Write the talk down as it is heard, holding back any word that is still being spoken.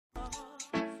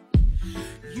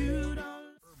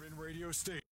radio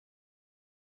station.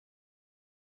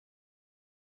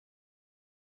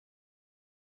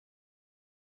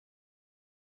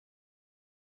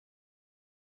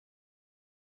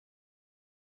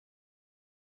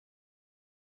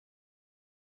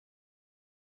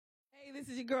 Hey, this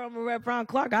is your girl, Marette Brown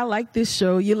Clark. I like this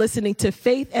show. You're listening to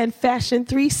Faith and Fashion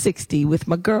 360 with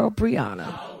my girl, Brianna.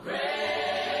 How great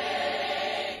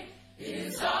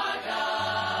is our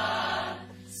God.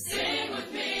 Sing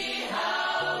with me,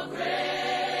 how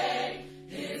great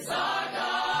is our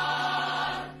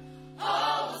God.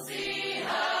 Oh, we'll see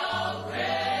how great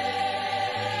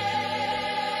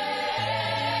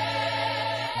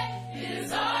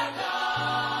is our God.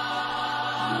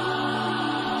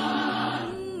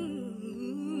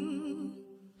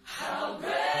 How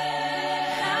great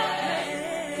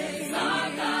is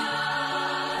our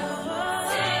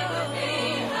God. Sing with me,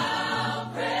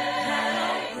 how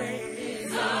great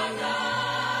is our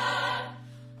God.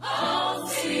 Oh,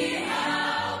 see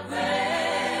how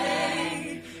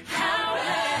great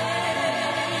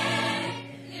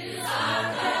is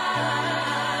our God.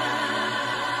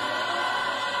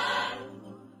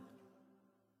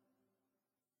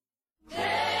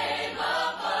 Name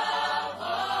above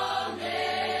all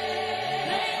names,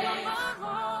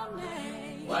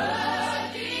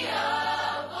 worthy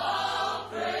of all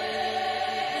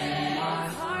praise. My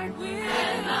heart will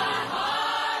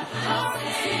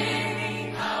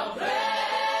sing how great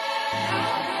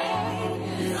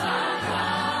is our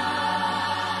God.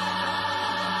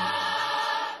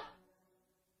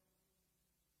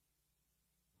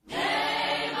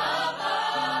 Name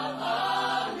above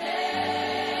all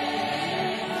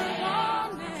names,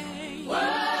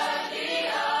 worthy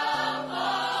of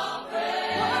all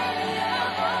praise.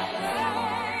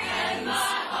 And my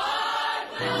heart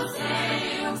will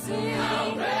sing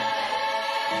how great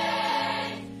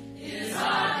is our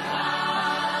God.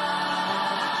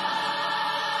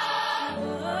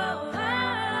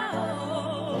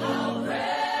 How great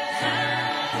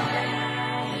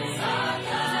is our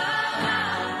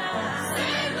God.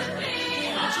 Sing with me,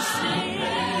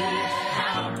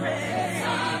 how great is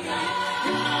our God.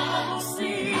 And I will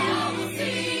see how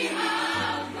great is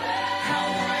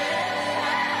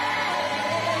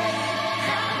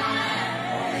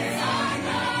our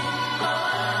God.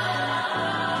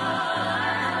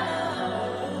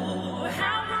 Oh,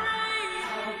 how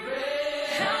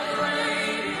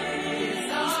great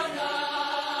is our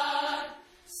God.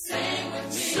 Sing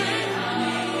with me,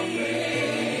 how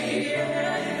great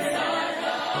is our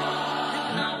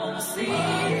God. And I will see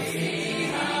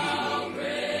how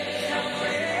great, how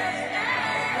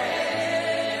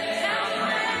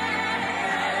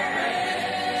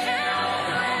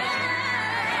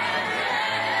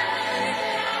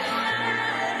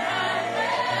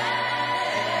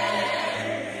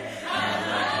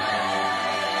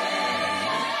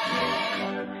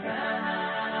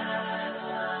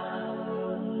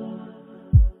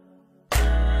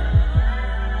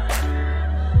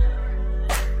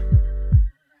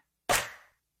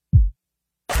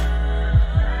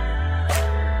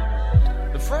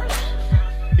The first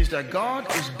is that God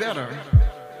is better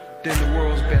than the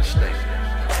world's best thing.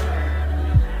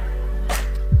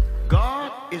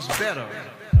 God is better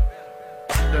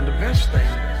than the best thing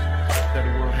that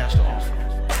the world has to offer.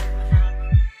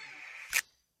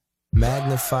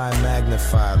 Magnify,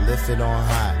 magnify, lift it on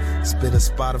high. Spit a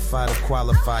Spotify to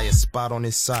qualify a spot on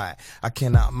his side. I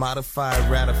cannot modify,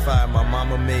 ratify. My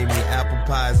mama made me apple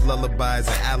pies, lullabies,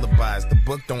 and alibis. The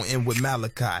book don't end with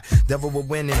Malachi. Devil will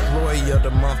win employee of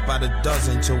the month by the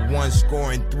dozen. Till one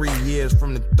scoring 3 years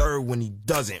from the third when he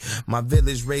doesn't. My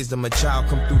village raised him a child,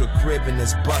 come through the crib and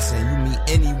it's bussin'. You meet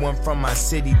anyone from my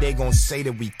city, they gon' say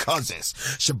that we cousins.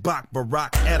 Shabak,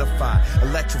 Barack, edify.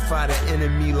 Electrify the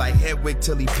enemy like Hedwig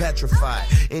till he petrified.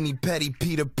 Any petty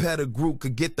Peter Pettigrew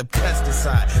could get the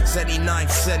pesticide.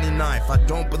 79th. I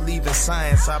don't believe in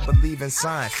science, I believe in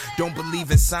signs. Don't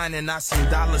believe in signing, I seen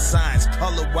dollar signs.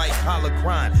 Color white, collar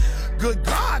crime. Good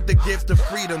God, the gift of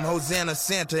freedom. Hosanna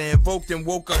Santa invoked and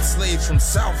woke up slaves from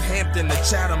Southampton to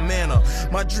Chatham Manor.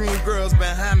 My dream girl's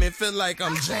behind me, feel like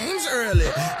I'm James Early.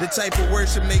 The type of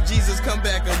worship make Jesus come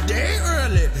back a day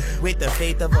early. With the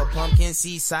faith of a pumpkin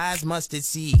seed size mustard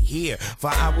seed here.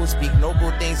 For I will speak noble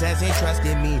things as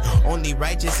entrusted me. Only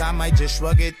righteous, I might just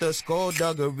shrug at the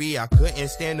skullduggery. I couldn't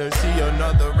stand to see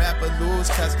another rapper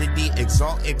lose custody.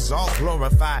 Exalt,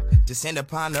 glorify. Descend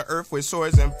upon the earth with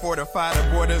swords and fortify the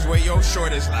borders where your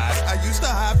shortest lies. I used to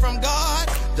hide from God,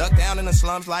 duck down in the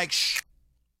slums like shh.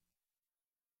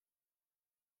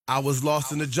 I was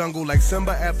lost in the jungle like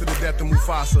Simba after the death of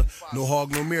Mufasa. No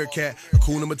hog, no meerkat.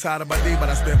 Hakuna Matata by day, but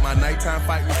I spent my nighttime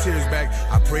fighting tears back.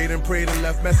 I prayed and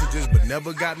left messages, but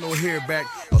never got no hair back.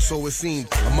 Or so it seemed.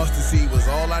 A mustard seed was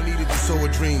all I needed to sow a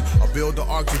dream. Or build the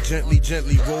ark to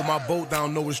gently roll my boat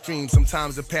down Noah's stream.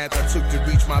 Sometimes the path I took to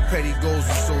reach my petty goals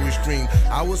was so extreme.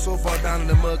 I was so far down in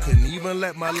the mud, couldn't even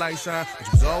let my light shine.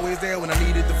 Which was always there when I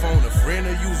needed the phone, a friend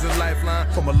or use a lifeline.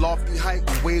 From a lofty height,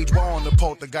 we wage war on the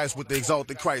poltergeist with the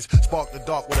exalted Christ. Spark the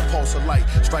dark with a pulse of light.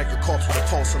 Strike a corpse with a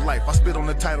pulse of life. I spit on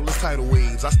the title as tidal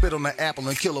waves. I spit on the apple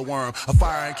and kill a worm. A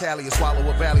fire in Cali, a swallow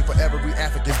a valley for every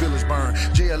African village burn.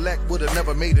 J-Elect would have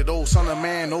never made it. Oh son of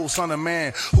man, oh son of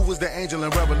man. Who was the angel in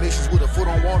Revelations with a foot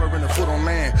on water and a foot on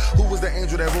land? Who was the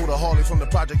angel that rode a Harley from the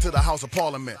project to the House of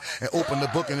Parliament and opened the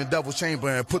book in the devil's chamber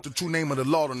and put the true name of the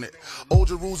Lord on it? Old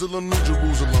Jerusalem, New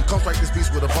Jerusalem. Come strike this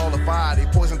beast with a ball of fire. They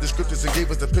poisoned the scriptures and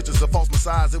gave us the pictures of false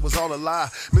messiahs. It was all a lie.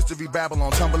 Mystery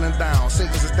Babylon tumbling down.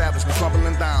 Satan's establishment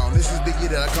crumbling down. This is the year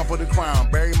that I come for the crown.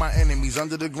 Bury my enemies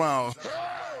under the ground.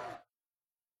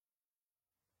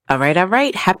 All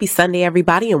right. Happy Sunday,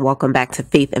 everybody, and welcome back to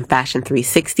Faith and Fashion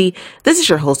 360. This is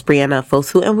your host, Brianna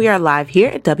Fosu, and we are live here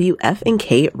at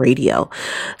WF&K Radio.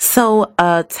 So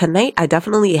tonight, I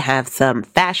definitely have some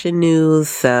fashion news,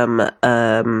 some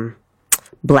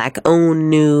Black-owned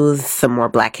news, some more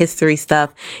Black history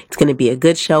stuff. It's going to be a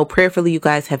good show. Prayerfully, you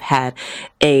guys have had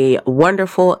a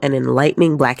wonderful and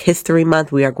enlightening Black History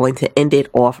Month. We are going to end it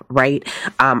off right.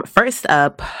 First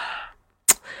up,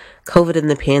 COVID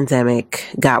and the pandemic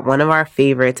got one of our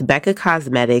favorites. Becca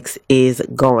Cosmetics is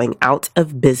going out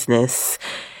of business,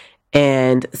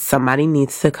 and somebody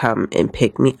needs to come and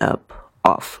pick me up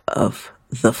off of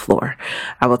the floor.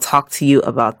 I will talk to you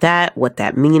about that, what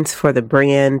that means for the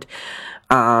brand,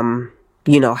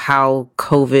 how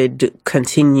COVID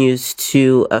continues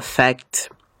to affect,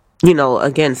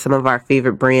 again, some of our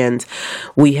favorite brands.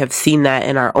 We have seen that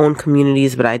in our own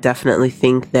communities, but I definitely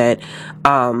think that,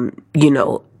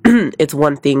 it's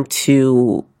one thing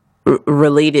to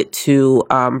relate it to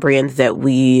brands that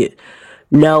we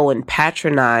know and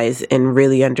patronize and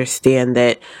really understand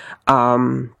that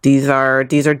these are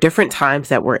different times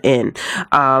that we're in.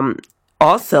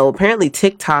 Also, apparently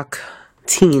TikTok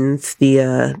teens,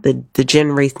 the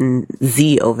Generation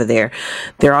Z over there,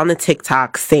 they're on the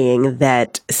TikTok saying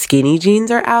that skinny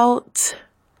jeans are out.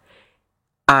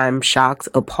 I'm shocked,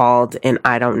 appalled, and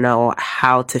I don't know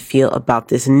how to feel about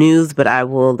this news, but I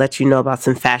will let you know about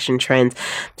some fashion trends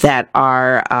that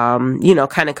are,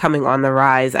 kind of coming on the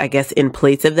rise, I guess, in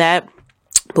place of that.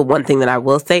 But one thing that I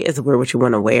will say is wear what you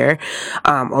want to wear.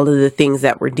 All of the things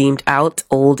that were deemed out,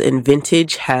 old and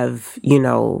vintage, have,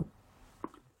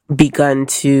 begun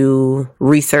to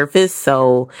resurface.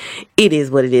 So it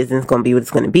is what it is, and it's going to be what it's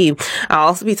going to be. I'll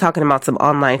also be talking about some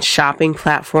online shopping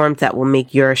platforms that will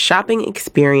make your shopping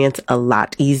experience a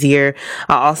lot easier.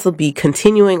 I'll also be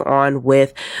continuing on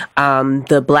with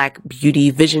the Black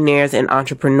beauty visionaries and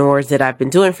entrepreneurs that I've been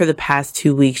doing for the past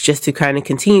 2 weeks, just to kind of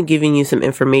continue giving you some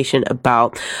information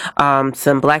about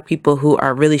some Black people who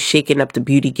are really shaking up the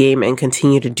beauty game and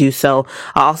continue to do so.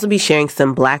 I'll also be sharing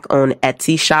some Black-owned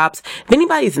Etsy shops. If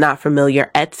anybody's not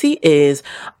familiar, Etsy is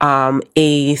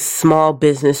a small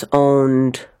business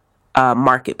owned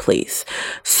marketplace.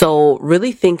 So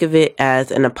really think of it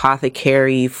as an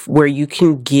apothecary where you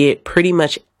can get pretty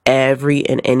much every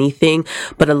and anything,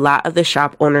 but a lot of the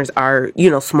shop owners are,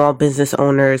 small business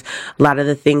owners. A lot of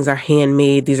the things are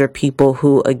handmade. These are people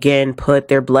who, again, put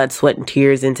their blood, sweat, and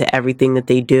tears into everything that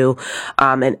they do.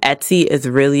 And Etsy is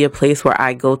really a place where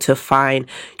I go to find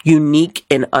unique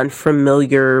and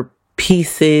unfamiliar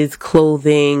pieces,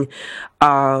 clothing,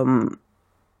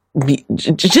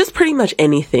 just pretty much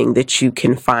anything that you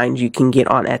can find, you can get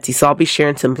on Etsy. So I'll be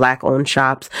sharing some Black-owned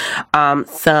shops,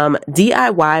 some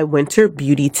DIY winter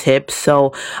beauty tips.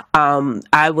 So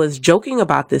I was joking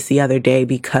about this the other day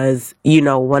because,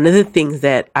 one of the things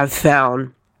that I've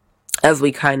found as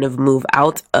we kind of move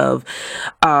out of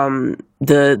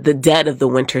the dead of the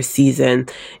winter season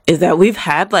is that we've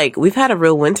had a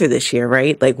real winter this year,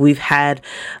 right? Like we've had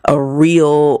a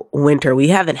real winter. We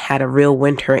haven't had a real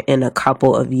winter in a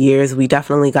couple of years. We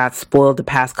definitely got spoiled the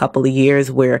past couple of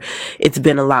years where it's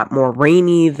been a lot more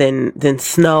rainy than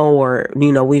snow, or,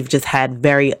 we've just had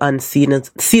very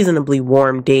unseasonably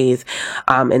warm days.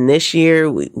 And this year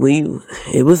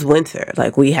it was winter.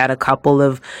 Like we had a couple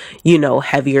of,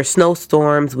 heavier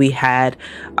snowstorms. We had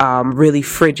really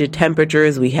frigid temperatures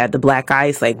temperatures. We had the black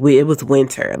ice. Like, it was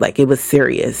winter. Like, it was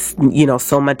serious,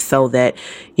 so much so that,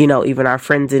 even our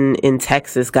friends in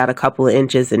Texas got a couple of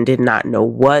inches and did not know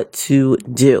what to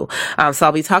do. So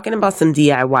I'll be talking about some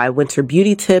DIY winter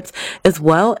beauty tips, as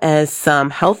well as some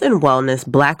health and wellness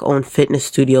Black-owned fitness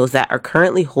studios that are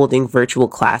currently holding virtual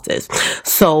classes.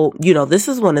 So, this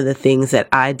is one of the things that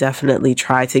I definitely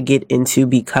try to get into,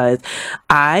 because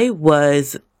I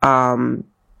was,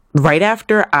 right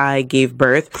after I gave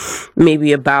birth,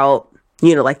 maybe about,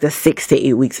 like the 6 to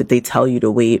 8 weeks that they tell you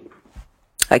to wait.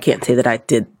 I can't say that I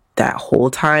did that whole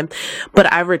time,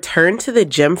 but I returned to the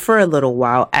gym for a little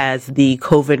while as the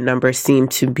COVID numbers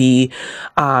seemed to be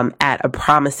at a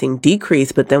promising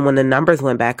decrease. But then when the numbers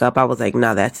went back up, I was like,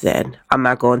 no, that's it. I'm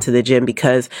not going to the gym,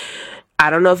 because I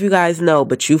don't know if you guys know,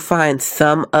 but you find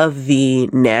some of the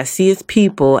nastiest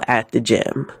people at the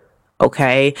gym.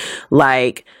 Okay.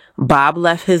 Like, Bob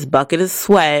left his bucket of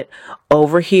sweat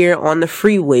over here on the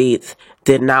free weights,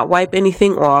 did not wipe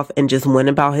anything off, and just went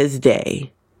about his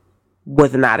day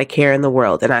with not a care in the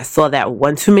world. And I saw that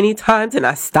one too many times, and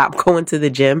I stopped going to the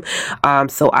gym.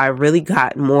 So I really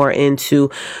got more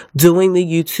into doing the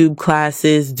YouTube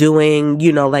classes, doing,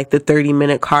 like the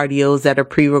 30-minute cardios that are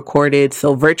pre-recorded.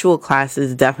 So virtual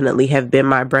classes definitely have been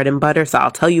my bread and butter. So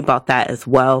I'll tell you about that as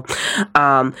well.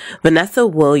 Vanessa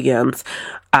Williams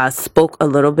spoke a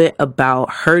little bit about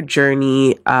her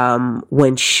journey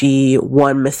when she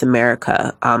won Miss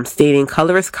America, stating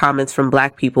colorist comments from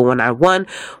Black people when I won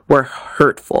were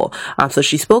hurtful. So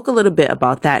she spoke a little bit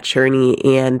about that journey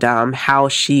and how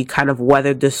she kind of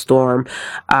weathered the storm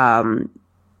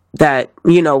that,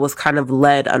 was kind of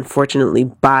led, unfortunately,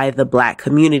 by the Black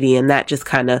community. And that just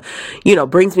kind of,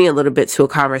 brings me a little bit to a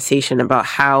conversation about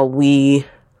how we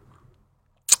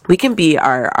can be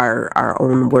our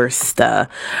own worst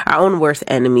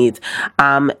enemies.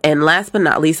 And last but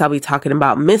not least, I'll be talking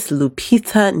about Miss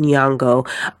Lupita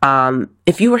Nyong'o.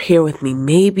 If you were here with me,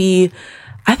 maybe,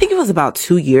 I think it was about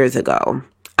 2 years ago,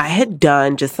 I had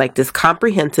done just like this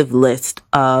comprehensive list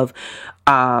of,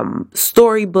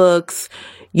 storybooks,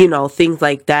 things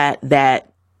like that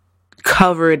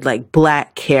covered like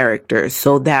Black characters.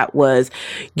 So that was,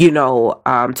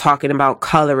 talking about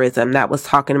colorism, that was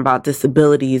talking about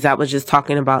disabilities, that was just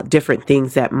talking about different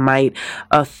things that might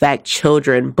affect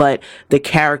children, but the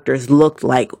characters looked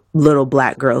like little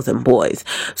Black girls and boys.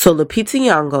 So Lupita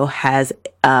Nyong'o has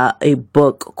a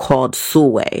book called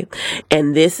Suwe,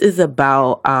 and this is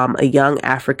about a young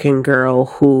African girl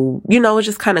who, is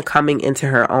just kind of coming into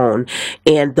her own,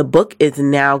 and the book is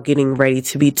now getting ready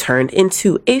to be turned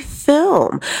into a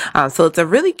film. So it's a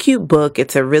really cute book.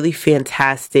 It's a really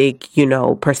fantastic,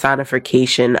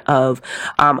 personification of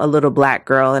a little Black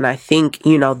girl, and I think,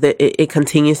 that it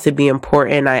continues to be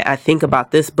important. I think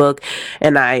about this book,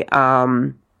 and I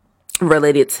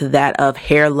related to that of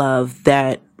Hair Love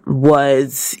that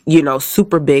was,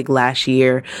 super big last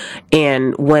year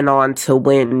and went on to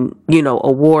win,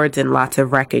 awards and lots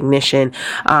of recognition.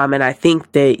 And I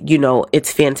think that,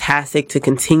 it's fantastic to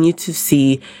continue to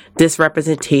see this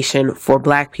representation for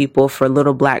Black people, for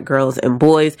little Black girls and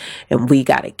boys, and we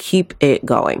got to keep it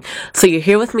going. So you're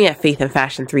here with me at Faith and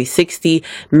Fashion 360.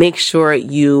 Make sure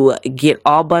you get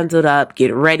all bundled up,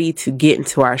 get ready to get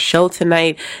into our show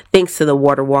tonight. Thanks to the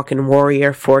Water Walking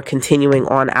Warrior for continuing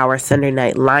on our Sunday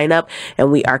night lineup, and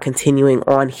we are continuing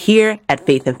on here at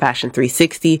Faith and Fashion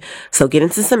 360. So get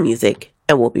into some music,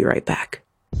 and we'll be right back.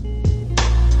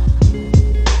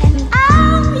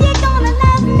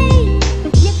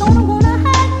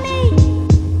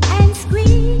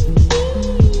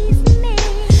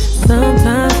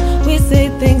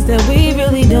 Things that we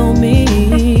really don't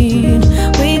mean.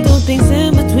 We do things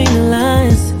in between the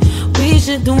lines. We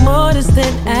should do more to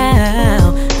stand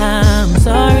out. I'm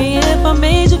sorry if I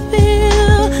made you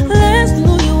feel less than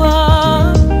who you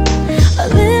are, a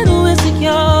little insecure.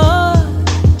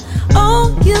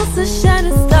 Oh, you're a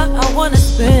shining star. I wanna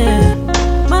spend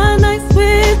my nights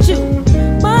with you,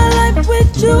 my life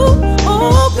with you.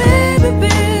 Oh, baby,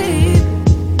 babe,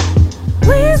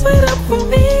 please wait up for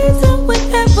me till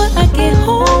whenever I get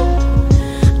home.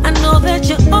 I know that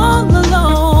you're all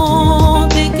alone,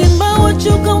 thinking about what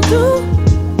you gon' do.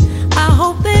 I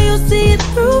hope that you'll see it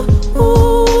through.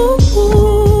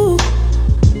 Ooh.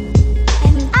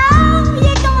 And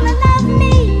you're gonna love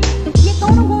me. You're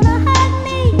gonna wanna hug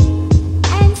me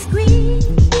and squeeze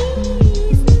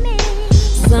me.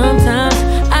 Sometimes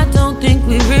I don't think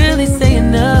we really say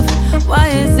enough. Why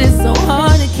is it so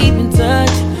hard to keep in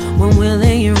touch when we're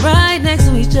laying right next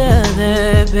to each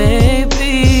other,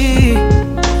 baby?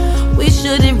 We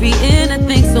shouldn't be in a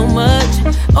thing so much,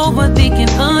 overthinking,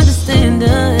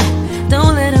 understanding.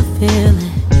 Don't let a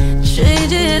feeling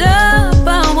change it up.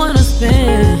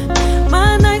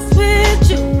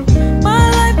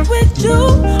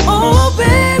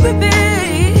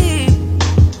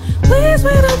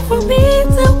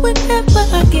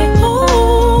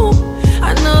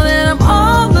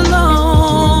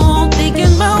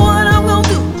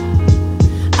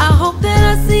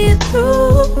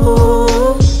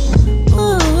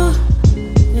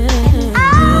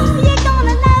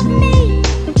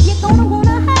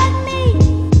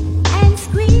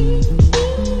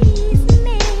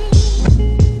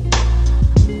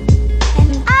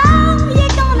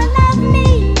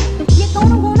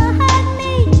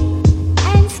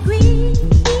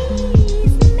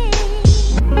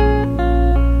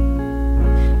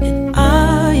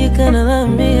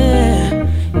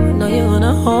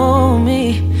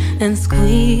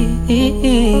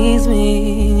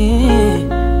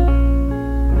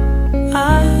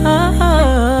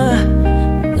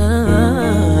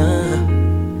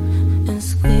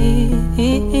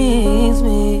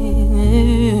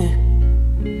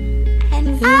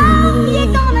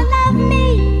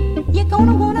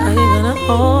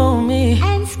 hold me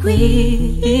and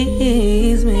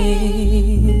squeeze me.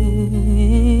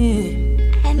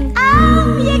 And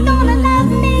oh, you're gonna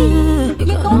love me.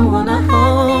 You're gonna wanna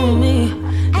hold me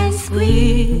and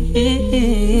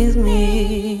squeeze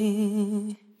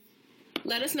me.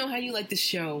 Let us know how you like the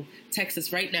show. Text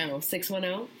us right now,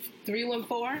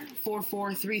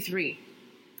 610-314-4433.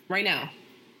 Right now.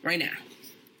 Right now.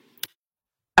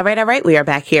 All right. We are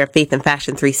back here at Faith and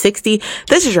Fashion 360.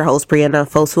 This is your host, Brianna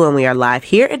Fosu, and we are live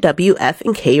here at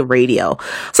WF&K Radio.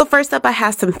 So first up, I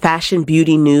have some fashion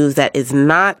beauty news that is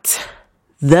not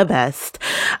the best.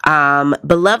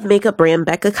 Beloved makeup brand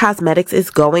Becca Cosmetics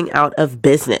is going out of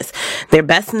business. They're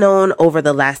best known over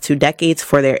the last 2 decades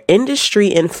for their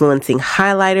industry-influencing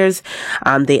highlighters.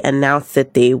 They announced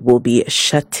that they will be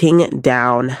shutting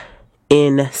down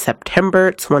in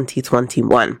September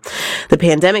 2021. The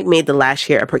pandemic made the last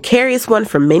year a precarious one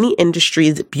for many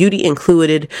industries, beauty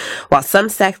included. While some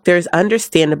sectors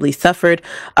understandably suffered,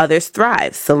 others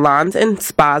thrived. Salons and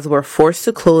spas were forced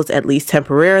to close at least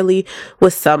temporarily,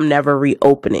 with some never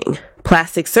reopening.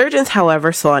 Plastic surgeons,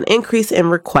 however, saw an increase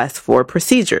in requests for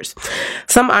procedures.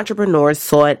 Some entrepreneurs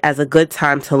saw it as a good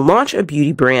time to launch a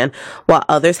beauty brand, while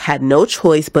others had no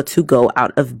choice but to go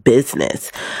out of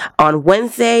business. On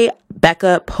Wednesday,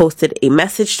 Becca posted a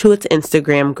message to its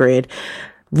Instagram grid,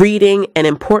 reading an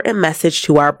important message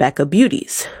to our Becca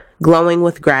beauties, glowing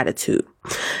with gratitude.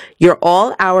 You're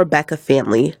all our Becca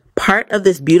family, part of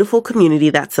this beautiful community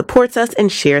that supports us and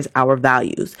shares our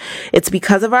values. It's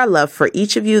because of our love for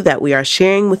each of you that we are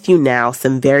sharing with you now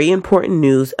some very important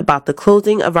news about the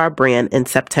closing of our brand in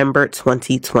September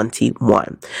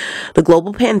 2021. The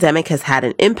global pandemic has had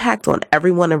an impact on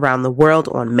everyone around the world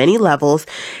on many levels.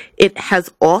 It has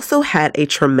also had a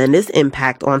tremendous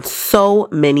impact on so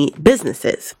many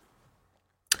businesses.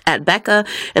 At Becca,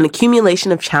 an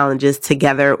accumulation of challenges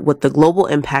together with the global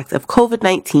impact of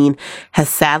COVID-19 has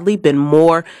sadly been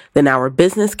more than our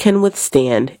business can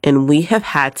withstand, and we have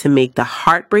had to make the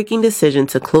heartbreaking decision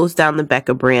to close down the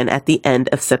Becca brand at the end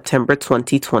of September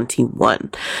 2021.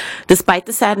 Despite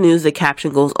the sad news, the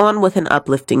caption goes on with an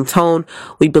uplifting tone.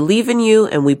 We believe in you,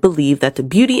 and we believe that the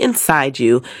beauty inside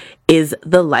you is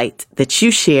the light that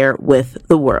you share with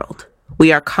the world.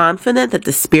 We are confident that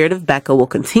the spirit of Becca will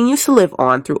continue to live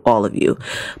on through all of you.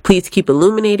 Please keep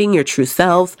illuminating your true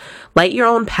selves, light your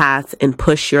own paths, and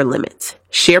push your limits.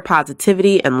 Share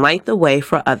positivity and light the way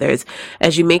for others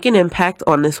as you make an impact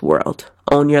on this world.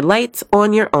 Own your lights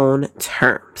on your own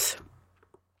terms.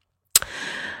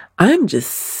 I'm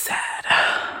just sad.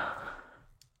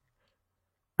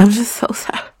 I'm just so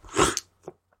sad.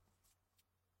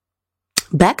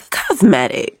 Becca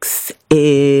Cosmetics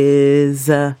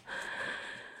is...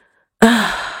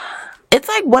 it's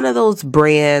like one of those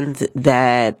brands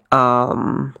that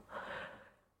I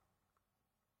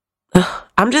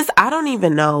don't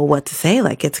even know what to say.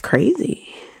 Like, it's crazy.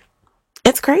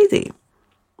 It's crazy.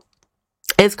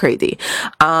 It's crazy.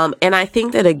 And I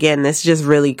think that, again, this just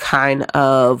really kind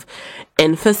of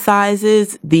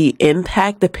emphasizes the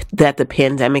impact that the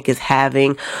pandemic is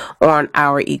having on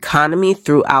our economy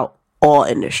throughout all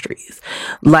industries.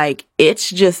 Like, it's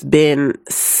just been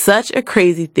such a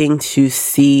crazy thing to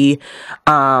see.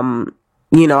 I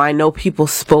know people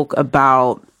spoke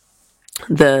about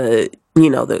the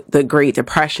Great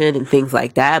Depression and things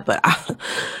like that, but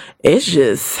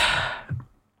it's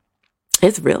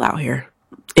real out here.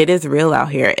 It is real out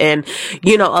here. And,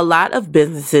 a lot of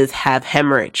businesses have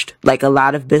hemorrhaged. Like, a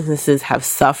lot of businesses have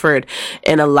suffered,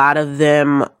 and a lot of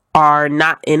them are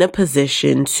not in a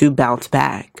position to bounce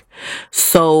back.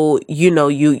 So,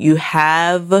 you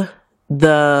have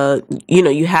the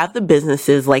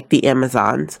businesses like the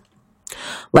Amazons,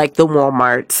 like the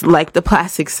Walmarts, like the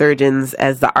plastic surgeons,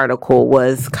 as the article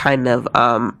was kind of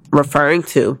referring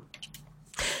to,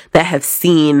 that have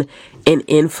seen an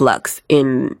influx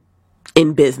in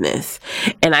business.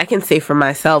 And I can say for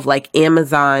myself, like,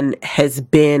 Amazon has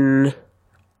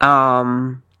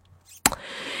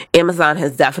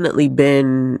definitely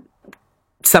been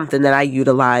something that I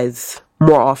utilize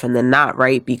more often than not,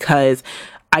 right? Because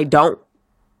I don't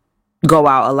go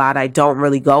out a lot. I don't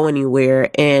really go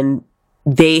anywhere. And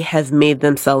they have made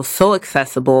themselves so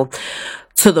accessible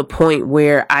to the point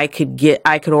where I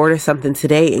could order something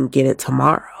today and get it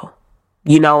tomorrow.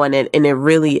 And it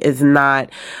really is not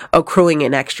accruing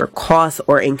an extra cost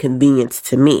or inconvenience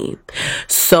to me.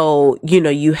 So,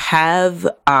 you have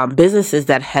businesses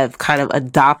that have kind of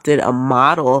adopted a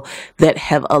model that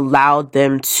have allowed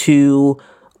them to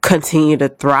continue to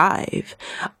thrive.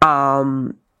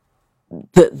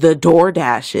 the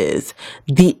DoorDashes,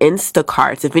 the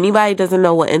Instacarts. If anybody doesn't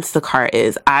know what Instacart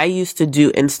is, I used to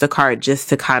do Instacart just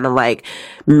to kind of like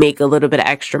make a little bit of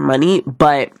extra money,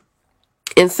 but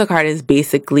Instacart is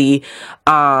basically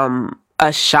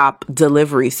a shop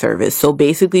delivery service. So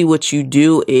basically what you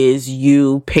do is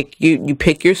you pick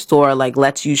your store, like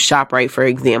let's use ShopRite for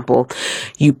example.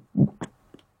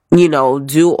 You know,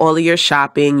 do all of your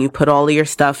shopping, you put all of your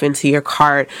stuff into your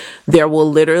cart. There will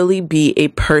literally be a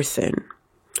person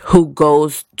who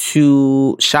goes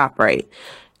to ShopRite,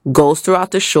 goes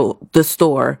throughout the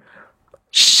store,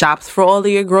 shops for all of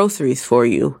your groceries for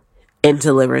you, and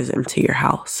delivers them to your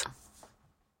house.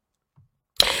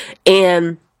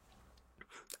 And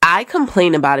I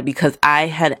complain about it because I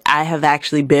have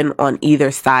actually been on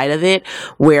either side of it,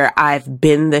 where I've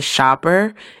been the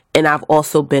shopper and I've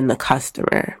also been the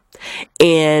customer.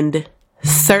 And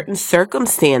certain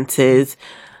circumstances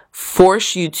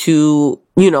force you to,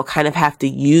 kind of have to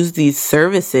use these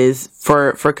services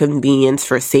for convenience,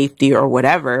 for safety or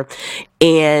whatever.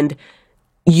 And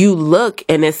you look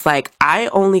and it's like, I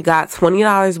only got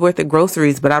 $20 worth of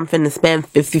groceries, but I'm finna spend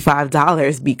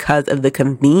 $55 because of the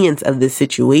convenience of this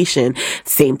situation.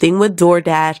 Same thing with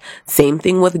DoorDash, same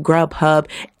thing with Grubhub,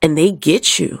 and they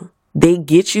get you. They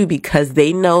get you because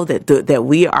they know that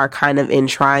we are kind of in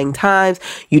trying times.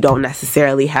 You don't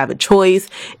necessarily have a choice,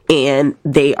 and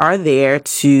they are there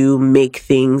to make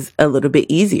things a little bit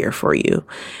easier for you.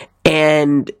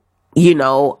 And,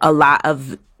 a lot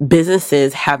of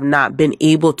businesses have not been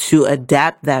able to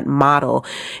adapt that model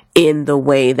in the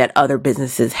way that other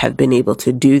businesses have been able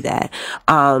to do that.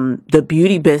 The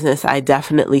beauty business, I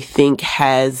definitely think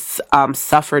has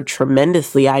suffered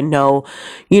tremendously. I know,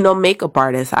 makeup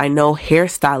artists, I know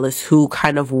hairstylists who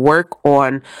kind of work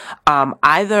on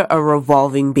either a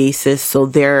revolving basis, so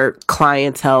their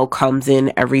clientele comes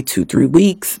in every 2-3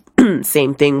 weeks.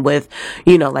 Same thing with,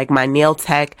 like my nail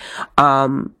tech,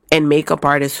 and makeup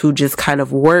artists who just kind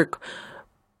of work,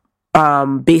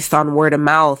 based on word of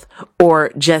mouth,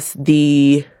 or just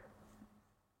the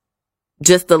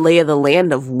lay of the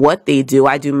land of what they do.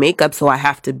 I do makeup, so I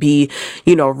have to be,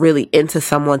 really into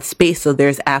someone's space. So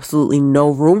there's absolutely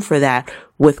no room for that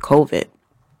with COVID.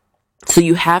 So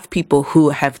you have people who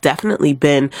have definitely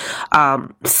been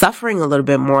suffering a little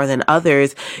bit more than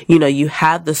others. You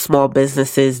have the small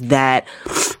businesses that,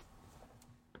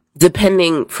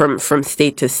 depending from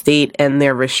state to state and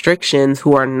their restrictions,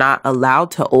 who are not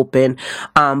allowed to open,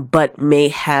 but may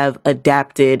have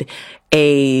adapted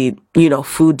a,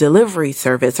 food delivery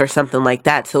service or something like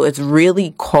that. So it's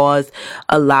really caused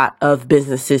a lot of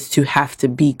businesses to have to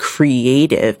be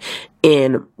creative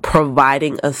in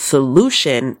providing a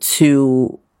solution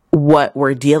to what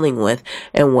we're dealing with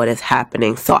and what is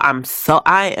happening. So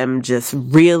I am just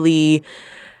really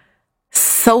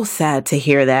so sad to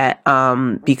hear that,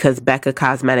 because Becca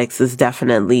Cosmetics is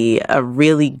definitely a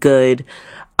really good,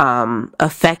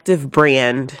 effective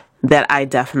brand that I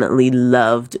definitely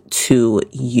loved to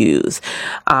use.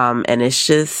 And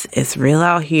it's real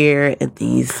out here in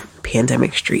these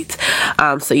pandemic streets.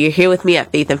 So you're here with me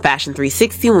at Faith and Fashion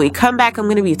 360. When we come back, I'm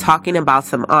going to be talking about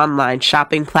some online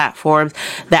shopping platforms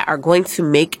that are going to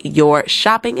make your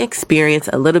shopping experience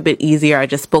a little bit easier. I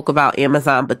just spoke about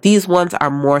Amazon, but these ones are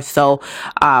more so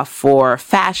for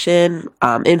fashion,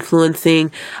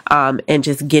 influencing, and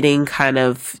just getting kind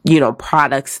of,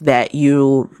 products that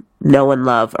you know and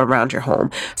love around your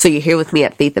home. So you're here with me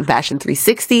at Faith and Fashion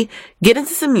 360. Get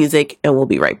into some music and we'll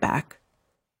be right back.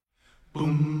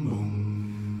 Boom, boom.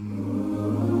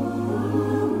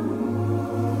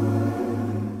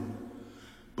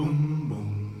 Boom, boom.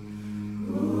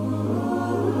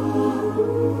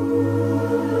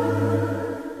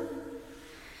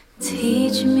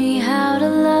 Teach me how to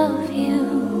love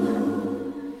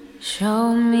you.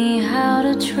 Show me how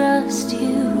to trust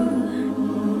you.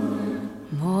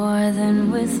 More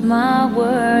than with my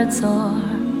words or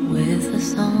with a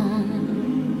song.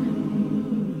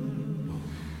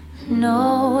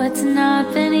 No, it's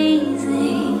not been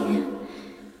easy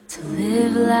to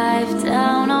live life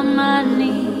down on my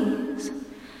knees,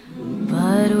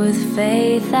 but with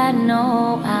faith I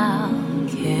know I'll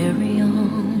carry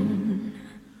on.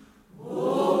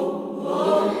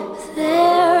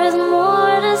 There is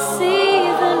more to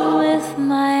see than with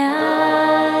my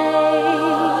eyes,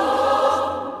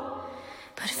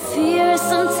 but fear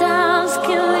sometimes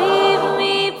can leave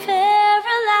me paralyzed.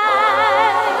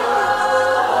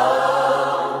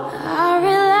 I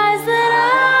realize that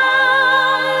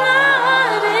I'm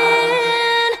not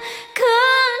in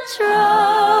control,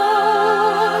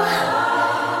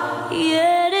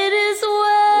 yet it is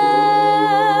well.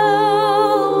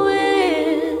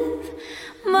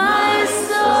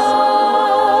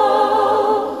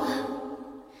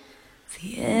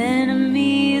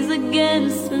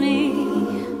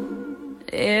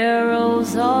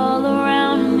 arrows all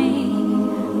around me.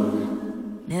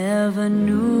 Never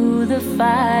knew the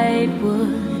fight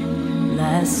would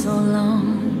last so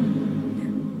long.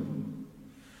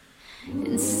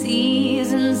 In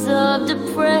seasons of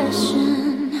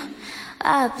depression,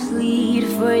 I plead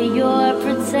for your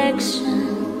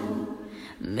protection.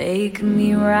 Make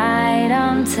me right,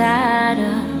 I'm tired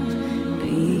of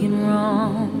being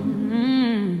wrong.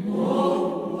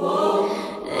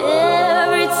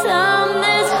 Every time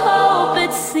there's hope,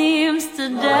 it seems to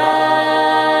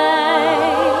die.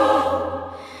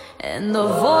 And the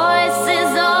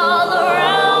voices all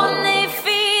around, they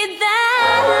feed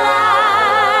that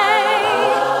lie.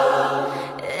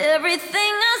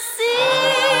 Everything I see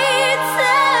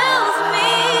tells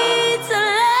me to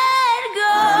let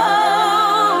go.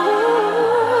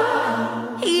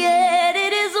 Yet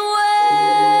it is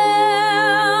well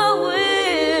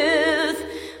with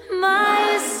my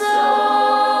soul.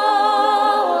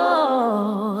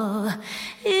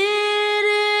 It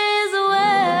is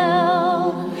well.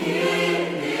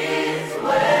 It is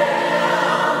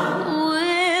well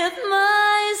with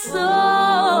my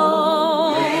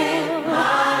soul. With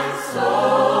my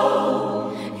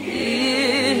soul.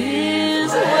 It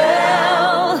is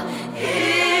well.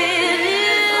 It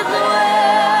is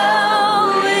well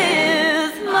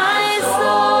with my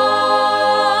soul.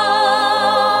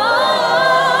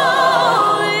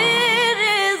 It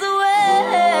is well.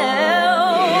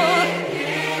 It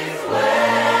is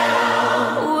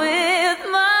well with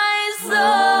my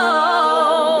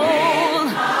soul.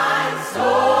 My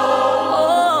soul.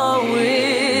 Oh,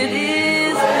 it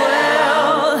is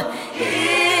well.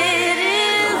 It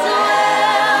is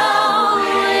well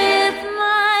with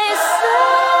my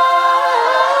soul.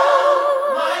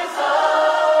 My soul.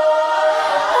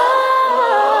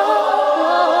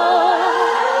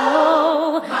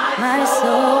 My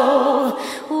soul.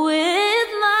 With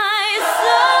my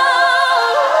soul.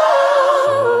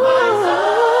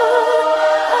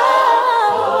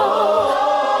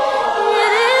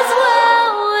 It is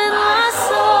well with my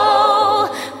soul.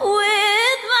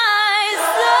 With my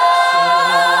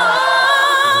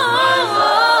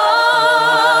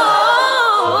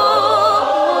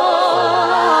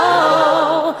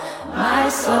soul. My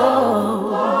soul.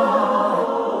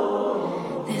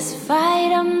 This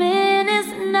fight I'm in is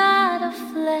not of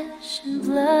flesh and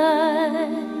blood.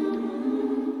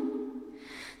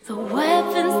 The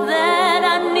weapons that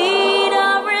I need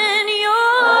are in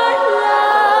your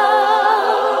love.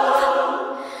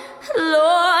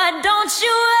 Lord, don't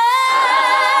you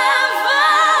ever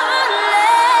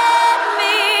let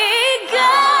me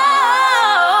go.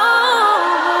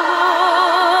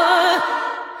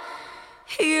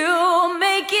 You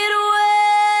make it well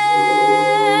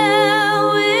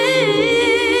with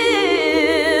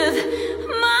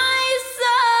my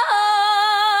soul.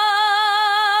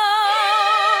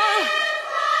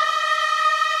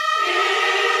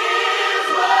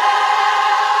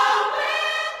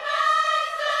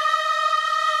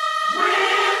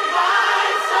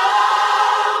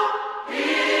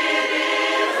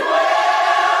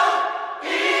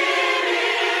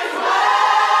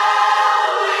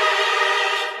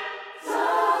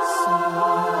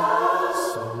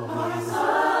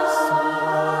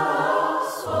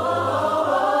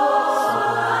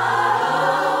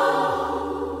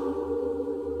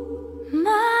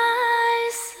 My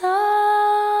soul.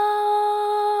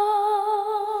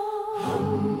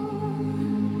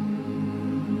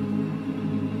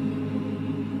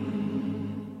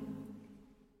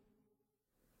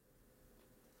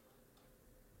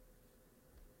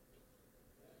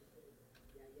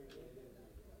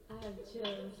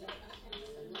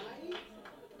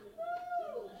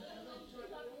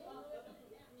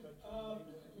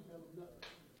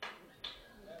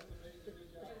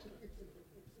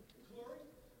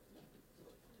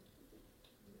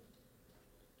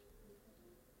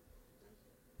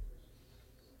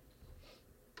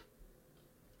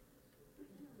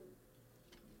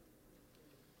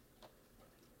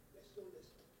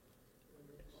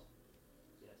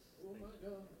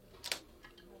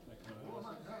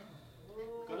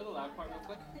 Go to the loud part real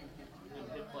quick and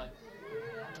hit play.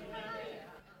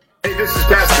 Hey, this is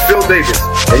Pastor Phil Davis,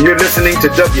 and you're listening to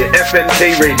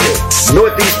WFNK Radio,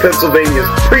 Northeast Pennsylvania's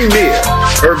premier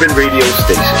urban radio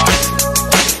station.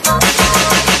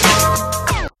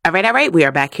 All right. We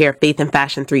are back here at Faith and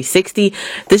Fashion 360.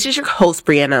 This is your host,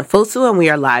 Brianna Fosu, and we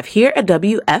are live here at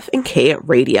WF&K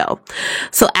Radio.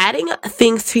 So adding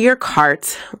things to your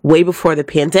cart way before the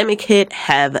pandemic hit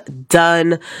have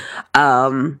done,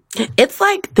 it's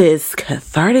like this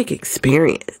cathartic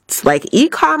experience. Like,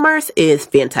 e-commerce is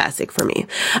fantastic for me.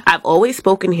 I've always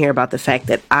spoken here about the fact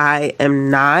that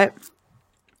I'm not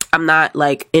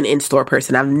like an in-store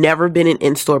person. I've never been an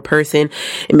in-store person.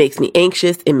 It makes me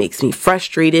anxious. It makes me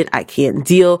frustrated. I can't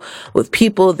deal with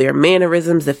people, their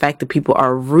mannerisms, the fact that people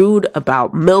are rude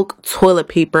about milk, toilet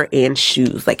paper, and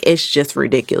shoes. Like, it's just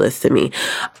ridiculous to me.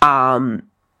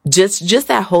 Just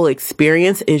that whole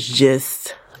experience is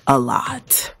just a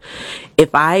lot.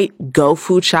 If I go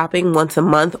food shopping once a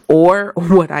month, or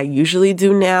what I usually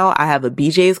do now, I have a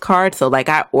BJ's card. So like,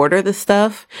 I order the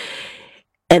stuff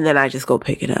and then I just go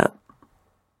pick it up.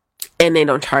 And they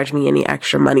don't charge me any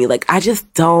extra money. Like, I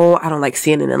don't like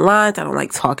standing in lines. I don't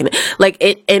like talking. Like,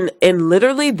 and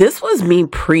literally, this was me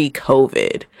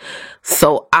pre-COVID.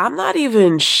 So I'm not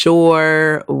even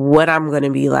sure what I'm going to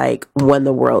be like when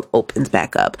the world opens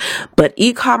back up. But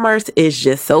e-commerce is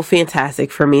just so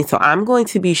fantastic for me. So I'm going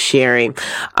to be sharing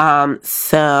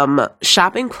some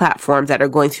shopping platforms that are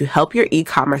going to help your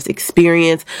e-commerce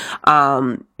experience.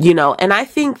 And I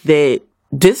think that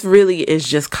this really is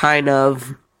just kind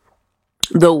of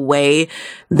the way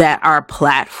that our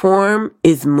platform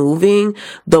is moving,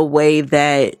 the way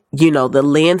that, the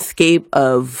landscape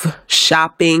of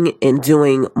shopping and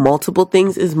doing multiple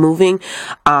things is moving.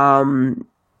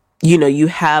 You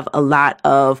have a lot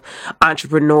of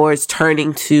entrepreneurs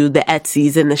turning to the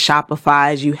Etsy's and the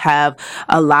Shopify's. You have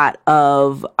a lot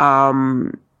of,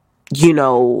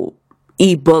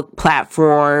 ebook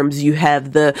platforms. You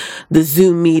have the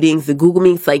Zoom meetings, the Google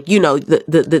Meets, like,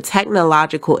 the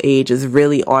technological age is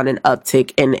really on an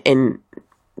uptick and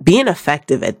being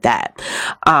effective at that.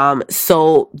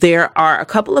 So there are a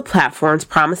couple of platforms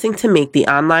promising to make the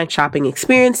online shopping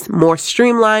experience more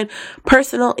streamlined,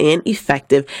 personal, and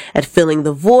effective at filling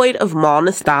the void of mall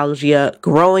nostalgia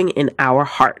growing in our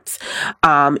hearts.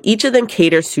 Each of them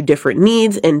caters to different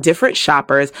needs and different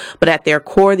shoppers, but at their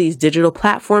core, these digital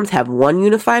platforms have one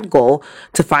unified goal: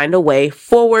 to find a way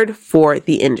forward for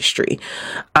the industry.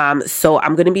 So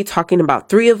I'm going to be talking about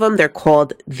three of them. They're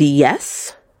called The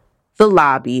Yes, The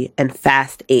Lobby, and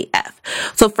Fast AF.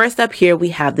 So first up here, we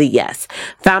have The Yes.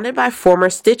 Founded by former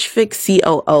Stitch Fix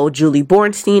COO Julie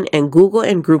Bornstein and Google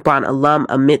and Groupon alum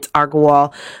Amit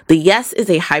Agarwal, The Yes is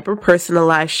a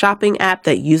hyper-personalized shopping app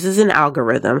that uses an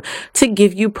algorithm to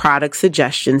give you product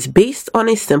suggestions based on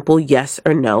a simple yes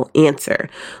or no answer.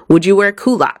 Would you wear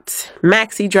culottes,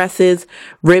 maxi dresses,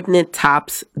 rib knit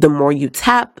tops? The more you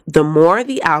tap, the more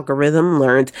the algorithm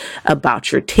learns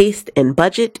about your taste and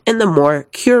budget, and the more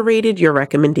curated your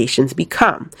recommendations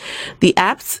become. The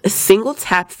app's single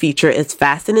tap feature is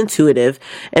fast and intuitive.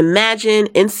 Imagine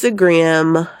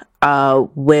Instagram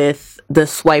with the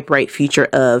swipe right feature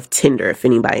of Tinder, if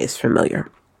anybody is familiar.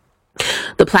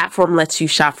 The platform lets you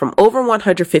shop from over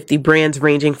 150 brands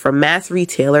ranging from mass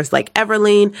retailers like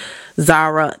Everlane,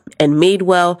 Zara, and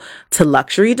Madewell to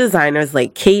luxury designers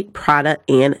like Kate, Prada,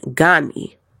 and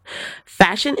Ganni.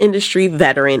 Fashion industry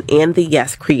veteran and The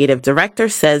Yes creative director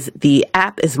says the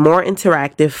app is more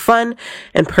interactive, fun,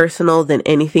 and personal than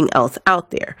anything else out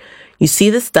there. You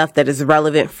see the stuff that is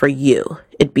relevant for you.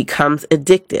 It becomes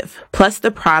addictive. Plus,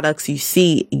 the products you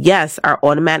see yes are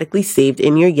automatically saved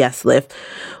in your yes list,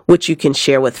 which you can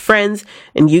share with friends,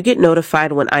 and you get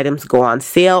notified when items go on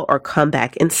sale or come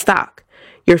back in stock.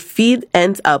 Your feed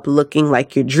ends up looking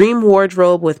like your dream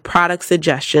wardrobe with product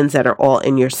suggestions that are all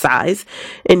in your size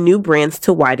and new brands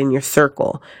to widen your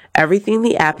circle. Everything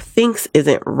the app thinks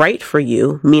isn't right for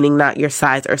you, meaning not your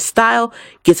size or style,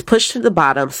 gets pushed to the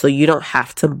bottom so you don't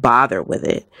have to bother with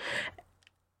it.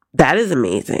 That is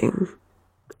amazing.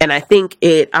 And I think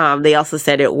they also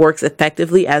said it works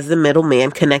effectively as the middleman,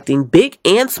 connecting big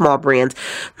and small brands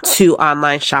to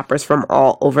online shoppers from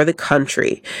all over the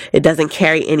country. It doesn't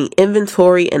carry any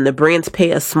inventory, and the brands pay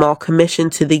a small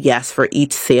commission to the Yes for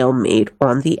each sale made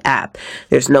on the app.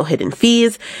 There's no hidden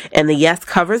fees, and the Yes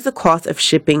covers the cost of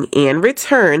shipping and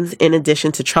returns in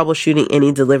addition to troubleshooting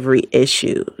any delivery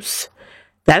issues.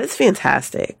 That is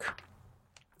fantastic.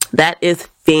 That is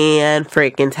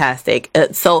fan-freaking-tastic.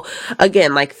 So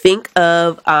again, like, think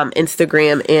of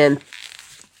Instagram and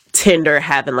Tinder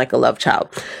having like a love child.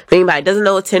 If anybody doesn't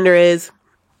know what Tinder is,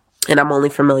 and I'm only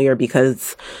familiar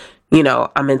because,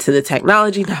 I'm into the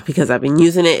technology, not because I've been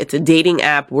using it. It's a dating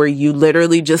app where you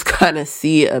literally just kind of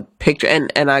see a picture,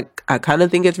 and I kind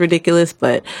of think it's ridiculous,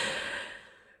 but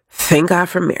thank God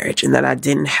for marriage and that I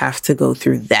didn't have to go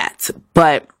through that.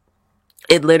 But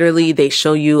It literally, they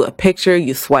show you a picture,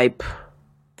 you swipe,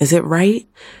 is it right?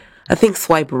 I think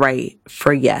swipe right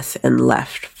for yes and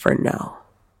left for no.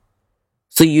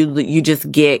 So you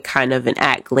just get kind of an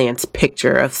at glance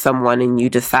picture of someone, and you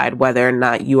decide whether or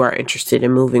not you are interested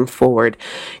in moving forward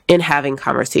in having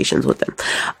conversations with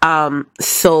them.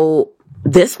 So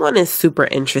this one is super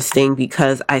interesting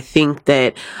because I think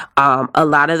that a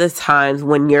lot of the times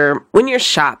when you're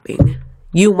shopping,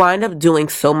 you wind up doing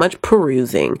so much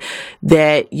perusing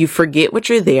that you forget what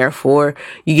you're there for,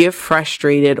 you get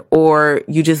frustrated, or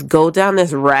you just go down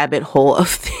this rabbit hole of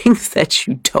things that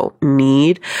you don't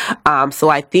need. So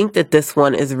I think that this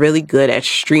one is really good at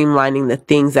streamlining the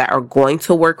things that are going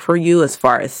to work for you as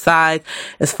far as size,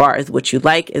 as far as what you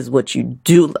like, is what you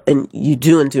do and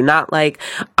do not like.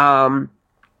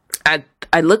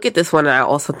 I look at this one and I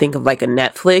also think of like a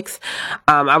Netflix.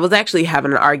 I was actually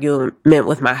having an argument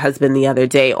with my husband the other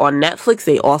day. On Netflix,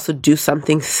 they also do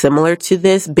something similar to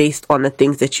this based on the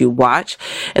things that you watch.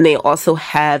 And they also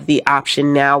have the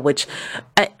option now, which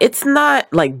it's not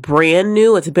like brand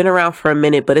new. It's been around for a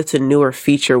minute, but it's a newer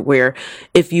feature where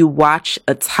if you watch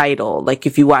a title, like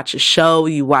if you watch a show,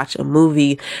 you watch a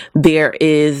movie,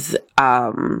 there's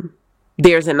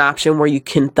an option where you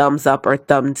can thumbs up or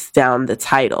thumbs down the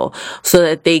title so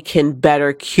that they can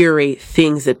better curate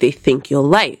things that they think you'll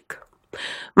like.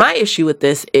 My issue with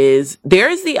this is there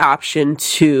is the option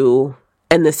to,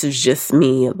 and this is just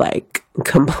me like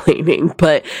complaining,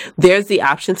 but there's the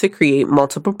option to create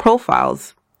multiple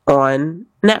profiles on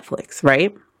Netflix,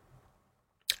 right?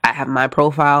 I have my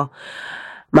profile.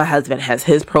 My husband has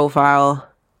his profile,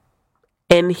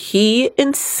 and he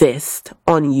insists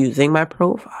on using my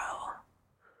profile.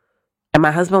 And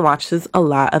my husband watches a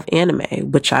lot of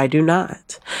anime, which I do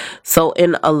not. So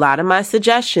in a lot of my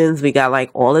suggestions, we got like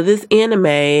all of this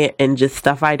anime and just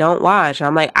stuff I don't watch.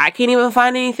 I'm like, I can't even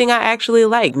find anything I actually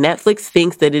like. Netflix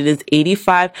thinks that it is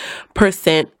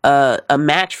 85% a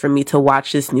match for me to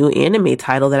watch this new anime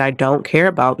title that I don't care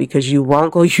about because you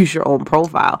won't go use your own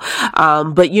profile.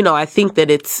 But I think that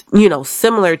it's,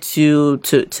 similar to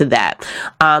that.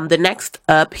 The next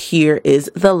up here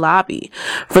is The Lobby.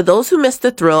 For those who missed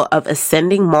the thrill of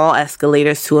ascending mall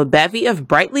escalators to a bevy of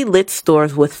brightly lit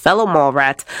stores with fellow mall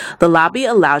rats, The Lobby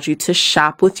allows you to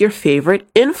shop with your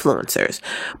favorite influencers.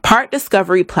 Part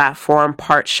discovery platform,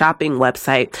 part shopping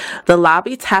website, The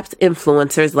Lobby taps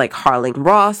influencers like Harlan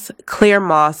Ross, Claire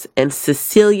Moss, and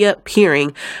Cecilia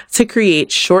Peering to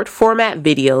create short format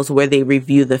videos where they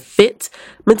review the fit,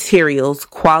 materials,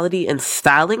 quality, and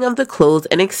styling of the clothes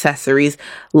and accessories,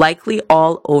 likely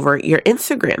all over your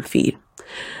Instagram feed.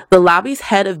 The Lobby's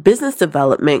head of business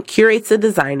development curates the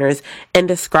designers and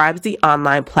describes the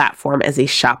online platform as a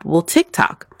shoppable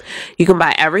TikTok. You can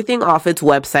buy everything off its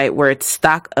website, where it's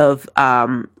stock of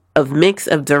mix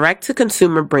of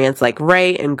direct-to-consumer brands like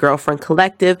Ray and Girlfriend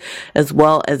Collective, as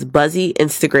well as buzzy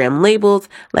Instagram labels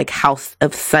like House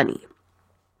of Sunny.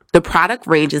 The product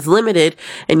range is limited,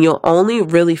 and you'll only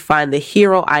really find the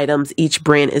hero items each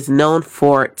brand is known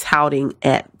for touting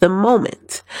at the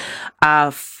moment.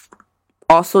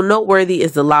 Also noteworthy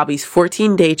is The Lobby's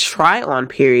 14-day try-on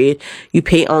period. You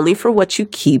pay only for what you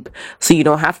keep, so you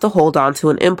don't have to hold on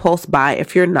to an impulse buy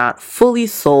if you're not fully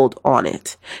sold on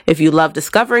it. If you love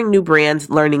discovering new brands,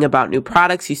 learning about new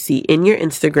products you see in your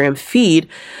Instagram feed,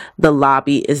 The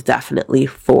Lobby is definitely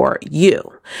for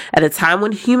you. At a time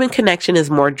when human connection is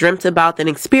more dreamt about than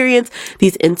experienced,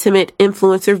 these intimate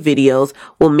influencer videos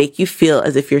will make you feel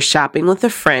as if you're shopping with a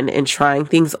friend and trying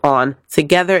things on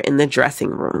together in the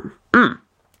dressing room.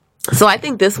 So I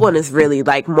think this one is really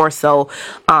like more so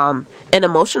an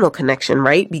emotional connection,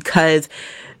 right? Because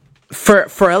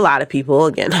for a lot of people,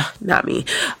 again, not me,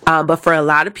 but for a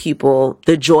lot of people,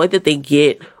 the joy that they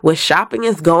get with shopping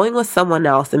is going with someone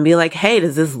else and be like, hey,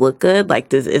 does this look good?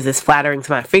 Like, is this flattering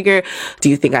to my figure? Do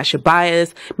you think I should buy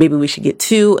this? Maybe we should get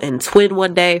two and twin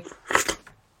one day.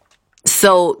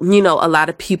 So, a lot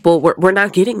of people, we're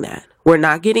not getting that. We're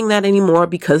not getting that anymore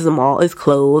because the mall is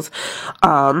closed.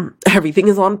 Everything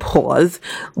is on pause.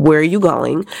 Where are you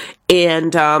going?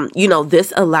 And,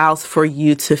 this allows for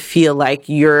you to feel like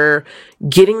you're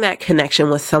getting that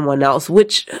connection with someone else,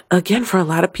 which again, for a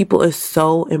lot of people is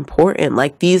so important.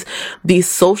 Like these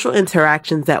social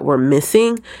interactions that we're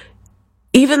missing,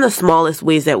 even the smallest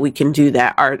ways that we can do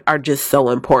that are just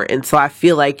so important. So I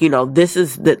feel like, this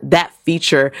is that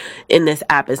feature in this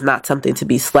app is not something to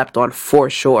be slept on for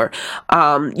sure.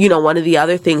 One of the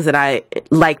other things that I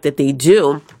like that they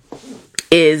do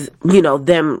is,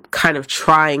 them kind of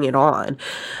trying it on.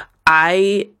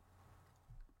 I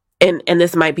and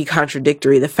this might be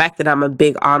contradictory, the fact that I'm a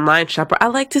big online shopper, I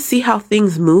like to see how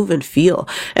things move and feel.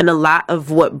 And a lot of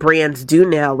what brands do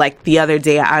now, like the other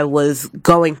day I was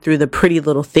going through the Pretty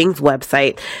Little Things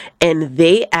website, and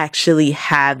they actually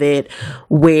have it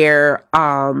where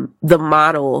the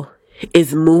model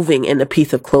is moving in a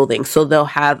piece of clothing. So they'll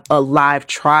have a live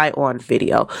try on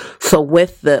video. So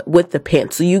with the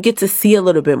pants, so you get to see a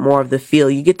little bit more of the feel.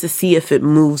 You get to see if it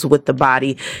moves with the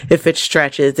body, if it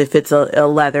stretches, if it's a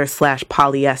leather /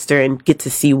 polyester, and get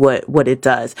to see what it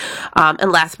does.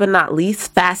 And last but not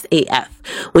least, Fast AF.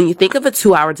 When you think of a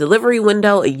 2-hour delivery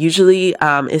window, it usually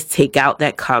is takeout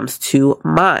that comes to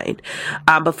mind.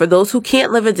 But for those who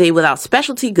can't live a day without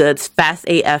specialty goods, Fast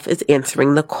AF is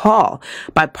answering the call.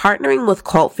 By partnering with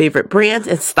cult favorite brands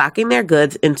and stocking their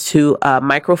goods into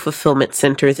micro fulfillment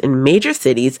centers in major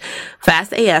cities,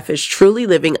 Fast AF is truly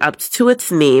living up to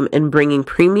its name and bringing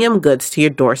premium goods to your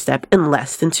doorstep in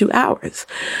less than 2 hours.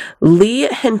 Lee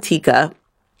Hentika,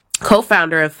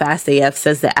 co-founder of Fast AF,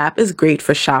 says the app is great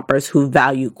for shoppers who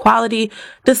value quality,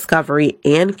 discovery,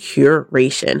 and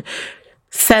curation.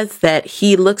 Says that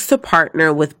he looks to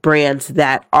partner with brands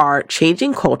that are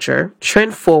changing culture,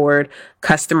 trend forward,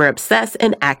 customer obsessed,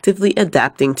 and actively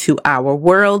adapting to our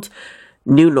world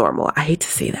new normal. I hate to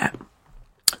say that.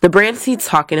 The brands he's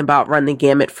talking about run the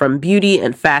gamut from beauty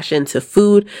and fashion to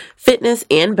food, fitness,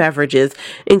 and beverages,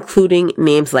 including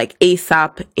names like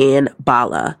Aesop and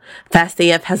Bala. Fast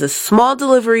AF has a small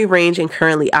delivery range and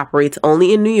currently operates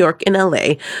only in New York and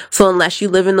LA. So unless you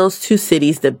live in those two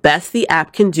cities, the best the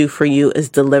app can do for you is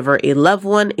deliver a loved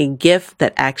one a gift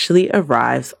that actually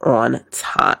arrives on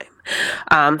time.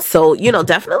 So,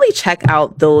 definitely check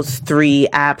out those 3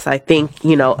 apps. I think,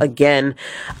 again,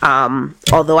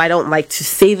 although I don't like to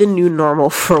say the new normal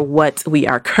for what we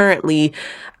are currently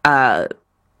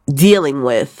dealing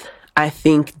with, I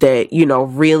think that,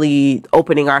 really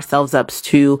opening ourselves up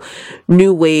to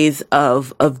new ways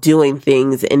of doing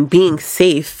things and being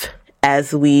safe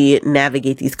as we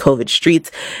navigate these COVID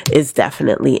streets is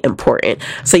definitely important.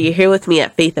 So you're here with me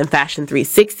at Faith and Fashion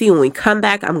 360. When we come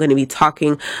back, I'm going to be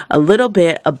talking a little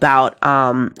bit about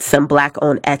some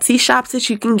Black-owned Etsy shops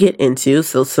that you can get into.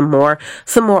 So some more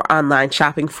online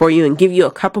shopping for you, and give you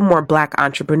a couple more Black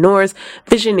entrepreneurs,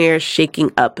 visionaries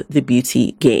shaking up the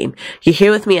beauty game. You're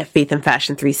here with me at Faith and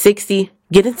Fashion 360.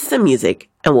 Get into some music,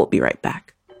 and we'll be right back.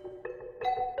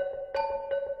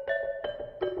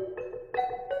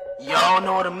 Y'all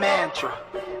know the mantra.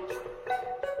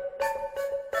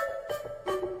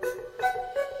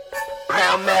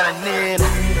 Brown melanin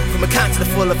from a continent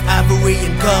full of ivory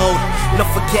and gold. No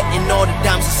forgetting all the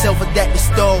diamonds and silver that they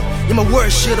stole. Yeah, my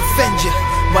words should offend you.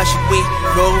 Why should we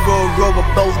roll a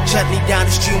boat gently down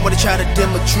the stream while they try to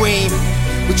dim a dream?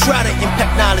 We try to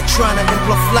impact knowledge, trying to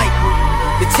implement flight.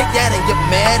 They take that and get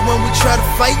mad when we try to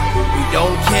fight. We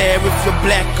don't care if you're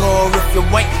black or if you're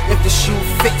white. If the shoe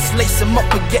fits, lace them up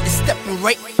and get it stepping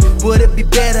right. Would it be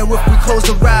better if we close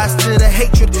our eyes to the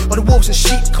hatred, or the wolves in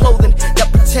sheep clothing that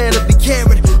pretend to be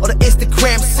caring, or the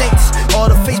Instagram saints,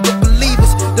 or the Facebook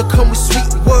believers that come with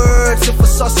sweet words and for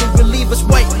sauce and relievers?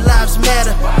 White lives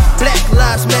matter, black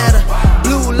lives matter,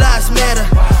 blue lives matter,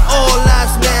 all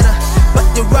lives matter. But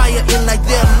they're rioting like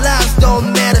their lives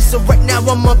don't matter. So right now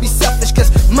I'ma be selfish, cause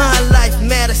my life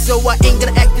matters. So I ain't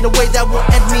gonna act in a way that won't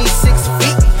add me 6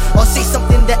 feet, or say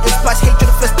something that inspires hatred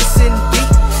or festers in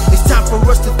deep. It's time for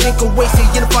us to think of ways to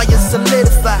unify and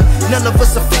solidify. None of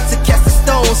us are fit to cast a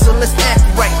stone, so let's act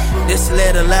right. This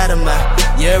little light of mine,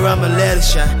 yeah, I'ma let it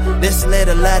shine. This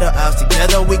little light of ours,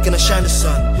 together we gonna shine the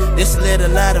sun. This little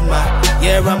light of mine,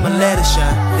 yeah, I'ma let it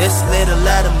shine. This little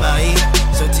light of mine,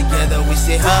 so together we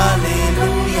say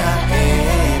hallelujah,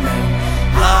 amen.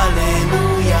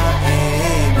 Hallelujah,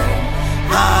 amen.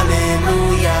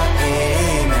 Hallelujah,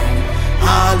 amen.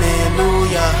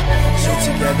 Hallelujah. So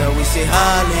together we say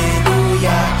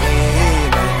hallelujah,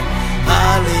 amen.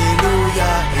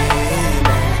 Hallelujah,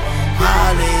 amen.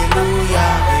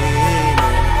 Hallelujah, amen.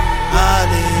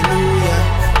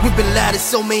 Hallelujah. We've been lied to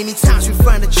so many times, we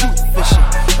find the truth fishing.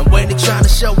 And when they trying to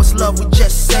show us love, we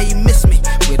just say you miss me.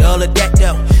 With all of that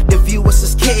though, they view us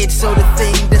as kids, so the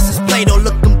thing this is Play-Doh.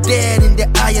 Look them dead in the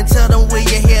eye and tell them where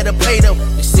you're here to play though.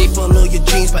 They say follow your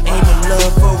dreams, but ain't no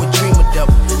love for a dreamer though.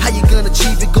 How you gonna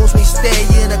achieve it goals when you stay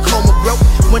in a coma, bro?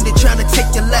 When they trying to take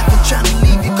your life and trying to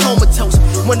leave you comatose.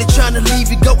 When they trying to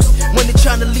leave you ghosts. When they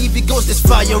trying to leave you ghosts. There's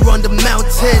fire on the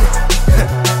mountain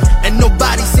and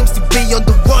nobody seems to be on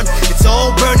the run. It's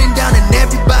all burning down and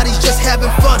everybody's just having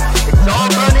fun. It's all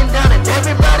burning down and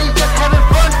everybody's just having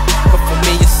fun. But for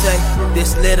me you say,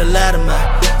 this little light of mine,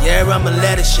 yeah, Yeah, I'ma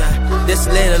let it shine. This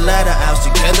little light of ours,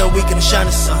 together we can shine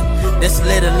the sun. This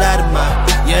little light of mine,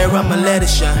 yeah, I'ma let it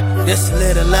shine. This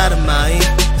little light of mine,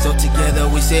 so together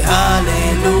we say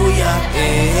hallelujah,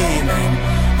 amen.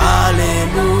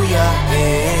 Hallelujah,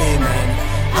 amen.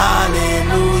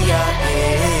 Hallelujah,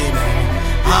 amen.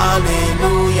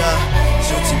 Hallelujah.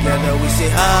 So together we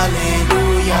say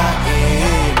hallelujah,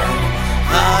 amen.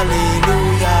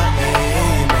 Hallelujah,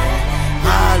 amen.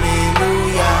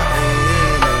 Hallelujah, amen.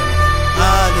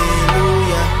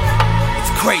 Hallelujah. It's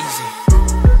crazy.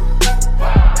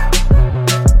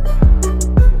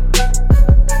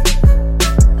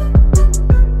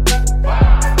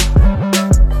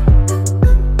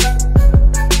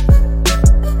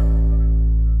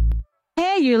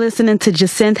 You're listening to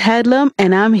Jacinth Headlam,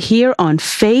 and I'm here on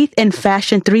Faith and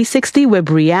Fashion 360 with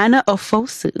Brianna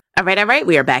Ofosu. All right.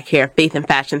 We are back here at Faith and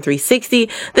Fashion 360.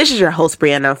 This is your host,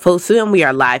 Brianna Ofosu, and we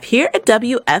are live here at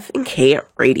WFNK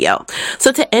Radio.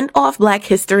 So to end off Black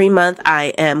History Month,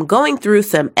 I am going through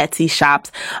some Etsy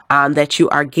shops that you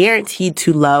are guaranteed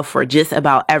to love for just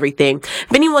about everything.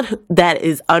 If anyone that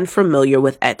is unfamiliar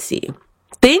with Etsy,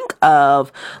 think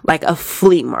of like a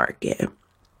flea market,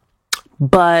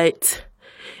 but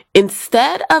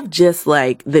instead of just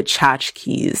like the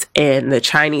tchotchkes and the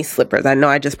Chinese slippers, I know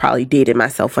I just probably dated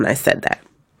myself when I said that.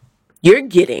 You're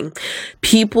getting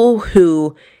people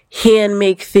who hand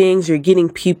make things. You're getting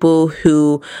people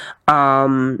who,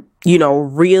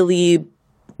 really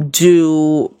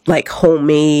do like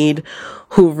homemade,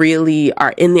 who really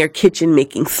are in their kitchen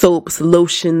making soaps,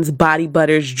 lotions, body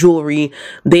butters, jewelry.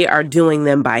 They are doing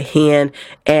them by hand,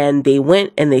 and they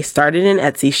went and they started an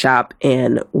Etsy shop,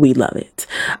 and we love it.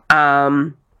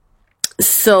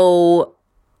 So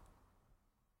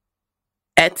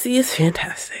Etsy is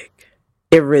fantastic.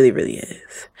 It really, really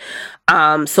is.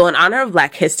 So in honor of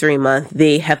Black History Month,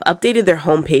 they have updated their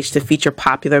homepage to feature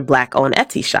popular Black-owned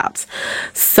Etsy shops.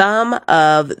 Some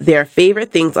of their favorite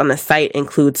things on the site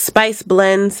include spice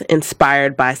blends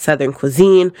inspired by Southern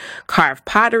cuisine, carved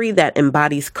pottery that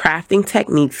embodies crafting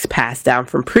techniques passed down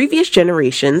from previous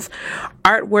generations,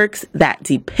 artworks that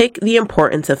depict the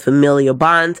importance of familial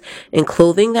bonds, and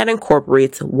clothing that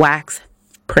incorporates wax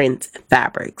print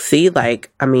fabric. See,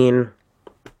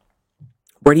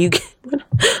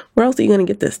 where else are you going to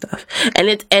get this stuff?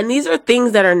 And these are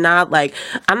things that are not like,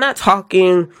 I'm not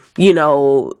talking,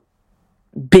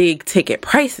 big ticket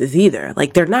prices either.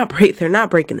 Like they're not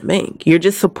breaking the bank. You're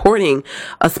just supporting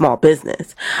a small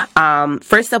business.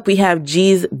 First up, we have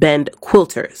G's Bend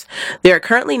Quilters. There are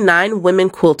currently 9 women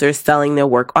quilters selling their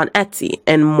work on Etsy,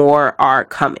 and more are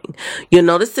coming. You'll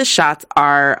notice the shots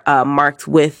are marked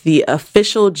with the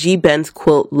official G Bend's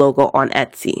quilt logo on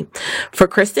Etsy. For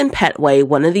Kristen Petway,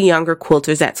 one of the younger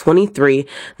quilters at 23,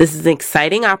 this is an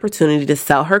exciting opportunity to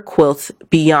sell her quilts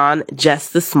beyond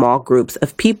just the small groups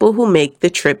of people who make the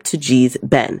trip to G's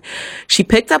Bend. She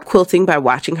picked up quilting by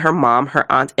watching her mom,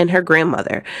 her aunt, and her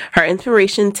grandmother. Her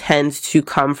inspiration tends to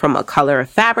come from a color of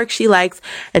fabric she likes,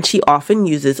 and she often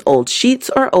uses old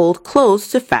sheets or old clothes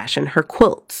to fashion her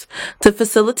quilts. To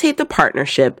facilitate the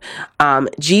partnership,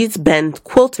 G's Bend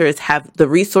Quilters have the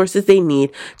resources they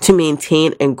need to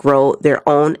maintain and grow their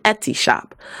own Etsy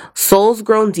shop. Souls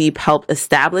Grown Deep helped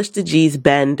establish the G's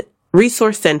Bend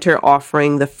Resource Center,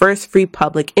 offering the first free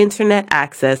public internet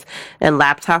access and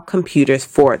laptop computers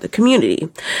for the community.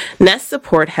 Nest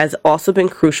support has also been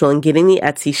crucial in getting the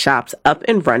Etsy shops up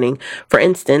and running. For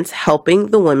instance, helping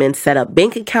the women set up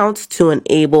bank accounts to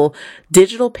enable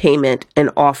digital payment and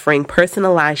offering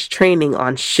personalized training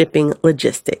on shipping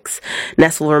logistics.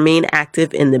 Nest will remain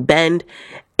active in the Bend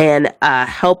and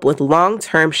help with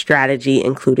long-term strategy,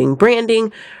 including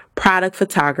branding, product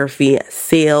photography,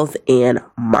 sales, and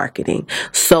marketing.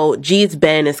 So G's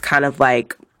Bend is kind of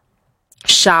like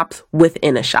shops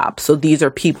within a shop. So these are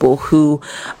people who,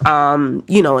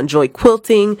 enjoy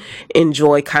quilting,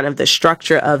 enjoy kind of the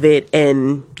structure of it.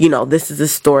 And, this is a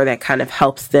store that kind of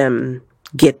helps them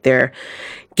get their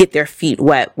feet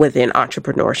wet within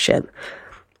entrepreneurship.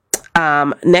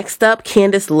 Next up,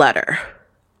 Candace Lutter.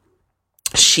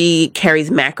 She carries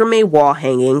macrame wall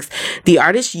hangings. The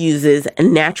artist uses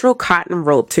natural cotton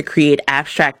rope to create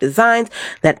abstract designs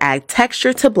that add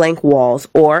texture to blank walls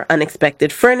or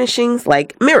unexpected furnishings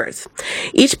like mirrors.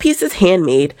 Each piece is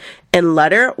handmade And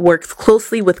Lutter works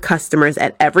closely with customers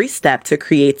at every step to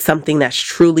create something that's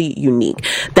truly unique.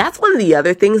 That's one of the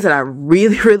other things that I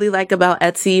really, really like about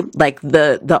Etsy. Like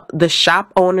the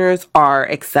shop owners are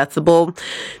accessible.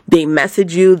 They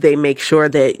message you. They make sure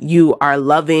that you are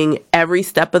loving every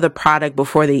step of the product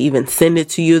before they even send it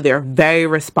to you. They're very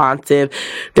responsive.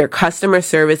 Their customer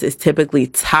service is typically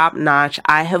top notch.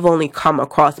 I have only come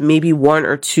across maybe one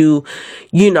or two,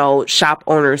 shop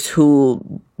owners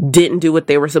who didn't do what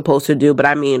they were supposed to do. But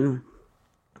I mean,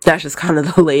 that's just kind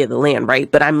of the lay of the land, right?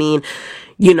 But I mean,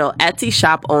 Etsy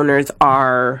shop owners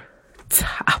are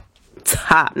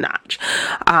top notch.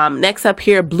 Next up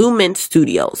here, Blue Mint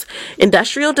Studios.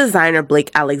 Industrial designer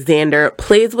Blake Alexander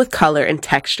plays with color and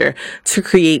texture to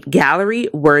create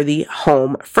gallery-worthy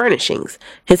home furnishings.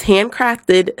 His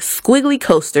handcrafted squiggly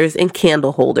coasters and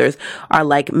candle holders are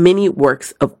like mini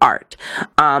works of art.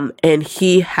 And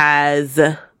he has...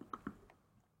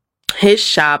 His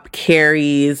shop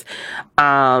carries,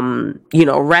 resin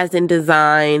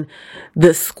design. The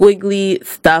squiggly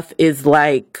stuff is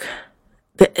like,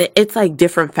 it's like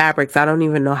different fabrics. I don't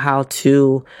even know how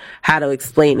to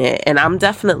explain it. And I'm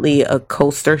definitely a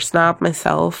coaster snob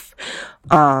myself.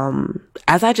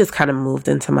 As I just kind of moved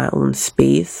into my own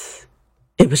space,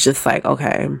 it was just like,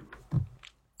 okay,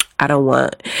 I don't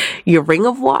want your ring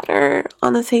of water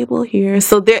on the table here.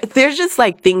 So there's just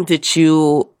like things that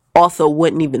you also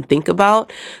wouldn't even think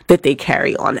about that they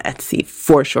carry on Etsy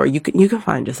for sure. You can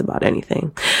find just about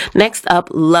anything. Next up,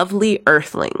 Lovely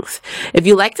Earthlings. If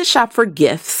you like to shop for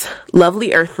gifts,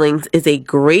 Lovely Earthlings is a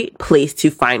great place to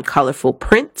find colorful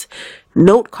prints,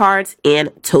 note cards,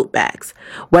 and tote bags.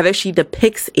 Whether she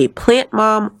depicts a plant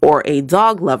mom or a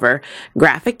dog lover,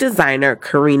 graphic designer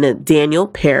Karina Daniel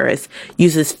Paris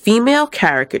uses female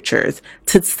caricatures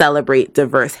to celebrate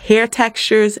diverse hair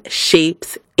textures,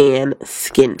 shapes, and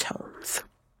skin tones.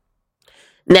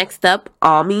 Next up,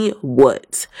 Almi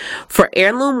Woods. For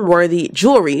heirloom-worthy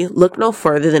jewelry, look no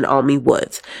further than Almi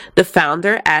Woods. The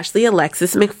founder, Ashley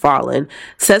Alexis McFarlane,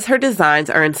 says her designs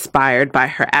are inspired by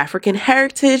her African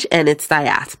heritage and its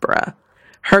diaspora.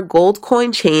 Her gold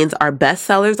coin chains are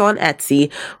bestsellers on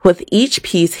Etsy, with each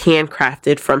piece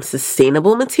handcrafted from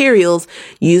sustainable materials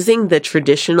using the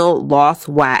traditional lost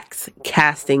wax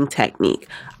casting technique.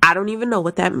 I don't even know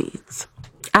what that means.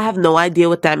 I have no idea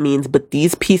what that means, but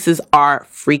these pieces are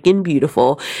freaking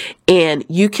beautiful, and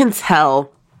you can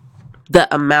tell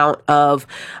the amount of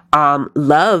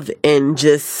love and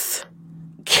just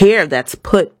care that's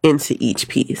put into each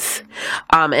piece.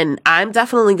 And I'm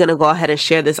definitely going to go ahead and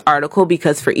share this article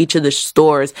because for each of the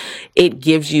stores, it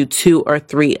gives you 2 or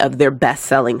 3 of their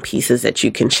best-selling pieces that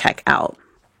you can check out.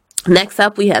 Next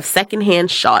up, we have Secondhand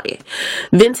Shawty.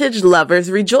 Vintage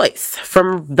lovers rejoice.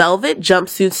 From velvet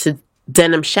jumpsuits to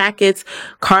denim shackets,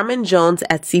 Carmen Jones'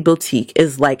 Etsy boutique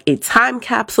is like a time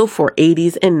capsule for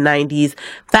 80s and 90s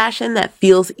fashion that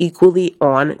feels equally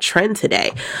on trend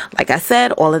today. Like I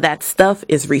said, all of that stuff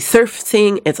is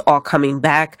resurfacing. It's all coming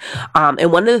back.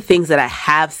 And one of the things that I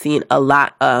have seen a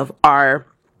lot of are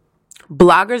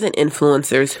bloggers and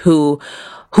influencers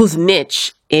whose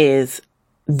niche is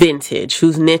vintage,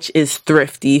 whose niche is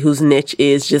thrifty, whose niche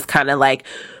is just kind of like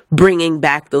bringing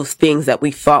back those things that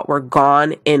we thought were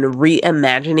gone and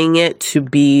reimagining it to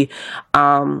be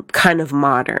kind of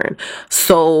modern.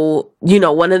 So,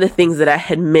 one of the things that I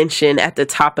had mentioned at the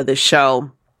top of the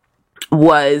show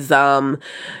was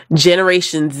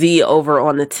Generation Z over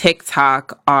on the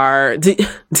TikTok are, do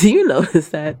you notice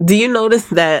that? Do you notice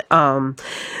that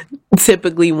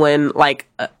typically when like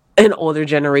an older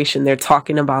generation, they're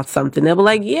talking about something, they'll be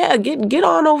like, yeah, get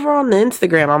on over on the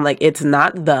Instagram. I'm like, it's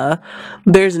not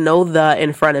there's no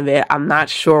in front of it. I'm not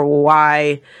sure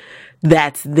why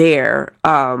that's there.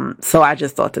 So I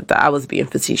just thought that I was being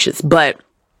facetious, but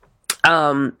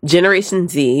Generation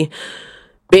Z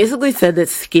basically said that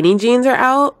skinny jeans are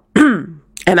out. And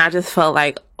I just felt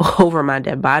like, over my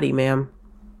dead body, ma'am,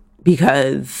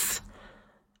 because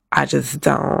I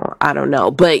don't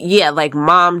know. But yeah, like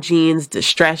mom jeans,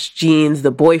 distressed jeans,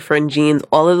 the boyfriend jeans,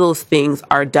 all of those things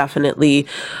are definitely,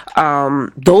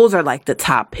 those are like the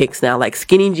top picks now. Like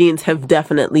skinny jeans have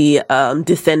definitely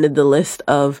descended the list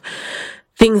of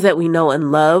things that we know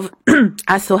and love.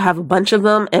 I still have a bunch of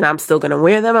them and I'm still going to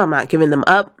wear them. I'm not giving them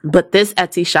up. But this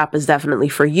Etsy shop is definitely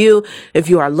for you if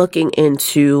you are looking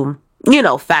into,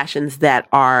 fashions that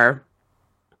are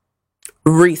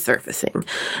resurfacing.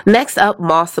 Next up,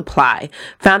 Moss Supply.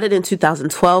 Founded in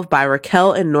 2012 by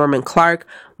Raquel and Norman Clark,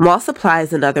 Mall Supply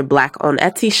is another Black-owned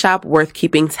Etsy shop worth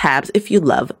keeping tabs if you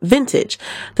love vintage.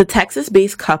 The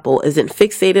Texas-based couple isn't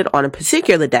fixated on a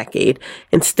particular decade.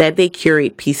 Instead, they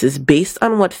curate pieces based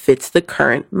on what fits the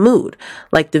current mood,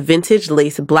 like the vintage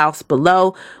lace blouse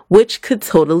below, which could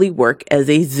totally work as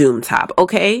a Zoom top.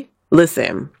 Okay?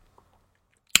 Listen.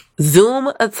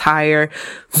 Zoom attire,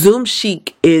 Zoom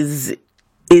chic is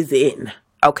in.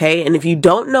 Okay? And if you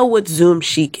don't know what Zoom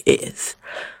chic is,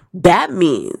 that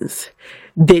means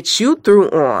that you threw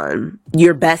on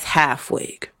your best half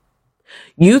wig.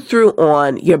 You threw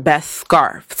on your best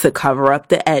scarf to cover up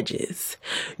the edges.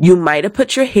 You might have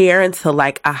put your hair into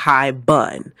like a high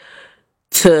bun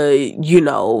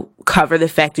to, cover the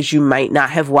fact that you might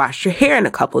not have washed your hair in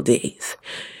a couple days.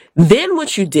 Then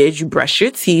what you did, you brushed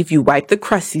your teeth, you wiped the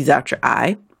crusties out your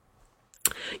eye.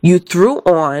 You threw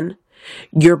on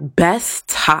your best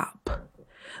top,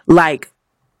 like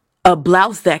a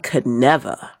blouse that could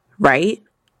never, right?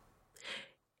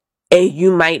 And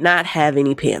you might not have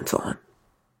any pants on.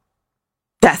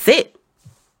 That's it.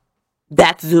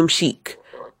 That's Zoom chic.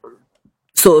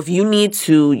 So if you need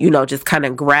to, just kind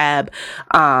of grab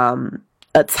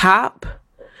a top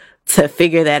to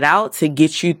figure that out, to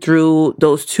get you through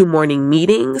those 2 morning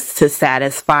meetings, to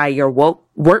satisfy your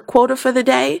work quota for the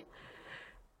day,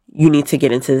 you need to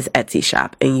get into this Etsy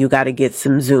shop and you got to get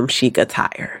some Zoom chic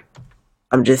attire.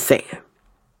 I'm just saying.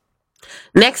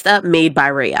 Next up, Made by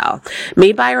Royale.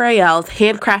 Made by Royale's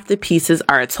handcrafted pieces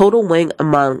are a total win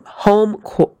among home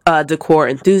decor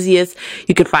enthusiasts.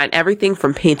 You can find everything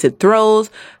from painted throws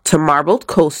to marbled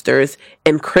coasters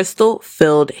and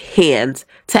crystal-filled hands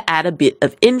to add a bit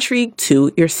of intrigue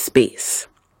to your space.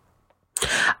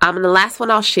 And the last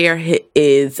one I'll share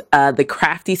is the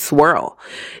Crafty Swirl.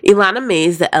 Ilana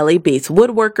Mays, the LA-based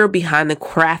woodworker behind the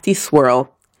Crafty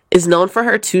Swirl, is known for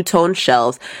her two-tone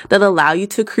shelves that allow you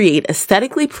to create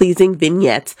aesthetically pleasing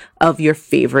vignettes of your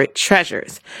favorite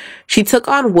treasures. She took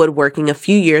on woodworking a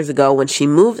few years ago when she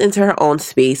moved into her own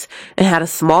space and had a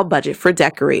small budget for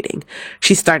decorating.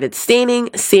 She started staining,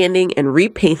 sanding, and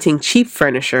repainting cheap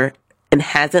furniture and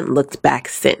hasn't looked back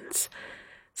since.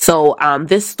 So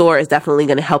this store is definitely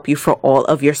going to help you for all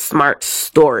of your smart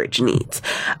storage needs.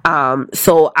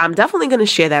 So I'm definitely going to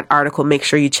share that article. Make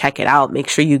sure you check it out. Make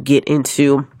sure you get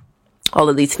into all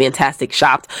of these fantastic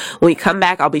shops. When we come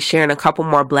back, I'll be sharing a couple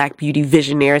more Black beauty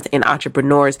visionaries and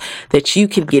entrepreneurs that you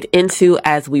can get into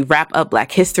as we wrap up Black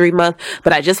History Month.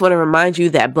 But I just want to remind you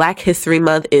that Black History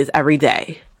Month is every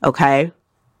day, okay?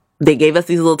 They gave us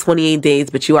these little 28 days,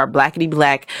 but you are blackity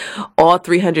black all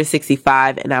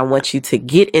 365, and I want you to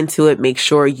get into it. Make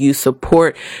sure you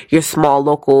support your small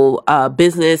local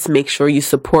business. Make sure you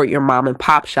support your mom and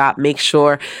pop shop. Make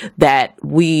sure that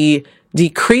we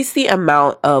decrease the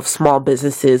amount of small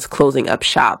businesses closing up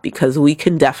shop, because we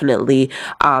can definitely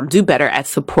do better at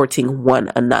supporting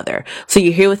one another. So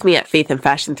you're here with me at Faith and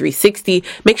Fashion 360.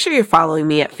 Make sure you're following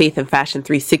me at Faith and Fashion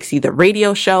 360, the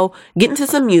radio show. Get into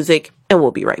some music, and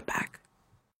we'll be right back.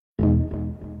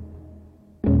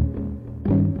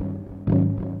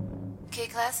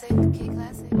 K-Classic,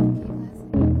 K-Classic, K-Classic.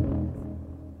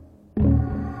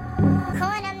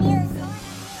 Corner music.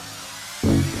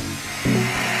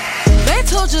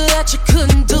 Told you that you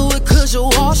couldn't do it cause you're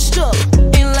washed up.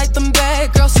 Ain't like them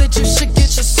bad girls said you should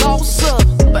get your sauce up.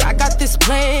 But I got this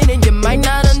plan and you might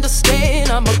not understand.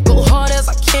 I'ma go hard as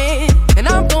I can and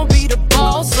I'm gonna be the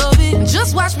boss of it. And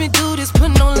just watch me do this,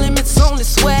 put no limits on the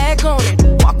swag on it.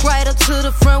 Walk right up to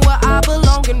the front where I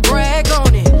belong and brag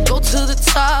on it. Go to the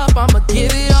top, I'ma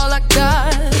give it all I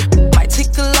got. Might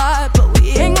take a lot, but we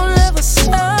ain't gonna ever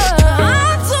stop.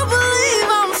 I do believe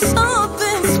I'm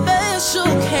something special.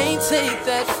 Can't take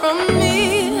that from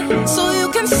me. So you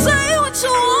can say what you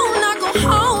want, I go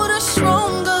harder,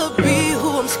 stronger, be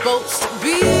who I'm supposed to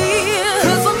be.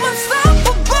 Cause I'm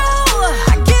unstoppable,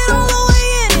 I get all the way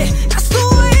in it. That's the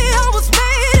way I was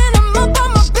made and I'm up on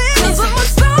my business. Cause I'm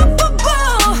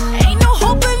unstoppable, ain't no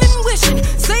hoping and wishing.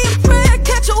 Say a prayer,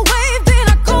 catch a wave, then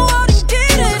I go out and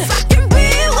get it. Cause I can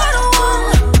be what I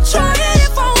want, try it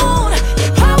if I want.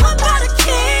 Empowered by the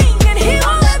king and he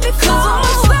won't let me fall.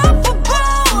 Cause I'm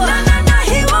unstoppable, nah,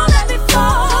 he won't let me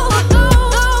fall. No,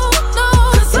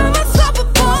 cause I'm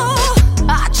unstoppable.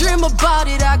 I dream about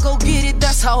it, I go get it,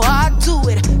 that's how I do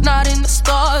it. Not in the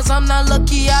stars, I'm not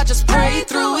lucky, I just pray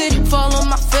through it. Fall on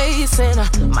my face and I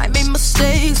might make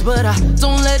mistakes, but I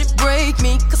don't let it break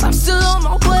me, cause I'm still on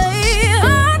my way.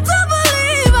 I do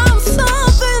believe I'm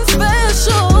something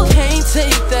special. Can't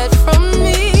take that from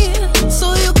me.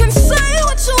 So you can say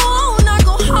what you want, I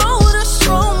go harder,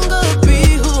 stronger,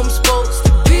 be who I'm supposed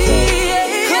to be.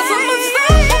 Cause I'm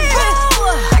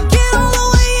unstoppable, I get all the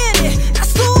way in it.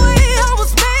 That's the way I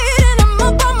was made and I'm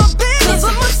up on my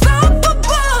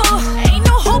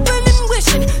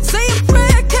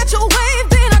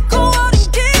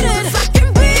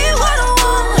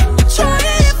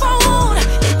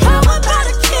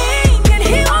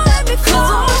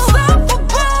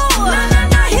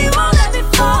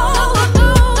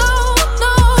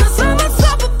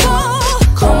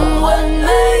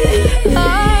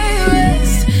I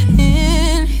rest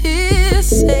in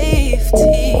his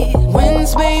safety.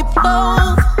 Winds may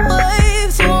blow,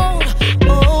 waves won't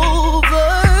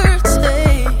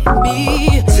overtake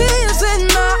me. Tears in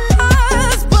my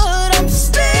eyes, but I'm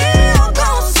still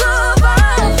gonna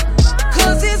survive.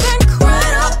 'Cause he's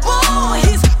incredible,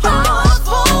 he's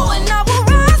powerful, and I will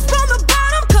rise from the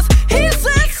bottom 'cause he's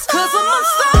inside. 'Cause I'm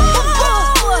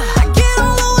unstoppable, I get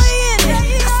all the way in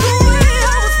it. That's the way I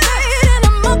was made, and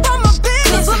I'm up on my business.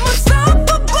 'Cause I'm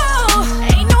unstoppable,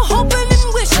 ain't no hoping and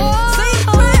wishing. Say a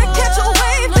prayer, catch a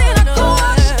wave, then I go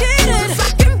out and get it. 'Cause I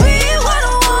can be what I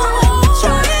want,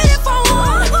 try it if I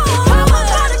want. Power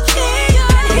by the king,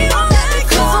 and he won't let me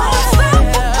go. 'Cause I'm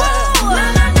unstoppable, nah,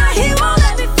 nah, nah, he won't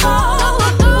let me fall.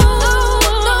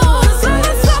 'Cause I'm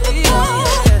unstoppable,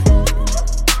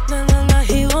 nah, nah, nah,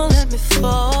 he won't let me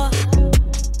fall.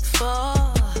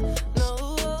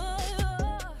 No,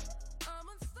 I'm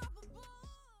unstoppable.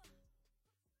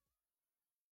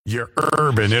 Your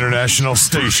urban international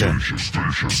station.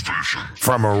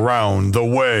 From around the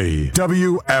way.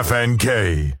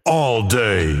 WFNK. All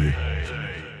day.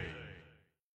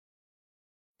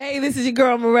 Hey, this is your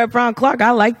girl, Marette Brown Clark.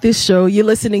 I like this show. You're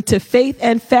listening to Faith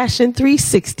and Fashion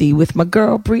 360 with my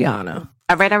girl, Brianna.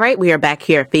 All right. We are back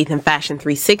here at Faith and Fashion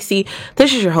 360.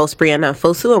 This is your host, Brianna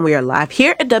Fosu, and we are live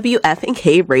here at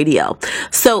WFNK Radio.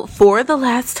 So for the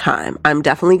last time, I'm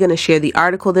definitely going to share the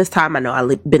article this time. I know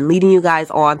I've been leading you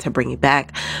guys on to bring it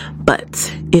back,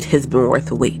 but it has been worth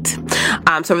the wait.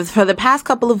 So for the past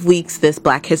couple of weeks, this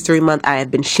Black History Month, I have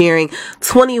been sharing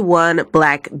 21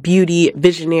 Black beauty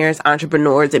visionaries,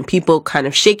 entrepreneurs, and people kind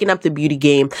of shaking up the beauty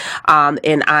game.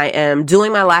 And I am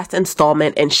doing my last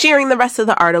installment and sharing the rest of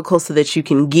the article so that you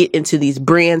can get into these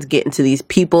brands, get into these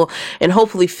people, and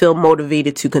hopefully feel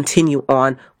motivated to continue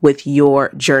on with your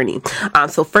journey.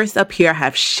 So first up here, I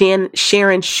have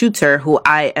Sharon Shooter, who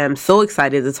I am so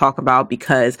excited to talk about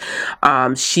because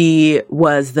she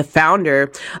was the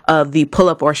founder of the Pull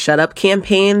Up or Shut Up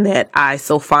campaign that I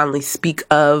so fondly speak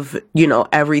of,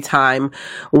 every time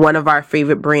one of our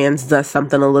favorite brands does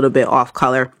something a little bit off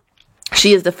color.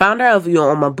 She is the founder of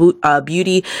Uoma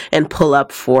Beauty and Pull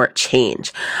Up for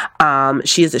Change.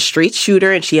 She is a straight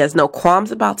shooter and she has no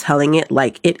qualms about telling it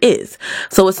like it is.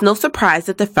 So it's no surprise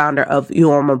that the founder of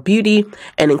Uoma Beauty,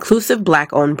 an inclusive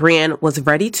Black-owned brand, was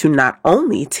ready to not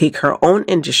only take her own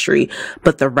industry,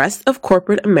 but the rest of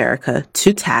corporate America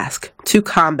to task to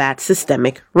combat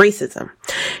systemic racism.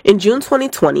 In June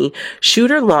 2020,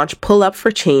 Shooter launched Pull Up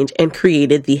for Change and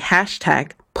created the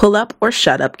hashtag Pull Up or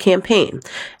Shut Up campaign,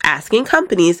 asking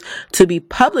companies to be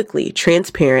publicly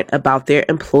transparent about their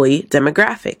employee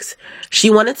demographics. She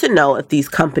wanted to know if these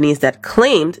companies that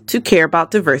claimed to care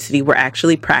about diversity were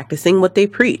actually practicing what they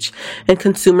preach and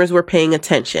consumers were paying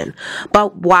attention.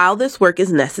 But while this work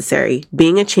is necessary,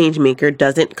 being a change maker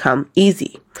doesn't come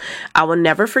easy. I will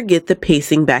never forget the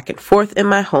pacing back and forth in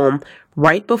my home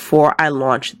right before I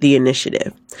launched the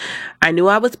initiative. I knew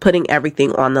I was putting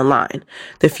everything on the line,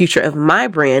 the future of my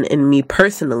brand and me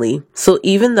personally. So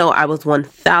even though I was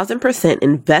 1000%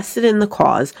 invested in the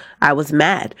cause, I was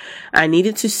mad. I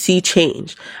needed to see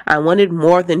change. I wanted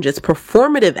more than just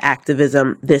performative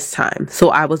activism this time,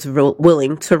 so I was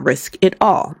willing to risk it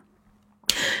all.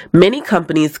 Many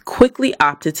companies quickly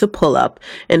opted to Pull Up,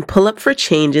 and Pull Up for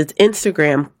Change's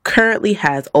Instagram currently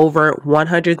has over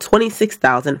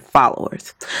 126,000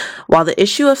 followers. While the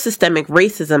issue of systemic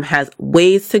racism has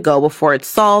ways to go before it's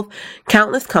solved,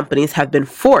 countless companies have been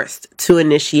forced to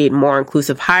initiate more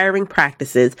inclusive hiring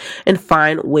practices and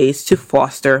find ways to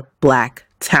foster Black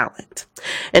talent.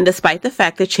 And despite the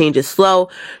fact that change is slow,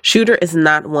 Shooter is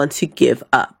not one to give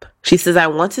up. She says, I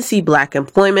want to see Black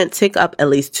employment tick up at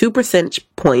least 2 percentage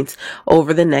points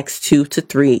over the next 2 to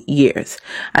 3 years.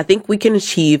 I think we can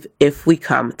achieve if we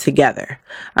come together.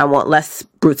 I want less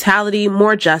brutality,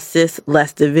 more justice,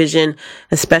 less division,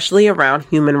 especially around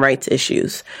human rights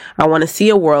issues. I want to see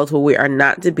a world where we are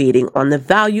not debating on the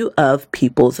value of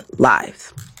people's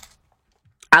lives.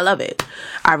 I love it.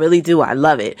 I really do. I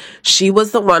love it. She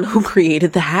was the one who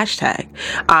created the hashtag.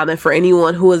 And for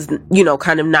anyone who is,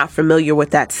 kind of not familiar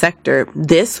with that sector,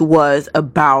 this was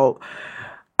about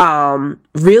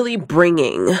really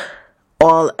bringing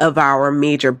all of our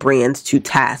major brands to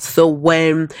task. So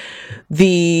when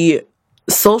the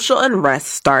social unrest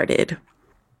started,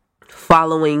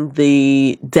 following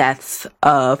the murders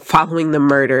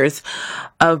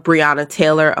of Breonna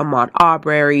Taylor, Ahmaud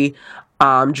Arbery,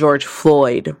 George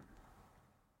Floyd,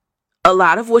 a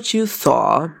lot of what you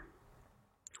saw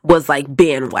was like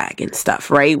bandwagon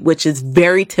stuff, right? Which is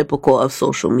very typical of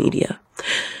social media.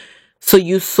 So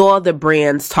you saw the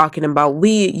brands talking about,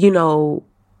 we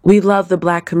We love the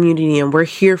Black community and we're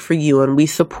here for you and we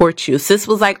support you. Sis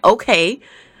was like, okay,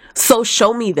 so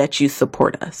show me that you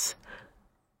support us.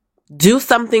 Do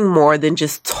something more than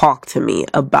just talk to me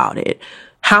about it.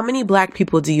 How many Black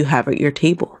people do you have at your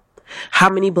table? How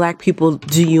many Black people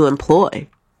do you employ?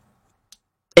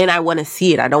 And I want to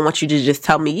see it. I don't want you to just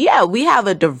tell me, yeah, we have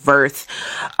a diverse,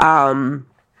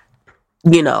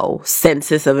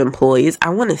 census of employees. I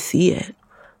want to see it.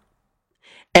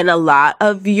 And a lot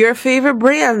of your favorite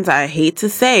brands, I hate to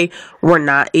say, were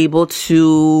not able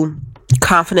to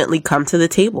confidently come to the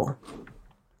table.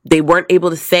 They weren't able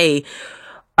to say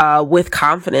with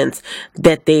confidence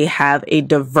that they have a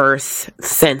diverse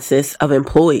census of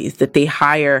employees, that they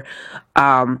hire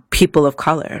people of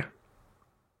color,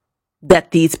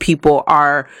 that these people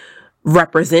are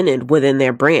represented within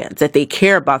their brands, that they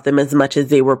care about them as much as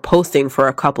they were posting for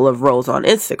a couple of rows on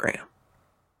Instagram.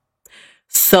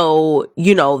 So,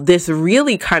 this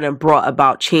really kind of brought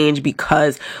about change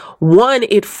because, one,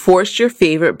 it forced your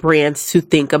favorite brands to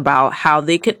think about how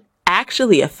they could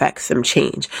actually affect some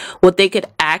change, what they could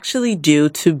actually do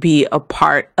to be a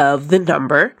part of the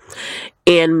number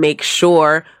and make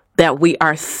sure that we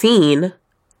are seen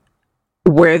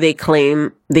where they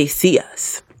claim they see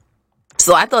us.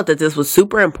 So I thought that this was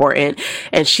super important,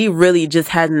 and she really just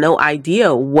had no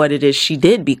idea what it is she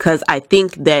did, because I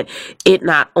think that it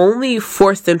not only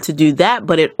forced them to do that,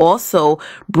 but it also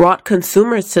brought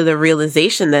consumers to the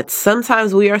realization that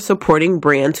sometimes we are supporting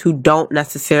brands who don't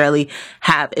necessarily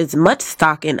have as much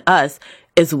stock in us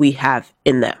as we have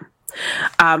in them.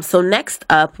 So next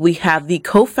up, we have the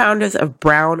co-founders of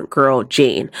Brown Girl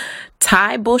Jane,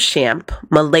 Ty Beauchamp,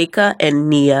 Malika, and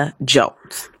Nia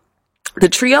Jones. The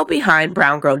trio behind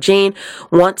Brown Girl Jane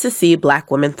want to see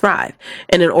Black women thrive.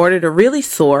 And in order to really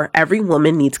soar, every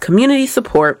woman needs community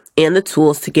support and the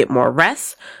tools to get more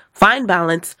rest, find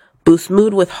balance, boost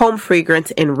mood with home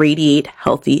fragrance, and radiate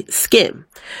healthy skin.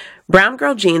 Brown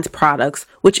Girl Jane's products,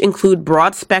 which include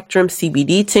broad spectrum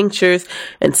CBD tinctures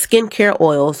and skincare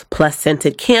oils plus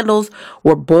scented candles,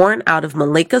 were born out of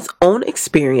Malika's own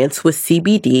experience with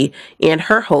CBD and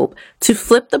her hope to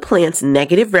flip the plant's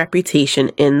negative reputation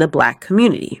in the Black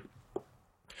community.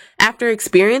 After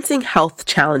experiencing health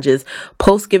challenges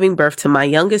post giving birth to my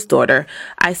youngest daughter,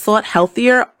 I sought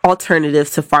healthier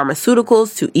alternatives to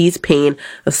pharmaceuticals to ease pain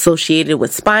associated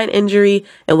with spine injury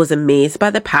and was amazed by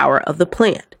the power of the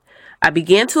plant. I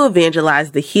began to evangelize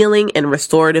the healing and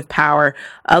restorative power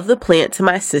of the plant to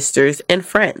my sisters and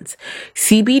friends.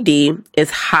 CBD is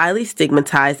highly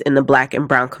stigmatized in the Black and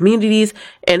Brown communities,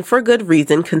 and for good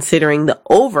reason, considering the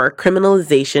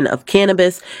over-criminalization of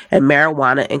cannabis and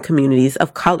marijuana in communities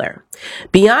of color.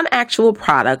 Beyond actual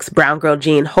products, Brown Girl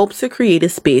Jane hopes to create a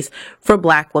space for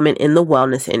Black women in the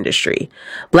wellness industry.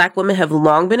 Black women have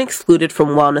long been excluded from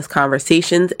wellness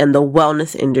conversations and the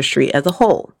wellness industry as a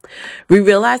whole. We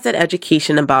realize that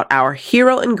education about our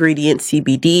hero ingredient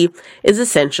CBD is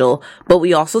essential, but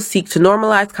we also seek to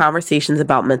normalize conversations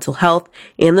about mental health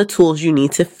and the tools you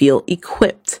need to feel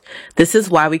equipped. This is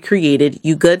why we created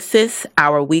You Good Sis,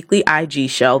 our weekly IG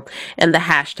show, and the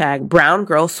hashtag Brown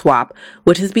Girl Swap,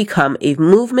 which has become a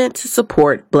movement to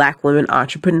support Black women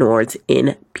entrepreneurs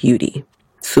in beauty.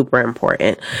 Super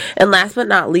important. And last but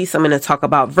not least, I'm going to talk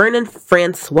about Vernon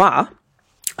Francois,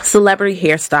 celebrity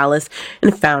hairstylist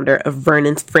and founder of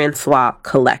Vernon's Francois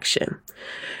collection.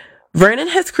 Vernon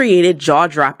has created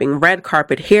jaw-dropping red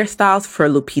carpet hairstyles for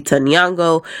Lupita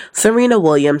Nyong'o, Serena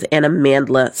Williams, and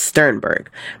Amandla Sternberg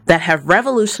that have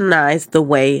revolutionized the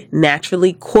way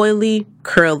naturally coily,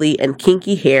 curly, and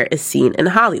kinky hair is seen in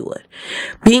Hollywood.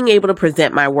 Being able to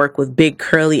present my work with big,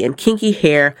 curly, and kinky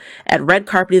hair at red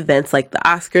carpet events like the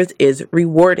Oscars is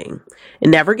rewarding. It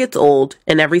never gets old,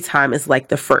 and every time is like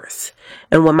the first.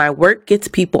 And when my work gets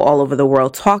people all over the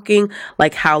world talking,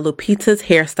 like how Lupita's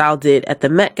hairstyle did at the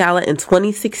Met Gala in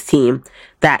 2016,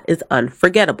 that is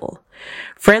unforgettable.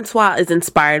 Francois is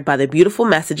inspired by the beautiful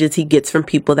messages he gets from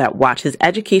people that watch his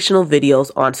educational videos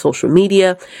on social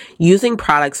media using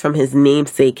products from his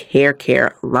namesake hair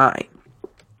care line.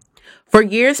 For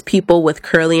years, people with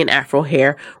curly and afro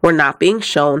hair were not being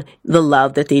shown the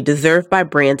love that they deserve by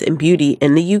brands and beauty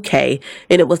in the UK,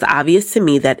 and it was obvious to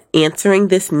me that answering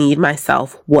this need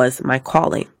myself was my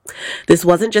calling. This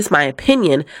wasn't just my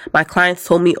opinion. My clients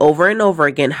told me over and over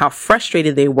again how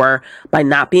frustrated they were by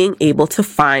not being able to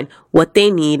find what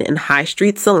they need in high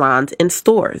street salons and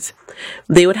stores.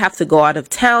 They would have to go out of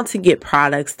town to get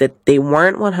products that they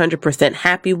weren't 100%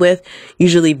 happy with,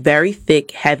 usually very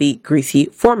thick, heavy, greasy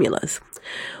formulas.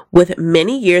 With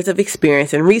many years of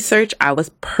experience and research, I was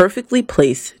perfectly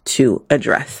placed to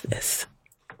address this.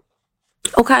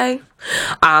 Okay.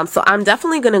 So I'm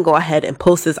definitely going to go ahead and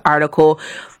post this article.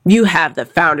 You have the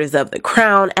founders of the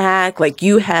Crown Act. Like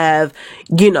you have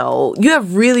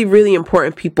really, really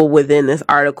important people within this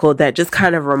article that just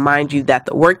kind of remind you that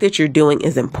the work that you're doing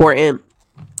is important.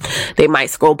 They might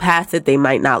scroll past it. They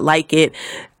might not like it.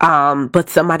 But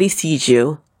somebody sees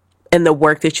you. And the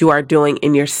work that you are doing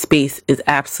in your space is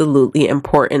absolutely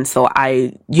important. So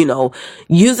I,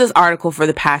 use this article for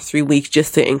the past 3 weeks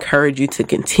just to encourage you to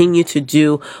continue to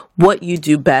do what you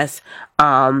do best,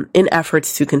 in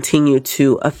efforts to continue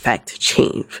to affect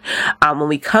change. When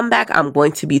we come back, I'm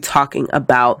going to be talking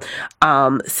about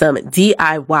some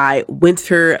DIY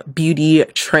winter beauty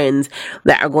trends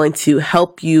that are going to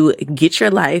help you get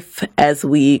your life as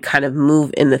we kind of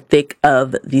move in the thick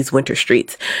of these winter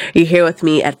streets. You're here with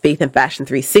me at Faith and Fashion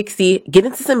 360. Get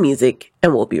into some music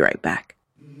and we'll be right back.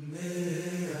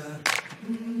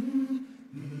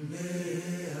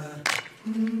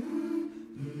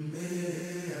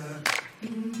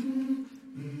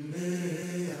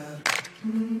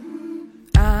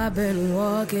 I've been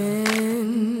walking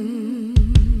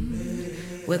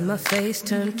with my face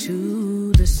turned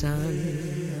to the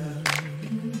sun,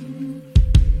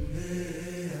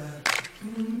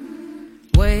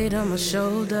 weight on my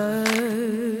shoulders,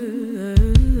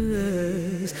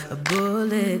 a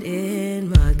bullet in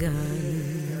my gun.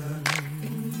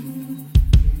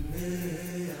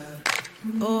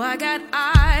 Oh, I got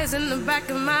eyes in the back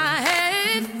of my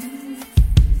head,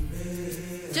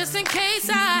 just in case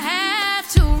I have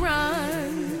to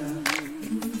run.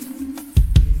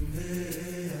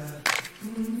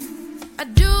 I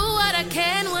do what I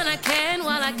can when I can,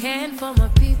 while I can for my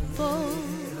people.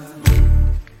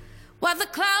 While the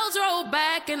clouds roll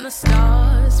back and the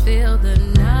stars fill the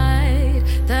night,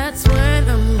 that's when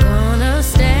I'm gonna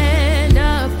stand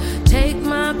up, take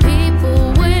my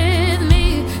people with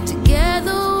me.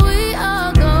 Together we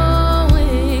are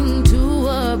going to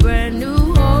a brand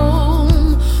new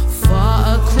home,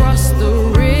 far across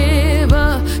the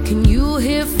river. Can you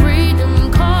hear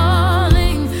freedom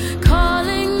calling,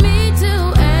 calling me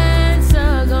to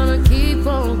answer? Gonna keep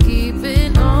on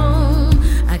keeping on.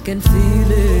 I can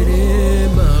feel it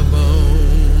in my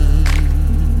bones.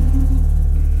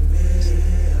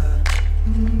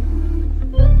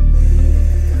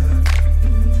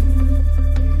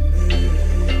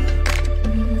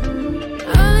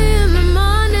 Early in the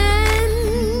morning,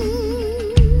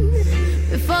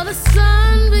 before the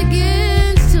sun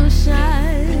begins to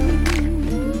shine,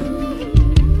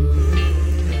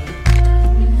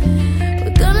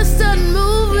 we're gonna start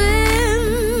moving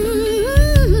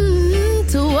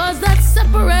towards that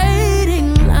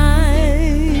separating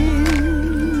line.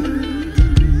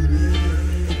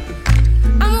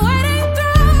 I'm wading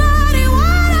through muddy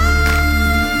waters.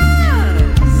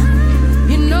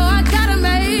 You know I got a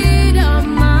made up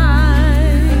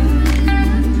mind,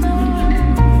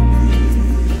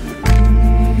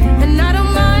 and I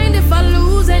don't mind if I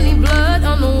lose any blood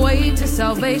on the way to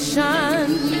salvation.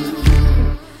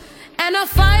 And I'll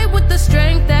fight with the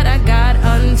strength that I got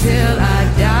until I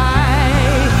die.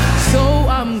 So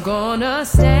I'm gonna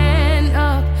stand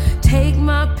up, take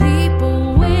my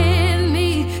people with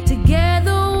me.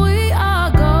 Together we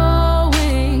are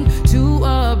going to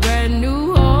a brand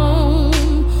new home,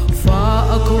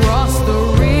 far across the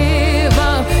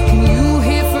river. Can you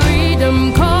hear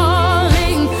freedom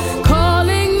calling,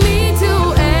 calling me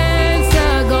to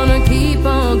answer? Gonna keep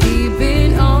on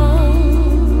keeping on.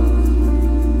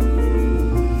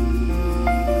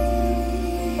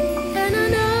 And I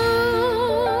know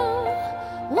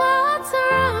what's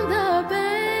around the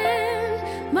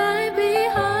bend might be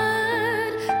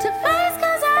hard to face,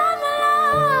 'cause I'm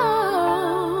alone,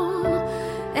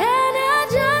 and I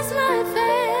just might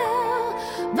fail,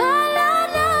 but Lord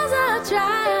knows I'll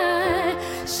try.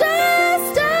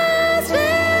 Shasters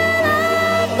fill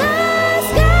up the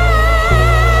sky.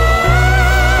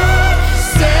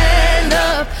 Stand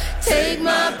up, take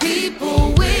my people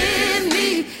with me.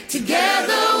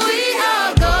 Together we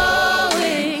are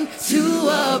going to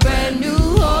a brand new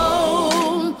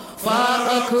home, far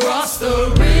across the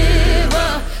river.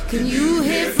 Can you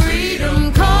hear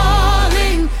freedom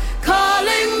calling,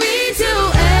 calling me to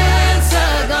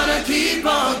answer? Gonna keep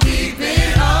on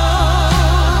keeping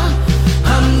on.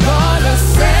 I'm gonna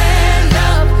stand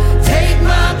up, take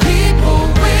my people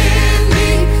with me.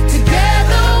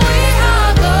 Together we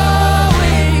are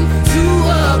going to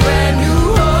a brand new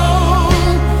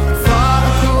home, far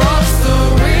across the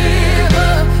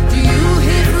river. Do you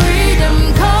hear freedom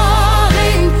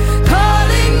calling,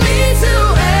 calling me to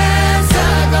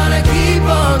answer? Gonna keep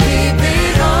on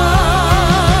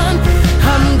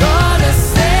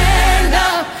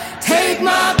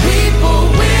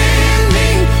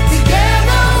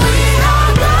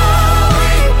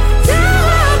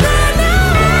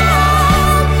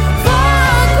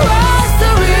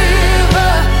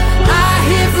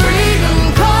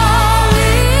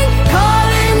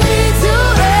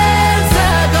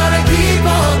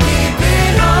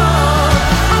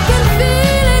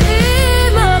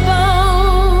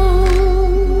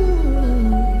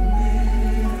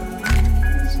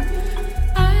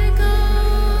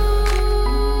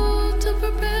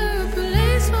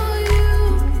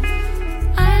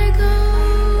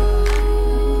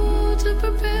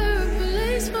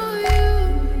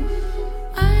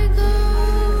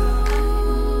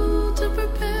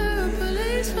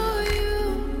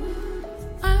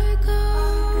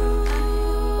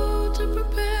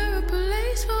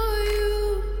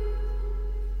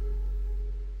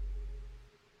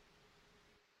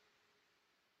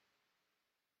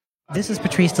This is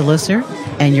Patrice DeLisser,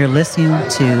 and you're listening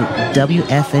to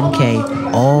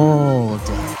WFNK all day.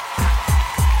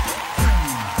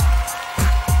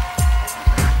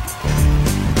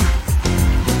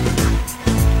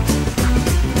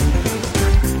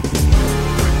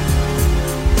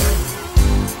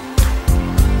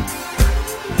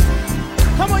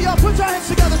 Come on, y'all, put your hands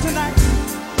together tonight.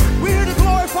 We're here to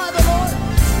glorify the Lord.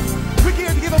 We're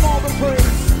here to give him all the praise.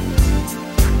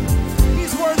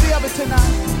 He's worthy of it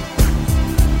tonight.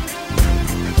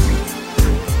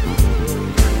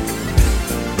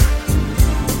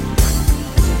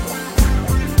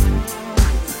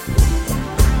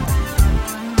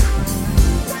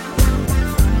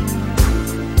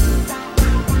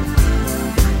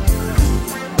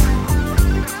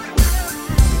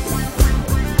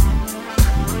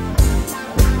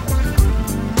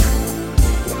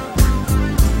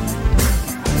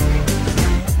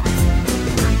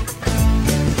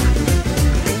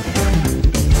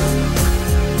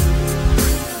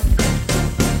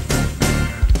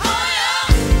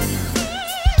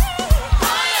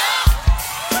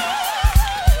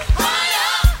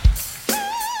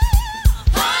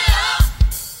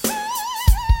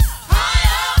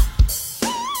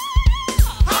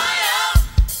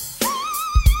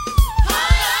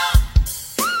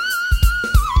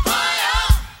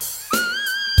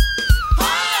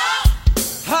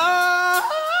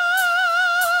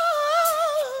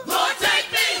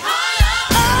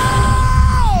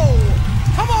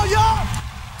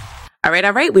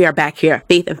 All right. We are back here at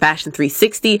Faith and Fashion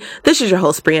 360. This is your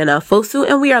host, Brianna Fosu,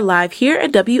 and we are live here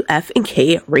at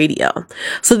WFNK Radio.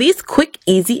 So these quick,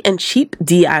 easy, and cheap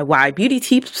DIY beauty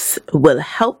tips will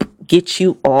help get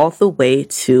you all the way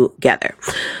together.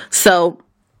 So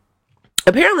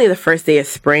apparently the first day of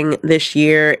spring this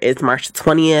year is March the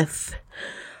 20th.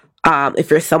 If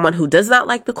you're someone who does not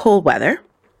like the cold weather,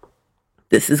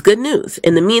 this is good news.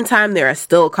 In the meantime, there are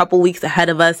still a couple weeks ahead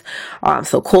of us.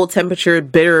 So cold temperature,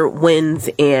 bitter winds,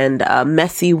 and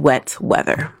messy, wet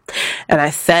weather. And I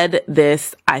said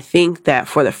this, I think that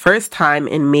for the first time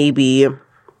in maybe,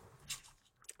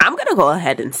 I'm going to go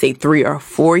ahead and say 3 or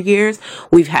 4 years,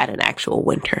 we've had an actual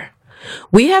winter.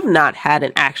 We have not had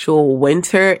an actual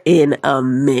winter in a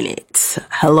minute.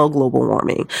 Hello, global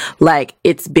warming. Like,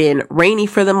 it's been rainy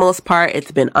for the most part.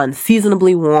 It's been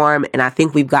unseasonably warm, and I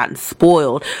think we've gotten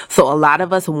spoiled. So a lot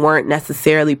of us weren't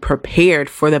necessarily prepared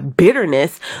for the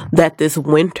bitterness that this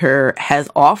winter has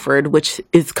offered, which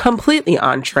is completely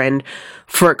on trend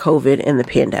for COVID and the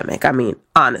pandemic. I mean,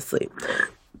 honestly.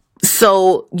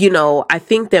 So, I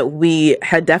think that we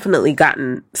had definitely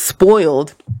gotten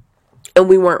spoiled. And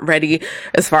we weren't ready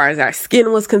as far as our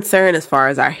skin was concerned, as far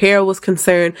as our hair was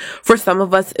concerned. For some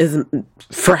of us, is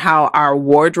for how our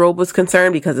wardrobe was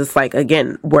concerned, because it's like,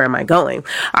 again, where am I going?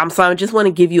 So I just want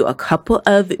to give you a couple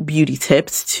of beauty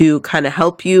tips to kind of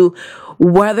help you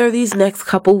weather these next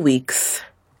couple weeks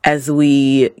as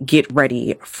we get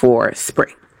ready for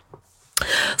spring.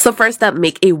 So first up,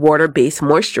 make a water-based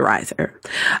moisturizer.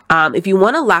 If you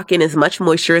want to lock in as much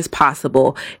moisture as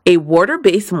possible, a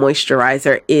water-based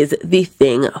moisturizer is the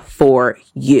thing for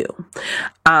you.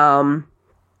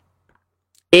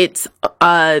 It's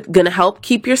going to help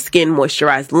keep your skin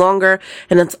moisturized longer,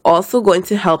 and it's also going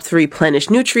to help to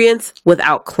replenish nutrients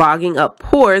without clogging up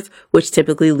pores, which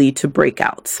typically lead to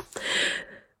breakouts.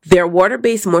 There are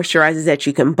water-based moisturizers that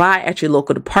you can buy at your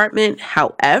local department.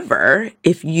 However,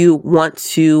 if you want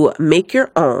to make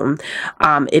your own,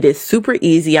 it is super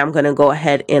easy. I'm going to go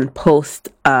ahead and post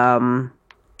kind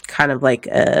of like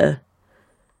a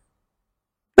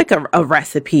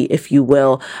recipe, if you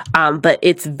will. But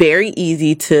it's very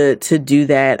easy to do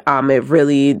that. It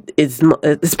really is,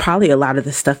 it's probably a lot of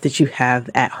the stuff that you have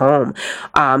at home.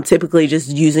 Typically just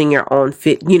using your own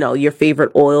your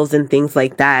favorite oils and things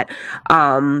like that,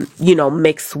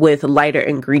 mixed with lighter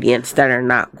ingredients that are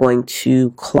not going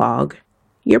to clog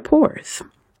your pores,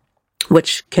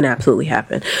 which can absolutely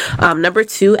happen. Number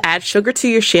 2, add sugar to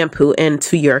your shampoo and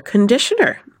to your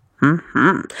conditioner.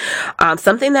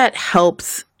 Something that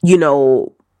helps,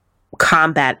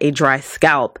 combat a dry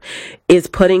scalp is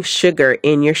putting sugar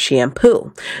in your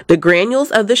shampoo. The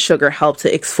granules of the sugar help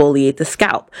to exfoliate the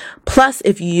scalp. Plus,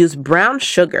 if you use brown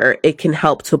sugar, it can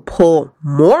help to pull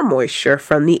more moisture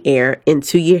from the air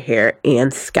into your hair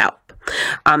and scalp.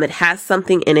 It has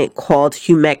something in it called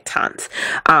humectants.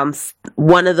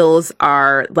 One of those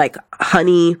are like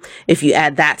honey. If you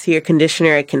add that to your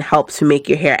conditioner, it can help to make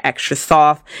your hair extra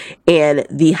soft. And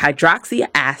the hydroxy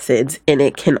acids in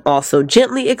it can also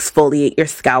gently exfoliate your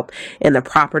scalp. And the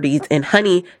properties in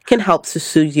honey can help to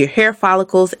soothe your hair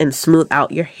follicles and smooth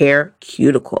out your hair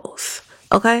cuticles.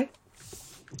 Okay?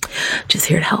 Just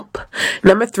here to help.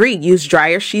 Number 3, use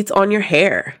dryer sheets on your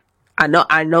hair. I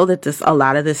know that a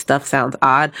lot of this stuff sounds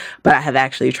odd, but I have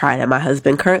actually tried it. My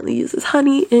husband currently uses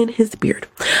honey in his beard.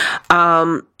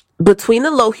 Between the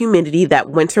low humidity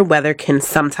that winter weather can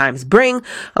sometimes bring,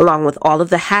 along with all of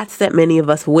the hats that many of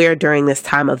us wear during this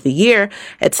time of the year,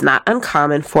 it's not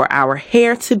uncommon for our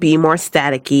hair to be more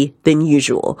staticky than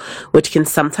usual, which can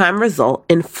sometimes result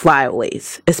in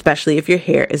flyaways, especially if your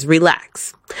hair is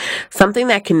relaxed. Something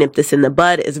that can nip this in the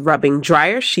bud is rubbing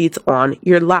dryer sheets on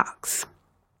your locks.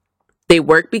 They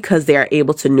work because they are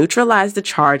able to neutralize the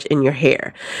charge in your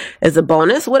hair. As a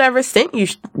bonus, whatever scent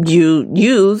you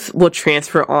use will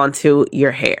transfer onto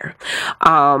your hair.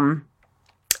 And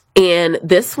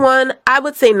this one, I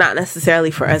would say not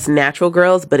necessarily for us natural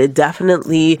girls, but it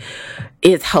definitely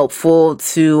is helpful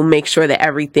to make sure that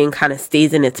everything kind of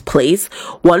stays in its place.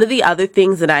 One of the other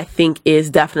things that I think is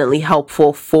definitely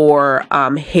helpful for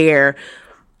hair,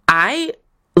 I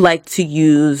like to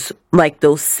use like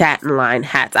those satin line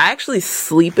hats. I actually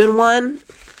sleep in one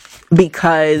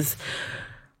because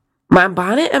my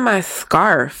bonnet and my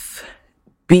scarf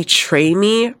betray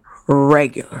me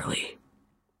regularly.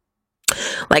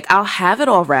 Like, I'll have it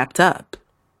all wrapped up.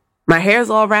 My hair's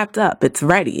all wrapped up. It's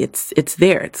ready. It's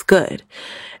there. It's good.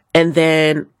 And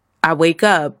then I wake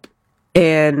up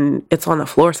and it's on the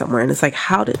floor somewhere, and it's like,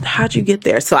 how'd you get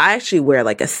there? So I actually wear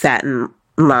like a satin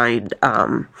lined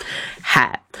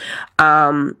hat.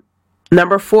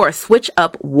 Number 4, switch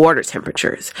up water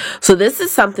temperatures. So this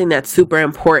is something that's super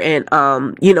important.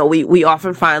 We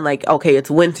often find like, okay,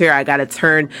 it's winter, I gotta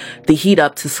turn the heat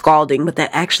up to scalding, but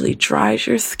that actually dries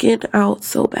your skin out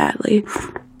so badly.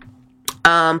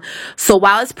 So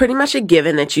while it's pretty much a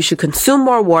given that you should consume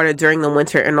more water during the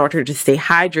winter in order to stay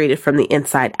hydrated from the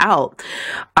inside out,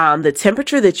 the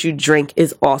temperature that you drink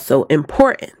is also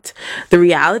important. The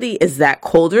reality is that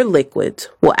colder liquids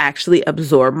will actually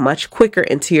absorb much quicker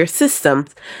into your system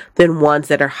than ones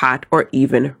that are hot or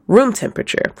even room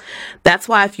temperature. That's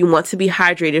why if you want to be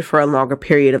hydrated for a longer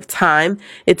period of time,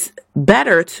 it's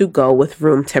better to go with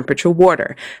room temperature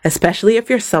water, especially if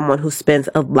you're someone who spends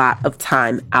a lot of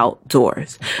time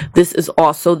outdoors. This is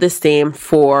also the same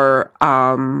for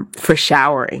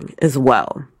showering as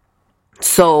well.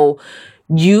 So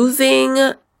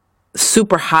using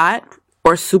super hot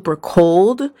or super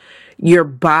cold, your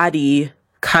body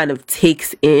kind of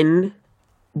takes in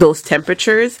those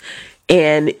temperatures,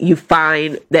 and you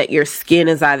find that your skin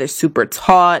is either super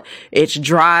taut, it's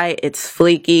dry, it's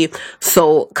flaky.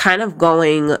 So kind of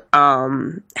going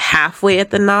halfway at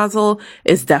the nozzle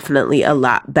is definitely a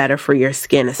lot better for your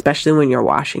skin, especially when you're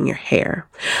washing your hair.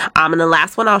 And the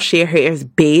last one I'll share here is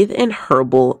bathe in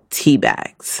herbal tea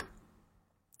bags.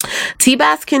 Tea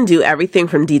baths can do everything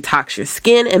from detox your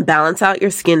skin and balance out your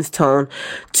skin's tone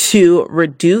to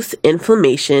reduce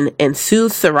inflammation and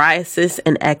soothe psoriasis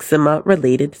and eczema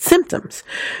related symptoms.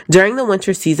 During the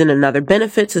winter season, another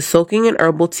benefit to soaking in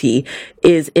herbal tea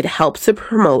is it helps to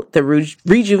promote the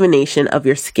rejuvenation of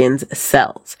your skin's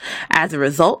cells. As a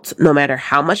result, no matter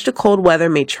how much the cold weather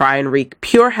may try and wreak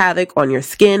pure havoc on your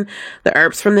skin, the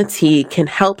herbs from the tea can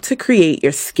help to create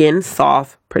your skin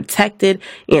soft, protected,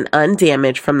 and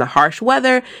undamaged from the harsh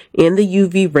weather and the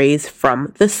UV rays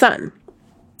from the sun.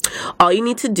 All you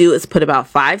need to do is put about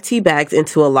 5 tea bags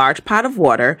into a large pot of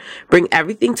water, bring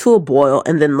everything to a boil,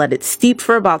 and then let it steep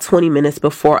for about 20 minutes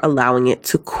before allowing it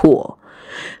to cool.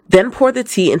 Then pour the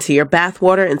tea into your bath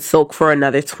water and soak for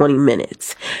another 20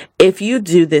 minutes. If you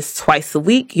do this twice a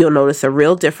week, you'll notice a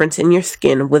real difference in your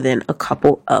skin within a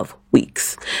couple of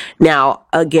weeks. Now,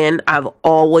 again, I've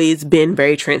always been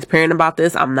very transparent about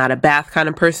this. I'm not a bath kind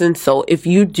of person. So if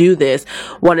you do this,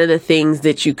 one of the things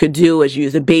that you could do is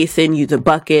use a basin, use a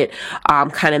bucket,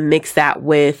 kind of mix that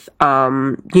with,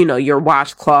 your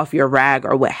washcloth, your rag,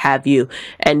 or what have you,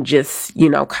 and just,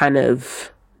 kind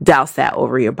of douse that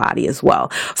over your body as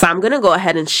well. So I'm going to go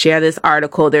ahead and share this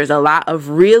article. There's a lot of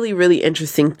really, really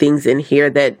interesting things in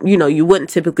here that, you wouldn't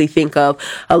typically think of.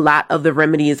 A lot of the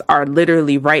remedies are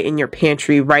literally right in your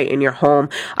pantry, right in your home.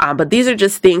 But these are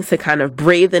just things to kind of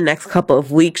brave the next couple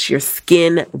of weeks. Your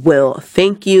skin will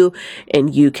thank you,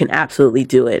 and you can absolutely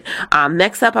do it.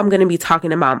 Next up, I'm going to be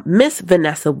talking about Miss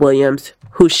Vanessa Williams,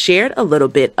 who shared a little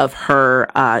bit of her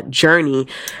journey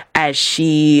as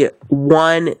she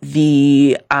won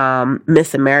the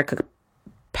Miss America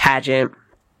pageant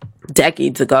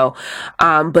decades ago.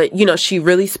 But she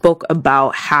really spoke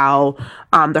about how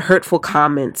the hurtful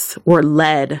comments were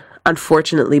led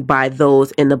unfortunately, by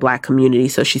those in the Black community.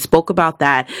 So she spoke about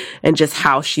that and just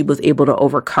how she was able to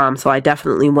overcome. So I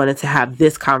definitely wanted to have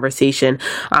this conversation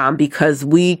because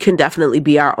we can definitely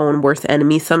be our own worst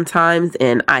enemy sometimes.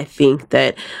 And I think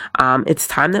that it's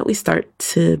time that we start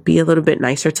to be a little bit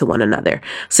nicer to one another.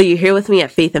 So you're here with me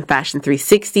at Faith and Fashion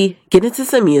 360. Get into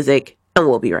some music and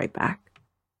we'll be right back.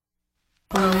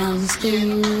 Brown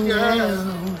skin girl,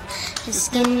 your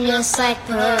skin just like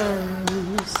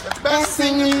pearls, best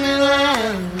thing in the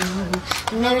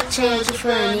world. Never trade you for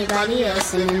anybody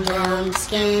else. And brown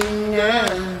skin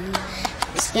girl,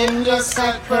 your skin just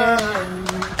like pearls,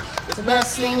 the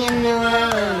best thing in the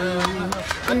world.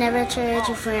 I never trade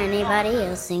you for anybody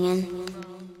else. Singing.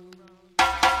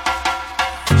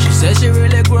 Says she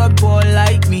really grew up boy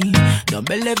like me. Don't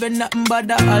believe in nothing but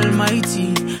the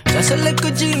Almighty. Just a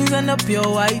little jeans and a pure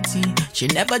whitey. She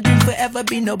never dream forever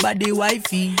be nobody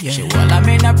wifey. Yeah. She well, I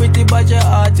mean a pretty but your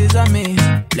heart is a miss.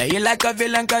 Play you like a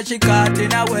villain cause she caught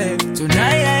in a way.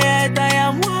 Tonight I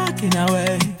am walking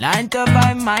away. 9 to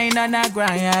 5 mine and I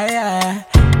grind, yeah.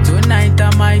 Tonight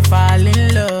I might fall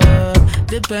in love,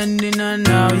 depending on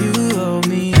how you hold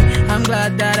me. I'm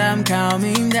glad that I'm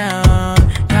calming down.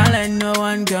 Can't let no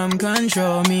one come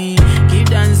control me. Keep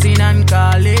dancing and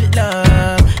call it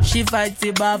love. She fights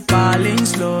it by falling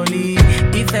slowly.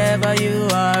 If ever you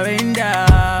are in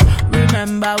doubt,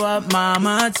 remember what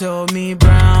mama told me.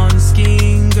 Brown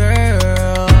skin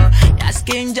girl, your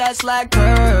skin just like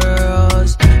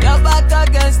pearls. Your back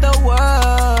against the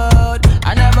world.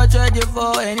 I never trade you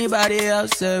for anybody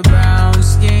else. A brown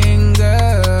skin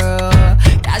girl,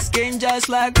 your skin just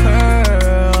like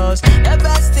pearls. The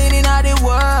best thing in all the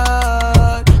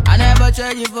world. I never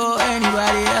trade you for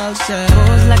anybody else.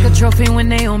 Pose like a trophy when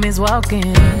Naomi's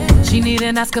walking. She need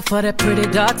an Oscar for that pretty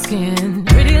dark skin.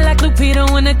 Pretty like Lupita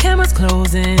when the camera's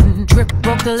closing. Drip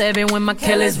broke the levee when my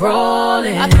Kelly's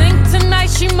rolling. I think tonight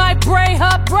she might braid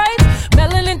her braids.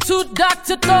 Melanin too dark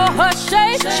to throw her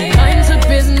shade. She minds her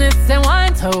business and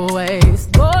winds her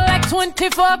waist. Go like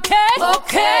 24K.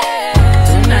 Okay.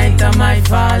 Tonight I might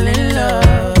fall in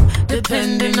love,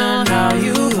 depending on how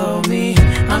you hold me.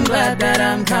 I'm glad that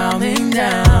I'm calming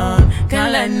down.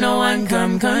 Can't let no one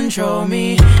come control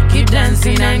me. Keep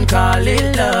dancing and call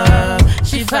it love.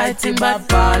 She fighting but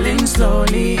falling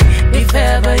slowly. If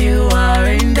ever you are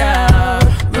in doubt,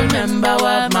 remember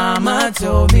what mama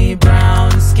told me.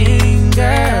 Brown skin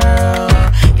girl,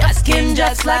 your skin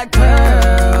just like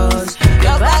pearls.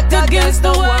 Your back against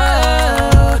the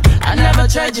world. I never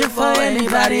tried you for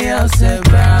anybody else. A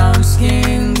brown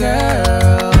skin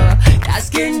girl, your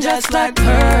skin just like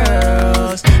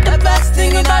pearls. The best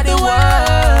thing in all the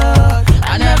world.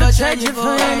 I never tried you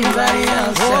for anybody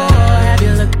else. Oh, have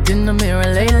you looked in the mirror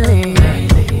lately?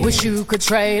 Wish you could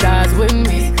trade eyes with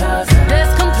me. Cause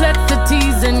there's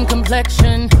complexities in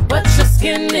complexion, but your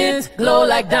skin is glow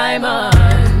like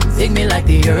diamonds. Dig me like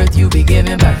the earth, you be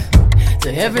giving birth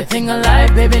to everything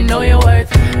alive, baby, know your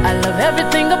worth. I love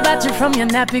everything about you, from your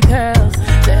nappy curls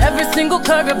to every single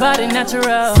curve, your body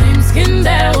natural. Same skin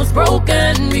that was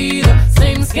broken, be the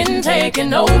same skin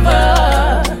taking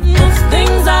over. Most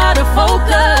things out of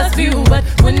focus view, but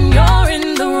when you're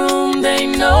in the room, they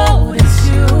notice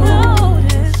you.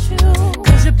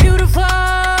 Cause you're beautiful.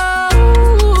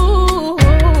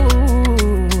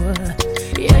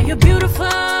 Yeah, you're beautiful.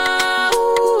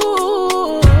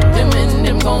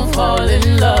 Gon' fall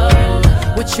in love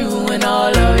with you in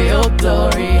all of your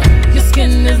glory. Your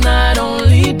skin is not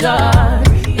only dark,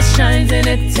 it shines and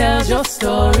it tells your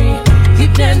story.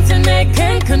 Keep dancing, they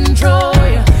can't control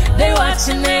you. They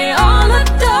watching, they all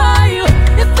adore you.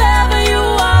 If ever you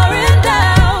are in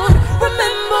doubt,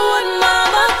 remember what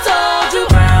mama told you.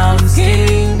 Brown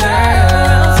skin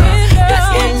girl, your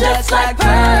skin just like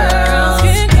pearls.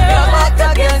 Your back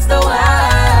against the wall.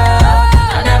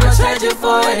 I never tried you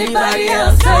for anybody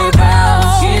else. Say brown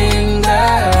skin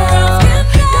girl,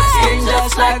 your skin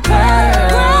just like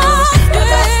pearls. The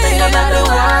best thing about the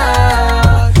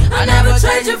world. I never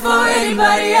tried you for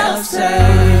anybody else.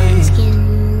 Say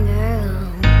skin girl,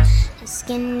 your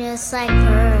skin just like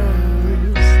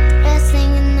pearls, best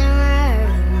thing in the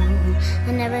world.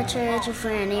 I never trade you for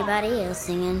anybody else.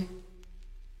 Singing.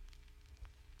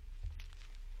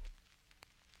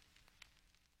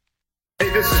 Hey,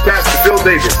 this is Pastor Phil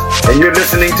Davis, and you're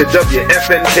listening to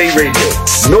WFNK Radio,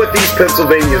 Northeast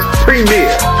Pennsylvania's premier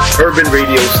urban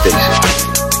radio station.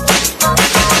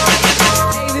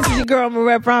 Hey, this is your girl,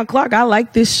 Marette Brown Clark. I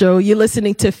like this show. You're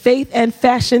listening to Faith and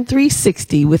Fashion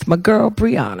 360 with my girl,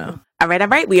 Brianna. All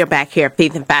right. We are back here at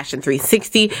Faith and Fashion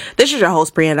 360. This is your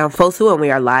host, Brianna Fosu, and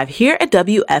we are live here at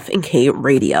WFNK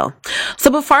Radio. So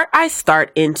before I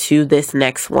start into this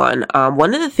next one of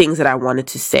the things that I wanted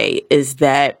to say is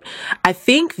that I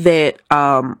think that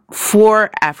for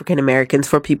African Americans,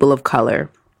 for people of color,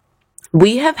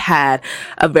 we have had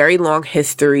a very long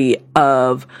history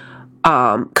of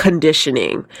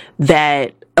conditioning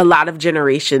that a lot of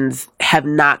generations have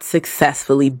not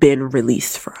successfully been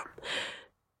released from,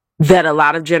 that a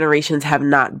lot of generations have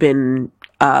not been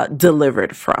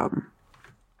delivered from.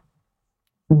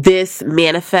 This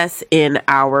manifests in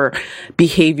our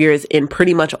behaviors in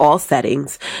pretty much all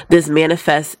settings. This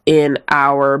manifests in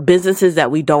our businesses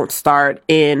that we don't start,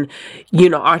 in,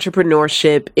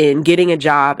 entrepreneurship, in getting a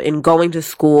job, in going to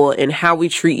school, in how we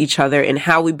treat each other, in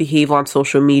how we behave on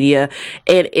social media.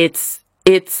 And it's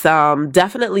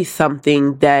definitely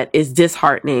something that is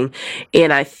disheartening.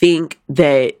 And I think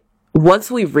that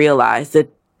once we realize that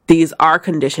these are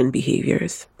conditioned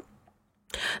behaviors,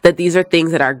 that these are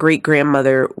things that our great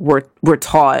grandmother were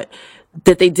taught,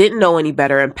 that they didn't know any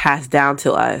better and passed down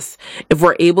to us, if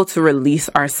we're able to release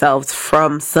ourselves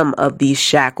from some of these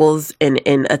shackles and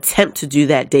attempt to do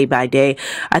that day by day,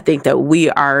 I think that we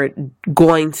are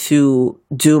going to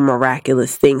do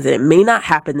miraculous things. And it may not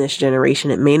happen this generation,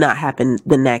 it may not happen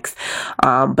the next,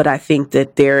 but I think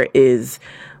that there is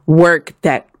work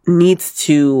that needs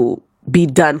to be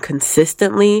done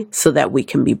consistently so that we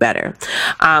can be better.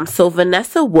 So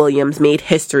Vanessa Williams made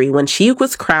history when she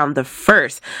was crowned the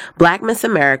first Black Miss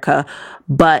America,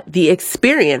 but the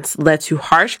experience led to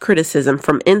harsh criticism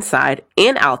from inside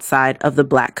and outside of the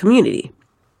Black community.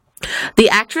 The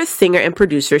actress, singer, and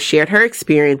producer shared her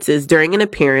experiences during an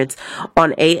appearance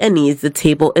on A&E's The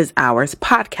Table Is Ours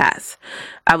podcast.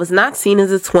 I was not seen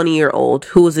as a 20-year-old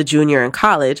who was a junior in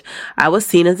college. I was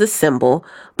seen as a symbol,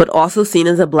 but also seen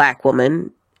as a Black woman,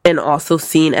 and also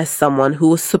seen as someone who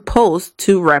was supposed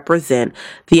to represent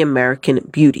the American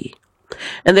beauty.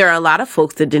 And there are a lot of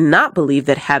folks that did not believe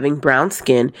that having brown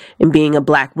skin and being a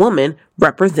Black woman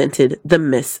represented the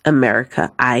Miss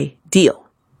America ideal.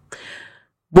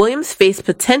 Williams faced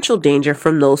potential danger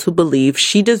from those who believed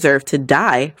she deserved to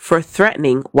die for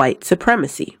threatening white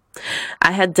supremacy.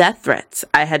 I had death threats.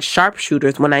 I had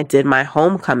sharpshooters when I did my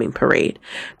homecoming parade.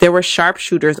 There were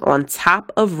sharpshooters on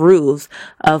top of roofs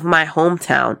of my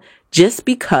hometown just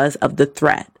because of the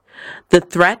threat. The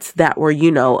threats that were,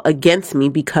 against me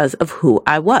because of who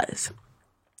I was.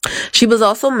 She was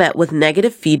also met with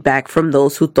negative feedback from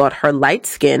those who thought her light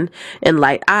skin and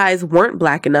light eyes weren't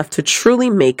Black enough to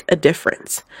truly make a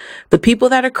difference. The people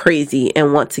that are crazy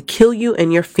and want to kill you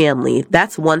and your family,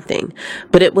 that's one thing,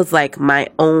 but it was like my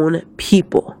own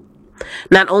people.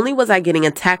 Not only was I getting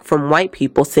attacked from white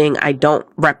people saying I don't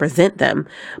represent them,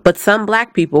 but some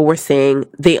Black people were saying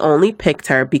they only picked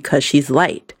her because she's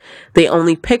light. They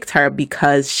only picked her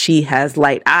because she has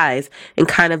light eyes and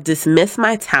kind of dismiss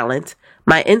my talent,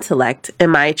 my intellect,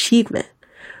 and my achievement.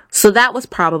 So that was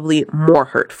probably more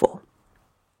hurtful.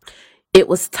 It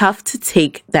was tough to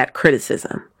take that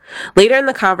criticism. Later in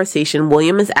the conversation,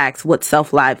 William is asked what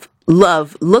self-love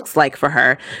looks like for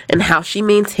her and how she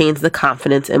maintains the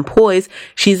confidence and poise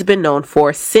she's been known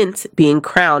for since being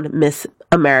crowned Miss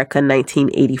America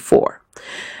 1984.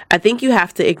 I think you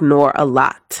have to ignore a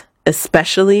lot,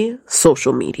 especially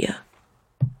social media.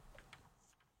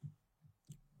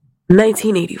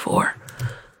 1984.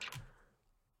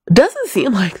 Doesn't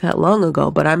seem like that long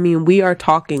ago, but I mean, we are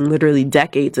talking literally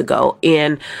decades ago.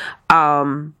 And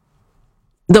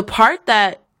the part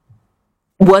that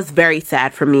was very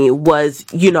sad for me was,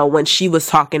 when she was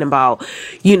talking about,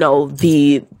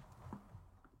 the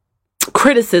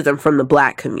criticism from the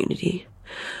Black community.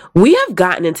 We have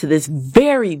gotten into this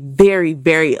very, very,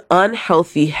 very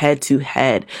unhealthy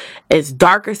head-to-head as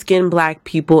darker-skinned Black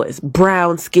people, as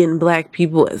brown-skinned Black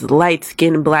people, as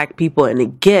light-skinned Black people. And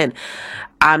again,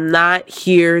 I'm not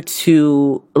here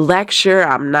to lecture.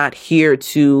 I'm not here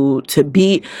to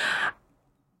beat.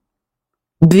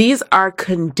 These are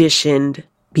conditioned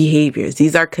behaviors.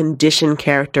 These are conditioned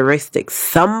characteristics.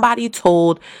 Somebody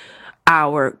told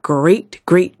our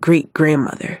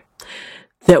great-great-great-grandmother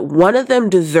that one of them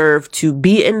deserved to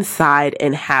be inside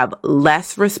and have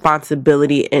less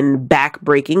responsibility in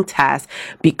back-breaking tasks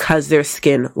because their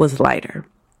skin was lighter,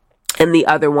 and the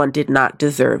other one did not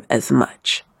deserve as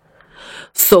much.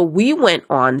 So we went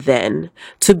on then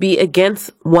to be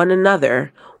against one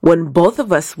another when both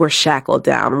of us were shackled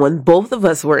down, when both of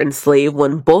us were enslaved,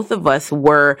 when both of us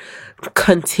were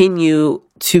continue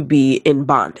to be in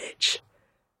bondage.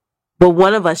 But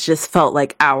one of us just felt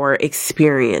like our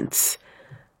experience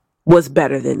was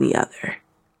better than the other.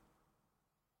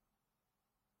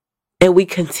 And we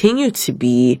continue to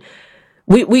be,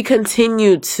 we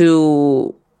continue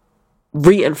to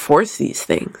reinforce these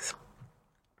things.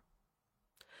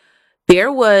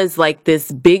 There was like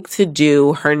this big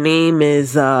to-do. Her name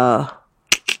is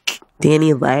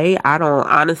Danny Lay.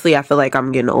 I feel like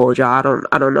I'm getting old, y'all.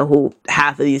 I don't know who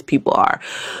half of these people are.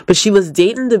 But she was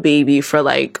dating the baby for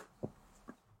like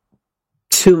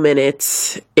 2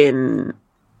 minutes in,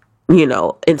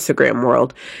 Instagram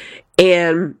world.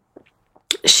 And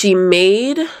she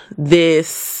made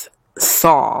this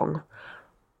song.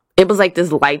 It was like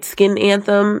this light skin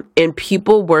anthem, and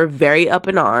people were very up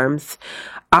in arms.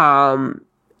 And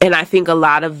I think a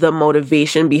lot of the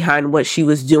motivation behind what she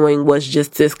was doing was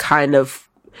just this kind of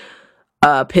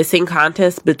pissing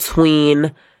contest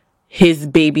between his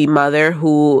baby mother,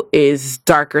 who is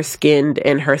darker skinned,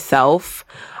 and herself.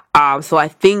 So I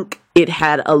think it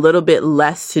had a little bit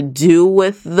less to do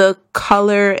with the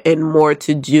color and more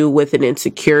to do with an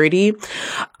insecurity.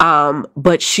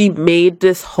 But she made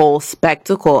this whole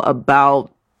spectacle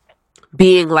about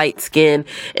being light-skinned,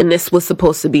 and this was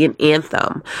supposed to be an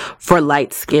anthem for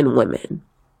light-skinned women.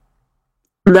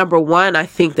 Number one, I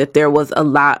think that there was a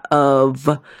lot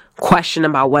of question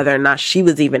about whether or not she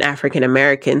was even African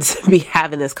American to be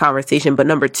having this conversation. But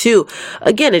number two,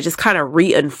 again, it just kind of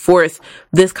reinforced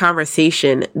this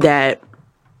conversation that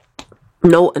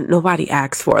nobody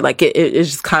asked for. Like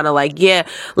it's just kind of like, yeah,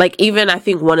 like even I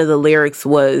think one of the lyrics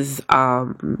was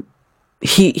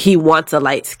he wants a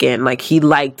light skin, like he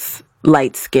likes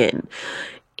light skin.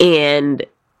 And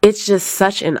it's just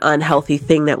such an unhealthy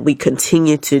thing that we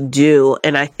continue to do.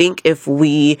 And I think if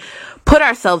we put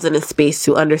ourselves in a space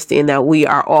to understand that we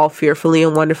are all fearfully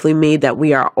and wonderfully made, that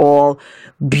we are all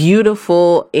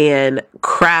beautiful and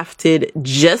crafted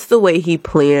just the way he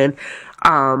planned,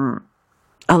 a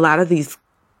lot of these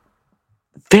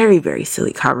very, very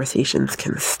silly conversations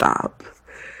can stop.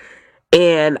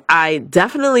 And I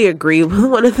definitely agree with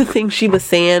one of the things she was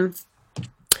saying.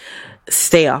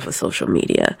 Stay off of social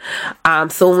media.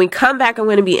 So when we come back, I'm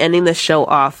going to be ending the show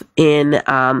off in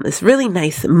this really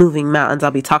nice moving mountains.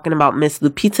 I'll be talking about Miss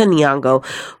Lupita Nyong'o,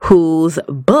 whose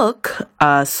book,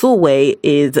 Sulwe,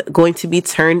 is going to be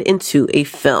turned into a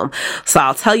film. So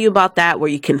I'll tell you about that,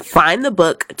 where you can find the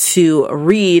book to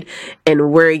read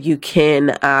and where you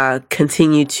can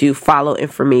continue to follow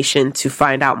information to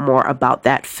find out more about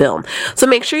that film. So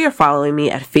make sure you're following me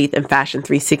at Faith and Fashion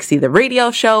 360, the radio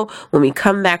show. When we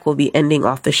come back, we'll be ending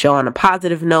off the show on a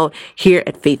positive note here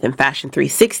at Faith and Fashion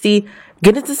 360.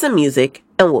 Get into some music,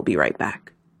 and we'll be right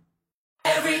back.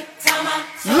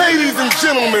 Ladies and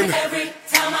gentlemen,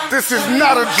 this is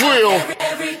not a drill.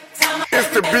 It's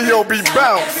the B.O.B.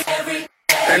 bounce.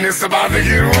 And it's about to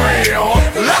get real.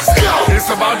 Let's go. It's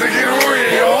about to get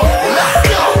real. Let's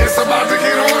go. It's about to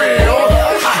get real.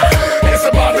 It's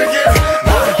about to get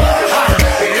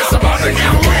It's about to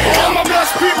get real. All my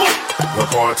blessed people,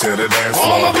 report to the dance floor.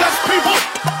 All my blessed people,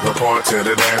 report to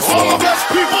the dance floor. All my blessed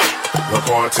people,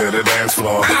 report to the dance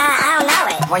floor. I don't know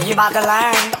it. What you about to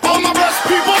learn? All my blessed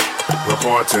people,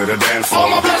 report to the dance floor. All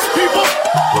my blessed people,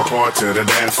 report to the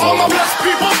dance floor. All my blessed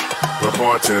people,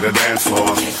 report to the dance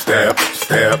floor. Step,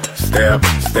 step, step,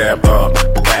 step up.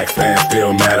 Back stand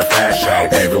still, matter of fact.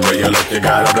 Shout. Everywhere you look, you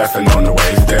got a blessing on the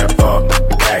way. Step up.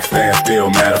 Back stand still,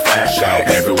 matter of fact. Shout.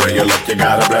 Everywhere you look, you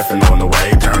got a blessing on the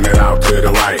way. Turn it out to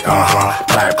the right.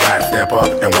 Clap, clap, step up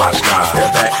and watch God.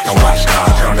 Step back and watch God.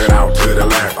 Turn it out to the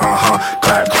left.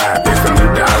 Clap, clap. It's a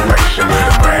new direction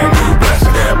with a brand new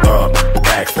blessing. Step up.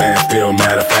 Back stand still,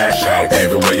 matter of fact. Shout.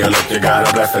 Everywhere you look, you got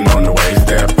a blessing on the way.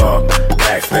 Step up.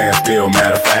 Back stand still,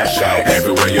 matter of fact. Shout.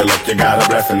 Everywhere you look, you got a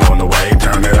blessing on the way.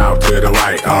 Turn it out to the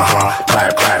right.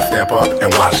 Clap, clap, step up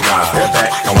and watch God. Step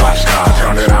back and watch God.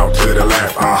 Turn it out to the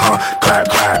left. Clap,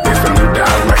 clap. It's a new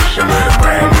direction with a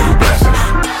brand new blessing.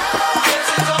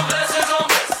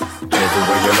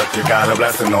 Everywhere you look, you got a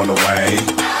blessing on the way.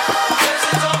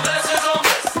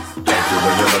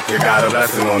 Everywhere you look, you got a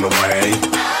blessing on the way.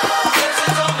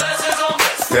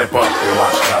 Step up and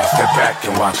watch God. Step back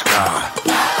and watch God.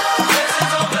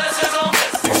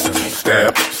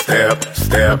 Step, step,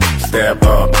 step, step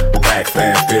up. Back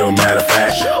stand still, matter of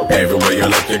fact. Everywhere you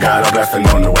look, you got a blessing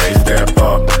on the way. Step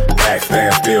up. Back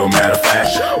stand still, matter of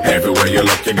fact. Everywhere you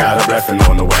look, you got a blessing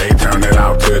on the way. Turn it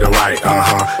out to the right.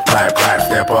 Clap, clap,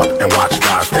 step up and watch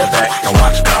God. Step back and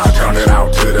watch God. Turn it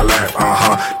out to the left.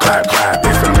 Clap, clap.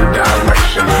 It's a new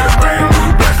direction with a brand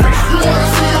new blessing. You wanna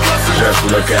see a blessing? Just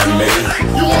look at me.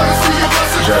 You wanna see a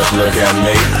blessing? Just look at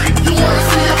me. You wanna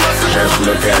see a blessing? Just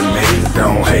look at me.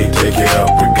 Don't hate, take it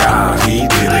up with God. He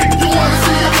did it. You wanna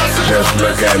see a blessing? Just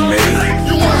look at me.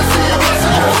 You wanna see a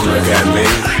blessing? Just look at me.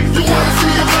 You wanna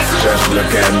see a blessing? Just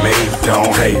look at me.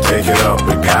 Don't hate, take it up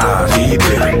with God. He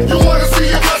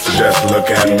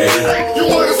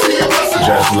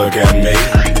look at me.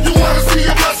 You wanna see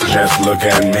a blessing? Just look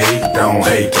at me. Don't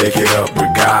hate, take it up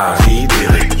with God. He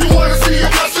did it. You wanna see a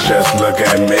blessing? Just look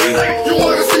at me. You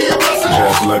wanna see a blessing?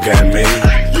 Just look at me.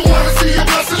 You wanna see a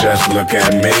blessing? Just look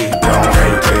at me. Don't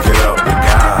hate, take it up with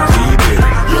God. He did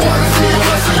it. You wanna see a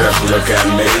blessing? Just look at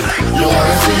me. You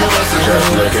wanna see a blessing? Just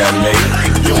look at me.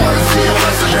 You wanna see a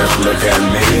blessing? Just look at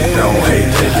me. Don't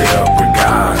hate, take it up with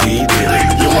God. He did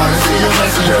it. You wanna see a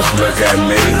blessing? Just look at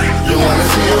me. You wanna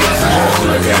see a blessing? Just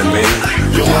look at me.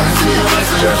 You wanna see a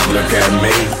blessing? Just look at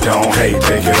me. Don't hate,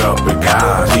 take it up with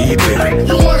God. He did it.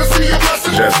 You wanna see a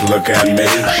blessing? Just look at me.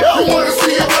 You wanna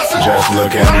see a blessing? Just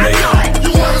look at me.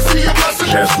 You wanna see a blessing?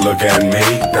 Just look at me.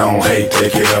 Don't hate,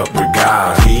 take it up with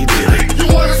God. He did it. You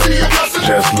wanna see a blessing?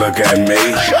 Just look at me.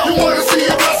 You wanna see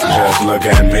a blessing? Just look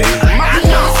at me. You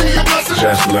wanna see a blessing?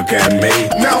 Just look at me.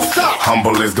 Now stop.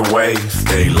 Humble is the way,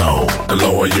 stay low. The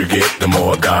lower you get, the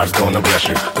more God's gonna bless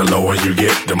you. The lower you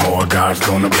get, the more God's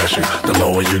gonna bless you. The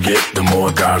lower you get, the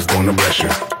more God's gonna bless you.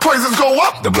 Praises go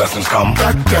up, the blessings come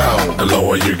back down. The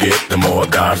lower you get, the more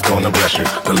God's gonna bless you.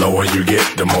 The lower you get,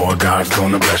 the more God's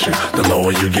gonna bless you. The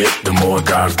lower you get, the more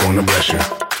God's gonna bless you.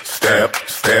 Step,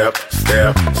 step,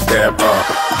 step, step up.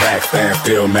 Back, stand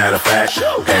still, matter of fact.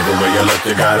 Everywhere you look,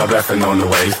 you got a blessing on the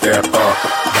way. Step up.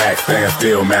 Back, stand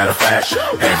still, matter of fact.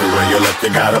 Everywhere you look, you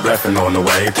got a blessing on the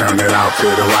way. Turn it out to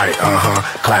the right,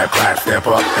 Clap, clap, step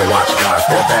up and watch God.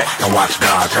 Step back and watch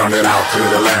God. Turn it out to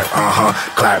the left,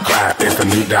 Clap, clap. It's a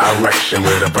new direction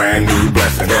with a brand new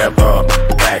blessing. Step up.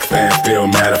 Back, stand still,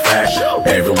 matter of fact.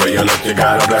 Everywhere you look, you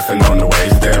got a blessing on the way.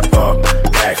 Step up.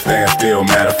 Back, stand still,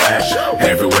 matter of fact.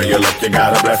 Everywhere you look, you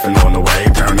got a blessing on the way.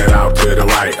 Turn it out to the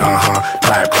right,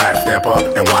 Clap, clap, step up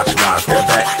and watch God. Step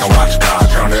back and watch God.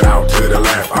 Turn it out to the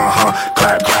left,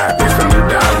 Clap, clap. It's a new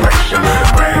direction with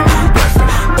a brand new blessing.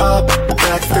 Up,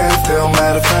 back, stand still,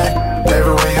 matter of fact.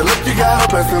 Everywhere you look, you got a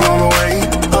blessing on the way.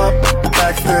 Up,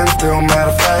 back, stand still, matter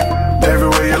of fact.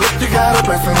 Everywhere you look, you got a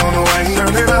blessing on the way.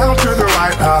 Turn it out to the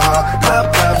right,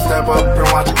 Clap, clap, step up and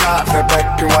watch God. Step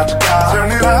back and watch God.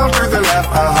 Turn it out to the left,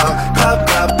 Clap,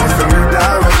 clap. It's a new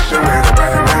direction with a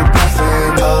brand new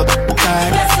blessing. Up, back.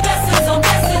 Blessings on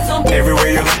blessings on. Everywhere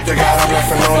you look, you got a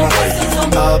blessing on the way.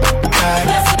 Up, back.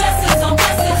 Blessings on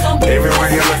blessings on. Everywhere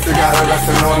you look, you got a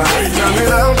blessing on the way. Turn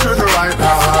it out to the right,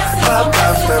 Clap,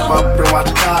 clap, step up and watch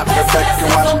God. Step back and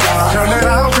watch God. Turn it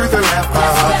out to the left,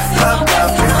 Clap, clap.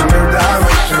 It's a new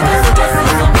direction with a brand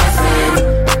new blessing.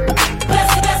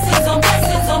 Blessings on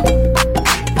blessings on.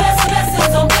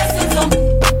 Blessings on blessings on.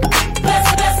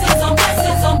 Blessings on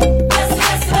blessings on.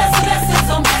 Blessings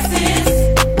on blessings.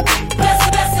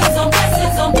 Blessings on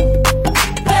blessings on.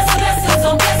 Blessings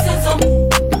on blessings on.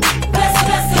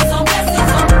 Blessings on blessings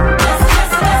on.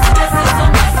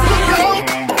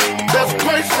 There's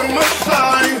grace in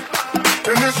mercy,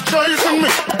 and it's chasing me.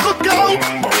 Look out,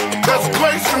 there's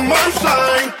grace and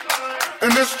mercy,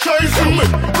 and it's chasing me.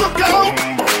 Look out,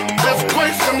 there's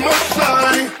grace and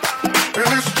mercy, and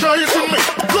it's chasing me.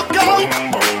 Look out,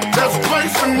 there's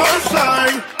grace and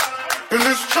mercy, and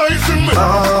it's chasing me.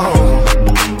 Oh,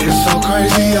 it's so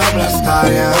crazy how blessed I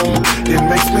am. It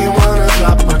makes me wanna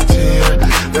drop a tear.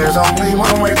 There's only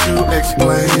one way to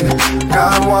explain.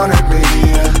 God wanted me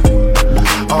here.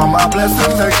 All my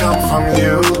blessings, they come from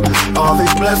you. All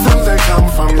these blessings, they come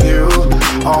from you.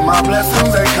 All my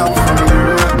blessings, they come from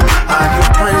you. I give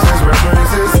praises where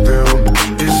praises due.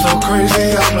 It's so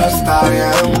crazy how blessed I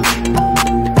am.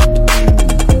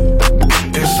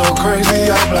 It's so crazy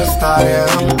how blessed I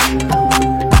am.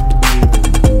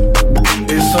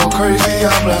 It's so crazy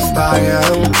how blessed I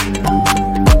am.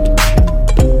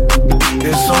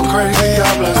 It's so crazy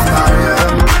how blessed I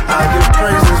am. I give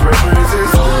praises where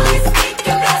praises due.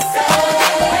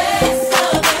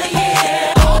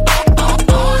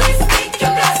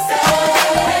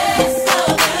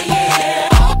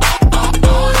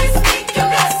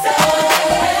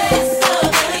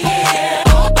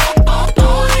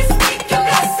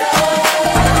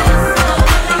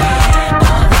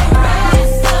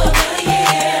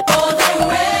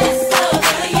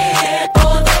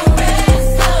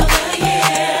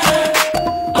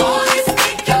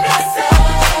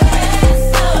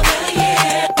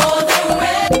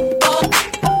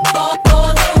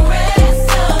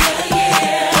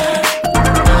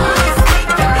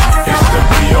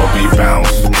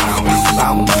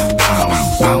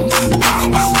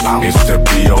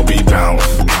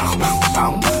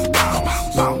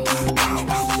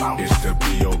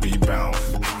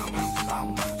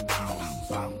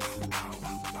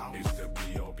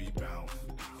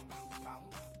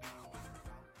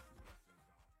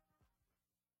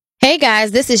 Hey guys,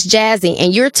 this is Jazzy,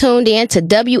 and you're tuned in to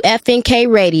WFNK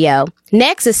Radio.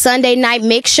 Next is Sunday Night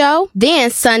Mix Show, then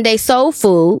Sunday Soul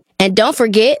Food, and don't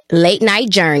forget Late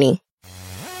Night Journey.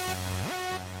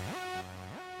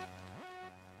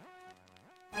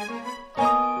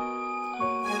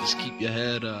 Just keep your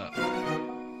head up.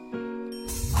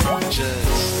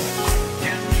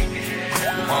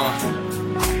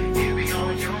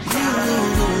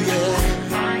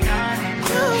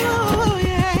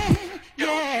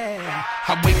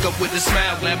 I wake up with a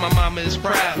smile, glad my mama is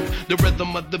proud. The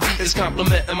rhythm of the beat is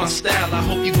complimenting my style. I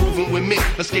hope you grooving with me,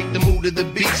 let's get the mood of the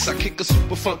beats. I kick a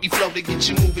super funky flow to get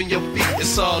you moving your feet.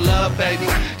 It's all love, baby,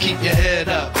 keep your head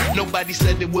up. Nobody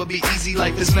said it would be easy,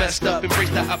 life is messed up.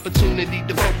 Embrace the opportunity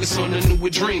to focus on the newer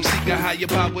dreams. Seek a higher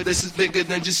power, this is bigger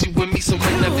than just you and me. So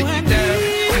whenever you down,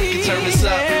 we can turn this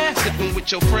up. Sipping with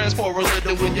your friends, pour a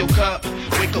little in your cup.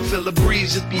 Wake up, feel the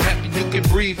breeze, just be happy you can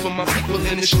breathe. For my people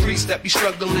in the streets that be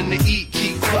struggling to eat,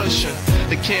 keep pushing.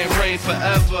 It can't rain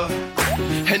forever,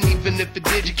 and even if it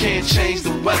did, you can't change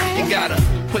the weather. You gotta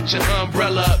put your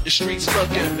umbrella up, the streets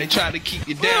looking. They try to keep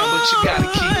you down, but you gotta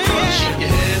keep pushing. Your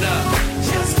head up.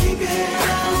 Just keep your head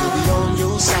up. We'll be on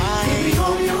your side. We'll be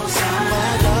on your side.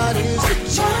 My God is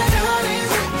with you. My God is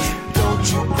with you. Don't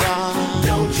you cry.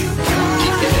 Don't you cry.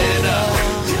 Keep your head up.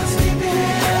 Just keep your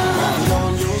head up. We'll be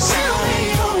on your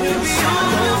side. We'll be on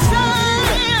your side.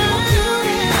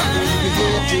 We'll go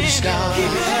up to the sky.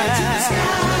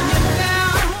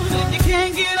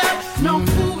 No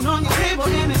food on your table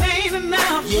and it ain't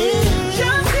enough. Yeah.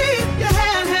 Just keep your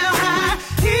head held high.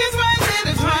 He's right there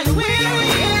to try to win.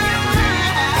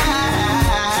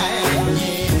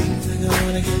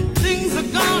 Things are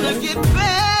gonna get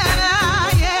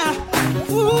better, yeah.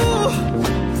 Ooh,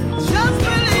 just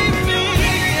believe me,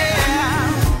 yeah.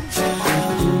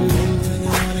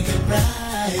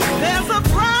 There's a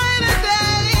brighter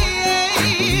day.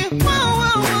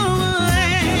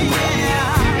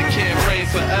 It can't rain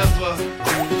forever,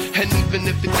 and even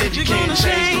if it did, you can't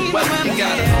change the weather. You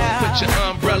gotta put your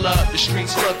umbrella up, the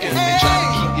streets looking. They try to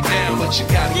keep you down, but you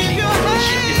gotta keep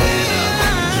pushing your head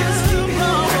up. Just keep your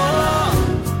head up.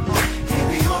 He'll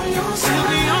be on your side. He'll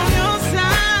be on your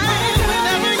side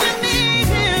whenever you need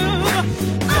him.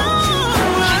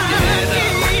 Keep your head up.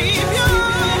 Keep your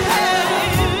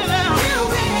head up. He'll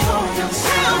be on your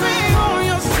side. He'll be on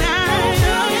your side.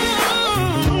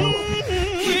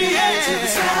 Keep your head to the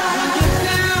side.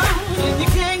 You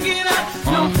can't get up,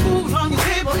 no food on your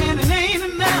table and it ain't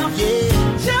enough.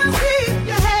 Just keep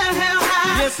your head held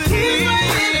high. Yes, it is.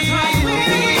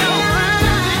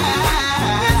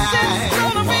 It's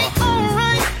gonna be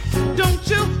alright. Don't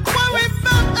you worry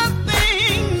about a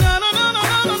thing. No, no, no, no,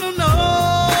 no, no, no.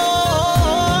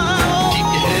 Keep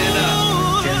your head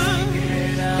up.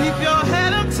 Keep your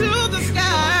head up to the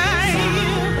sky.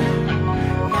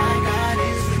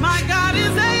 My God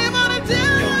is able to do.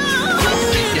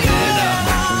 Keep your head up.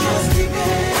 Just keep your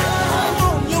head up.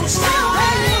 On your side.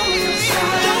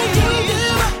 Don't you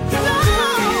give up.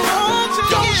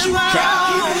 Don't you cry.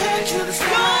 Keep your head to the sky.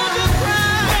 Don't you cry.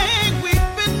 We've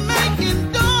been making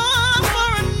doors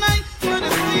for a night, but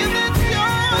it's feeling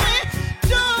joy.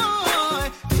 Joy.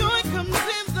 Joy comes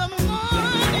in the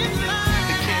morning light.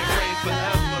 It can't rain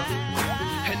forever,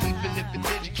 and even if it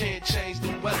did, you can't change the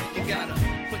weather. You gotta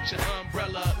put your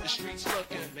umbrella up, the streets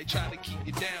looking. They try to keep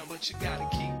you down, but you gotta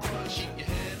keep pushing. Keep your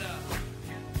head up.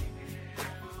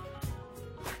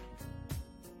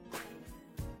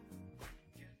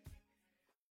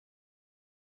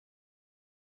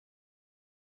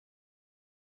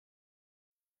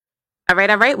 All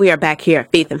right. We are back here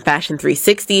at Faith and Fashion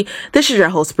 360. This is your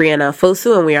host, Brianna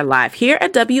Fosu, and we are live here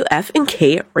at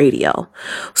WFNK Radio.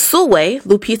 Sulwe,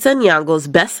 Lupita Nyong'o's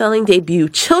best-selling debut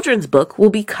children's book, will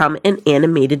become an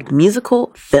animated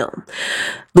musical film.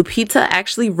 Lupita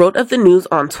actually wrote of the news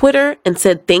on Twitter and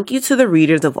said thank you to the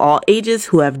readers of all ages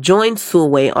who have joined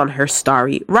Sulwe on her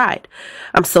starry ride.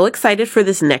 I'm so excited for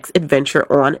this next adventure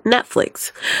on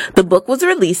Netflix. The book was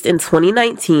released in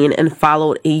 2019 and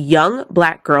followed a young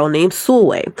black girl named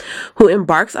Sulwe, who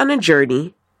embarks on a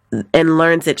journey and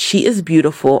learns that she is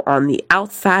beautiful on the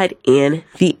outside and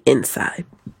the inside.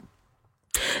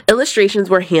 Illustrations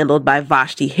were handled by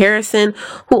Vashti Harrison,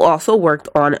 who also worked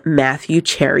on Matthew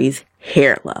Cherry's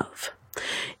Hair Love.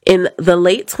 In the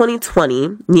late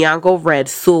 2020, Nyong'o read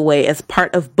Sulwe as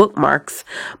part of Bookmarks,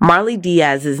 Marley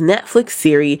Diaz's Netflix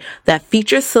series that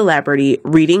features celebrity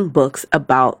reading books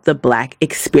about the Black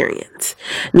experience.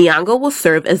 Nyong'o will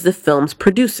serve as the film's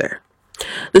producer.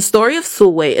 The story of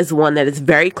Sulwe is one that is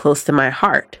very close to my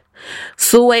heart.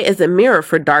 Sue is a mirror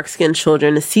for dark-skinned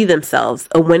children to see themselves,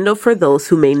 a window for those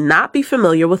who may not be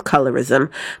familiar with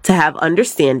colorism to have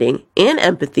understanding and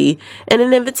empathy, and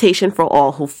an invitation for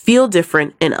all who feel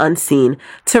different and unseen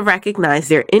to recognize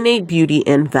their innate beauty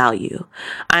and value.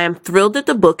 I am thrilled that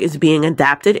the book is being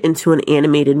adapted into an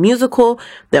animated musical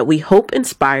that we hope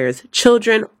inspires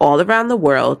children all around the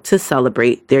world to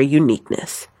celebrate their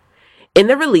uniqueness. In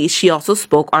the release, she also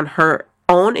spoke on her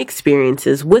own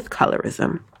experiences with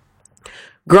colorism.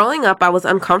 Growing up, I was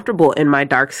uncomfortable in my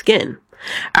dark skin.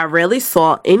 I rarely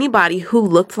saw anybody who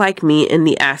looked like me in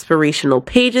the aspirational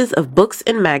pages of books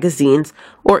and magazines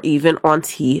or even on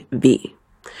TV.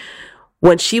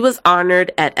 When she was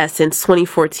honored at Essence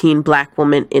 2014 Black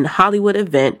Woman in Hollywood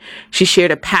event, she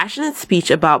shared a passionate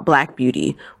speech about Black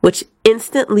beauty, which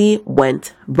instantly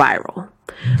went viral.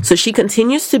 So she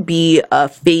continues to be a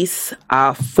face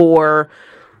for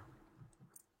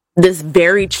this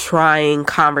very trying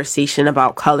conversation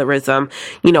about colorism,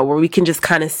 where we can just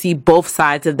kind of see both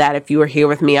sides of that. If you were here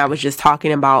with me, I was just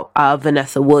talking about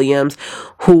Vanessa Williams,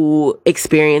 who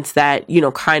experienced that,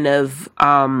 kind of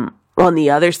on the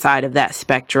other side of that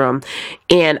spectrum.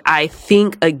 And I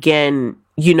think, again,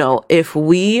 if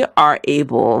we are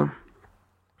able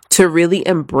to really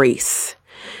embrace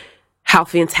how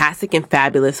fantastic and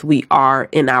fabulous we are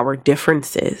in our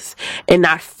differences and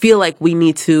not feel like we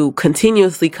need to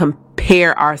continuously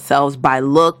compare ourselves by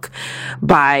look,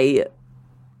 by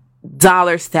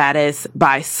dollar status,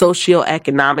 by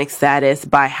socioeconomic status,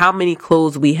 by how many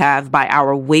clothes we have, by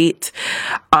our weight.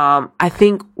 I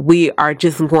think we are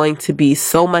just going to be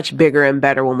so much bigger and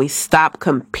better when we stop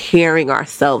comparing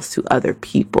ourselves to other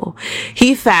people.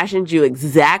 He fashioned you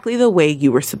exactly the way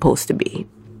you were supposed to be.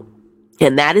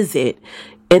 And that is it.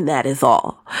 And that is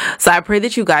all. So I pray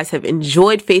that you guys have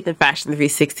enjoyed Faith and Fashion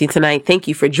 360 tonight. Thank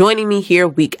you for joining me here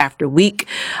week after week.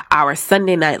 Our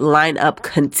Sunday night lineup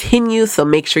continues, so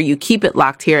make sure you keep it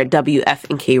locked here at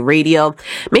WFNK Radio.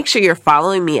 Make sure you're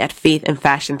following me at Faith and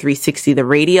Fashion 360, the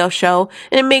radio show,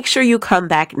 and make sure you come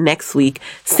back next week,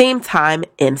 same time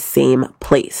and same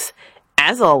place.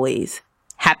 As always,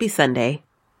 happy Sunday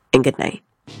and good night.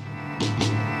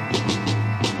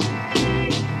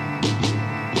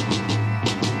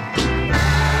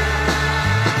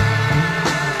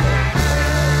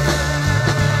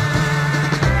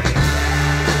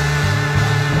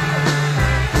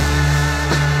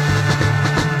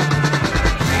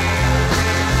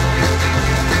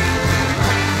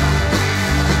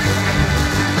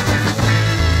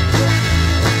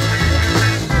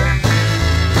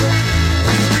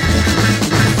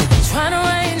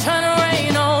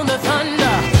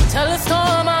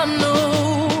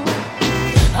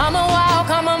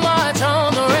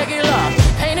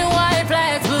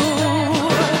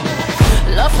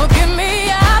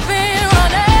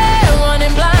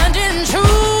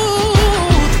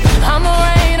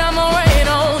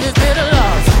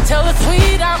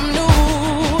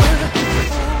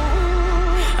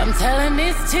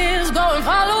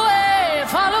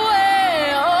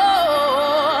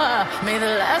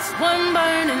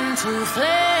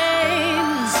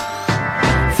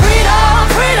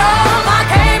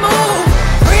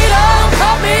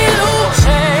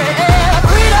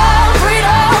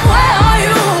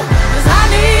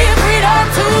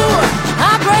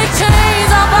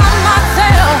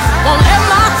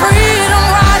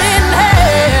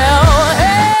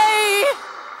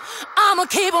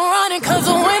 Keep on running, cause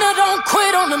the winner don't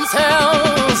quit on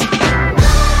themselves.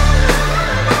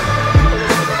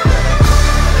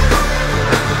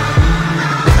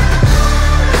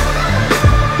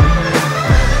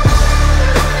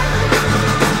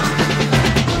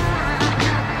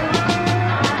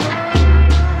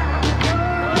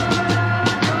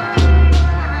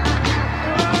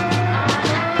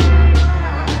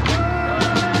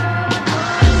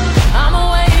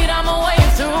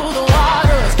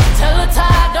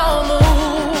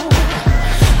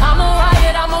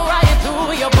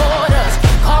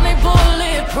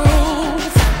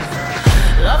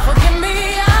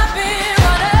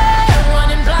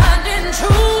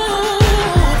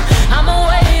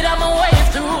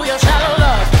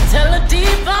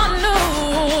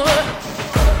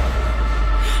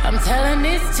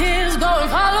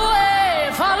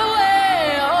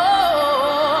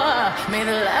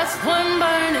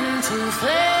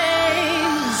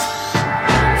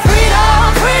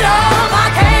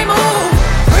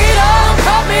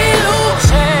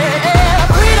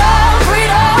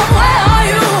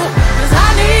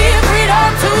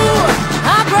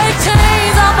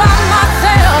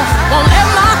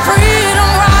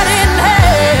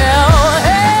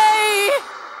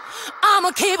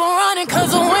 Keep on running,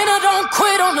 cause the winner don't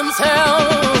quit on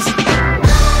themselves.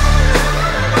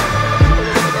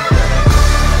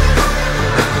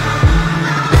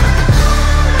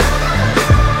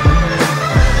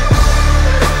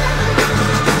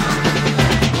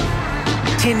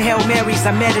 Hail Marys,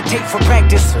 I meditate for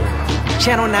practice.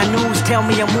 Channel 9 News tell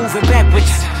me I'm moving backwards.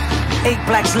 8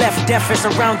 blacks left, death is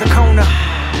around the corner.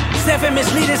 7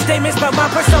 misleading statements about my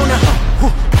persona.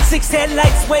 6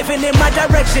 headlights waving in my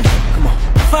direction. Come on.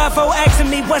 5-0 asking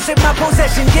me what's in my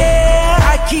possession. Yeah,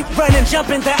 I keep running,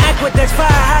 jumping the aqueducts,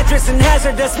 fire hydrants and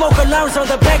hazardous smoke alarms on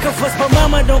the back of us. But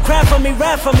mama, don't cry for me,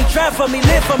 ride for me, try for me,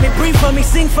 live for me, breathe for me,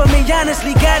 sing for me.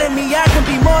 Honestly, guiding me, I can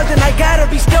be more than I gotta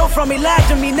be. Stole from me, lied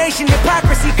to me, nation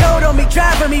hypocrisy, code on me,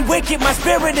 driving me wicked. My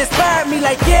spirit inspired me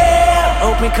like yeah.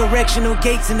 Open correctional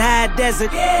gates in high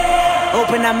desert. Yeah.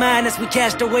 Open our mind as we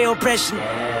cast away oppression.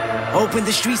 Open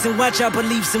the streets and watch our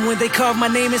beliefs. And when they carve my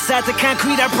name inside the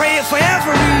concrete, I pray it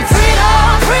forever reads.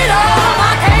 Freedom, freedom,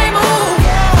 I can't move.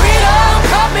 Freedom,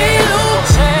 cut me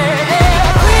loose.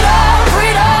 Freedom,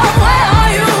 freedom, where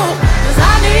are you? 'Cause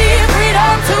I need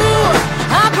freedom too.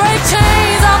 I break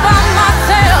chains all by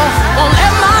myself. Won't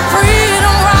let my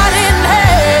freedom rot in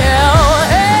hell.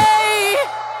 Hey,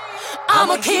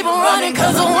 I'ma keep on running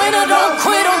 'cause a winner don't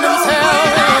quit on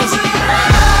themselves.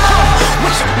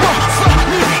 What you want from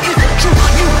me? Is it true?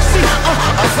 You see,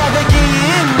 I'll father get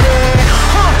in there.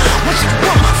 What you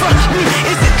want from me?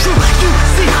 Is it true? You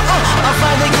see, I'll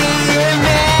father get in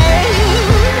there.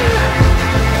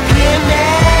 In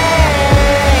there.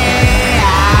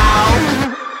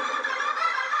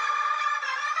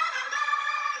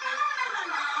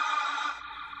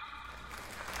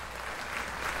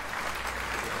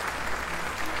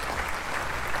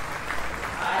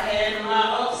 I had my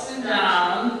ups and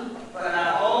downs, but I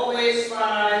always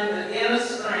find the inner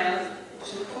strength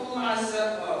to pull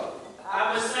myself up. I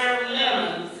would serve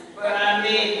lemons, but I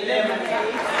made lemonade.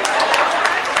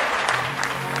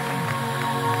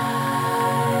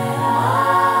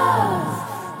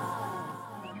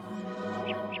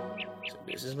 So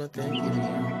this is my thank you to you.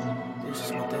 This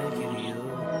is my thank you to you.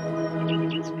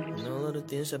 And all of the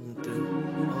things I've been through.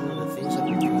 All of the things I've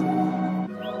been through.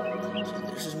 So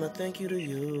this is my thank you to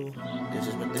you. This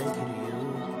is my thank you to you.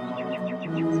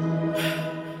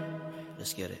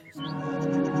 Let's get it.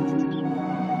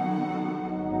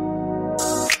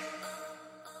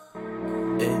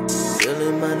 Hey,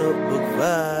 feeling my notebook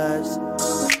vibes.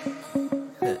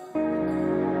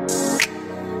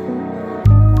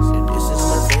 So this is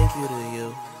my thank you to you.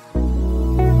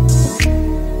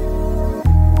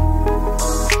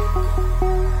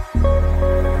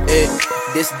 Hey,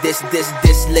 this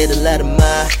little light of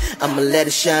mine, I'ma let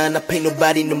it shine, I pay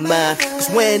nobody no mind. Cause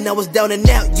when I was down and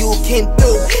out, you came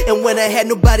through. And when I had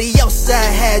nobody else, I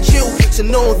had you. So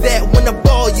know that when I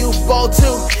ball, you ball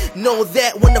too. Know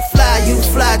that when I fly, you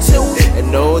fly too. And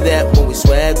know that when we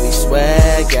swag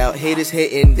out. Haters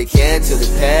hating, they can't till they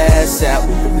pass out.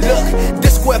 Look,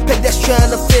 this square peg that's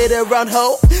trying to fit around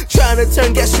home, trying to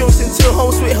turn gas rooms into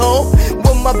home sweet home.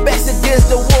 When my back's against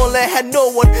the wall, I had no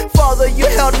one. Father, you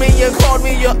held me and called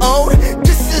me your own.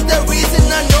 This is the reason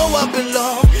I know I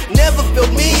belong. Never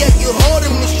felt me, yet you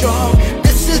holding me strong.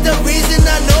 This is the reason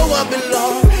I know I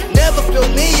belong. Never felt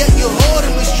me, yet you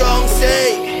holding me strong.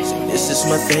 Say, this is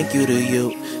my thank you to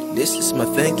you. This is my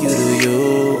thank you to you.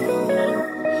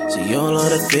 See all of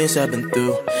the things I've been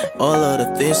through. All of the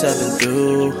things I've been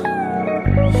through.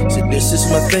 See this is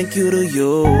my thank you to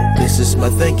you. This is my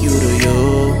thank you to you.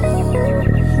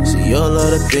 See all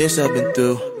of the things I've been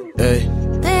through. Hey.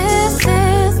 This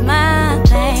is my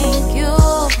thank you.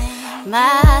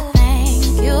 My thank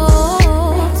you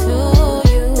to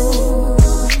you.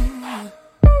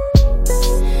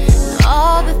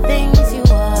 All the things you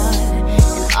are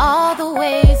and all the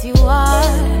ways you are.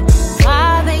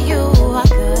 Father, you are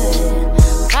good.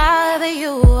 Father,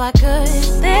 you are good.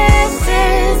 This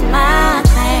is my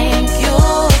thank you.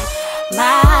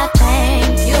 My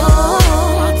thank you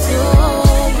to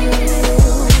you.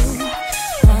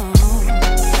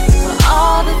 For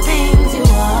all the things you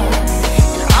are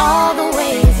and all the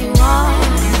ways you are.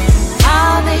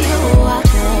 Father, you are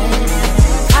good.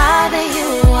 Father, you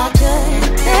are good.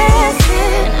 This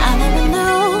is, I never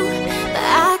knew that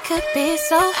I could be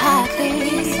so happy.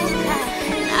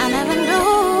 I never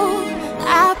knew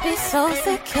I'd be so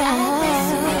secure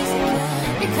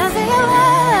because of your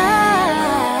love.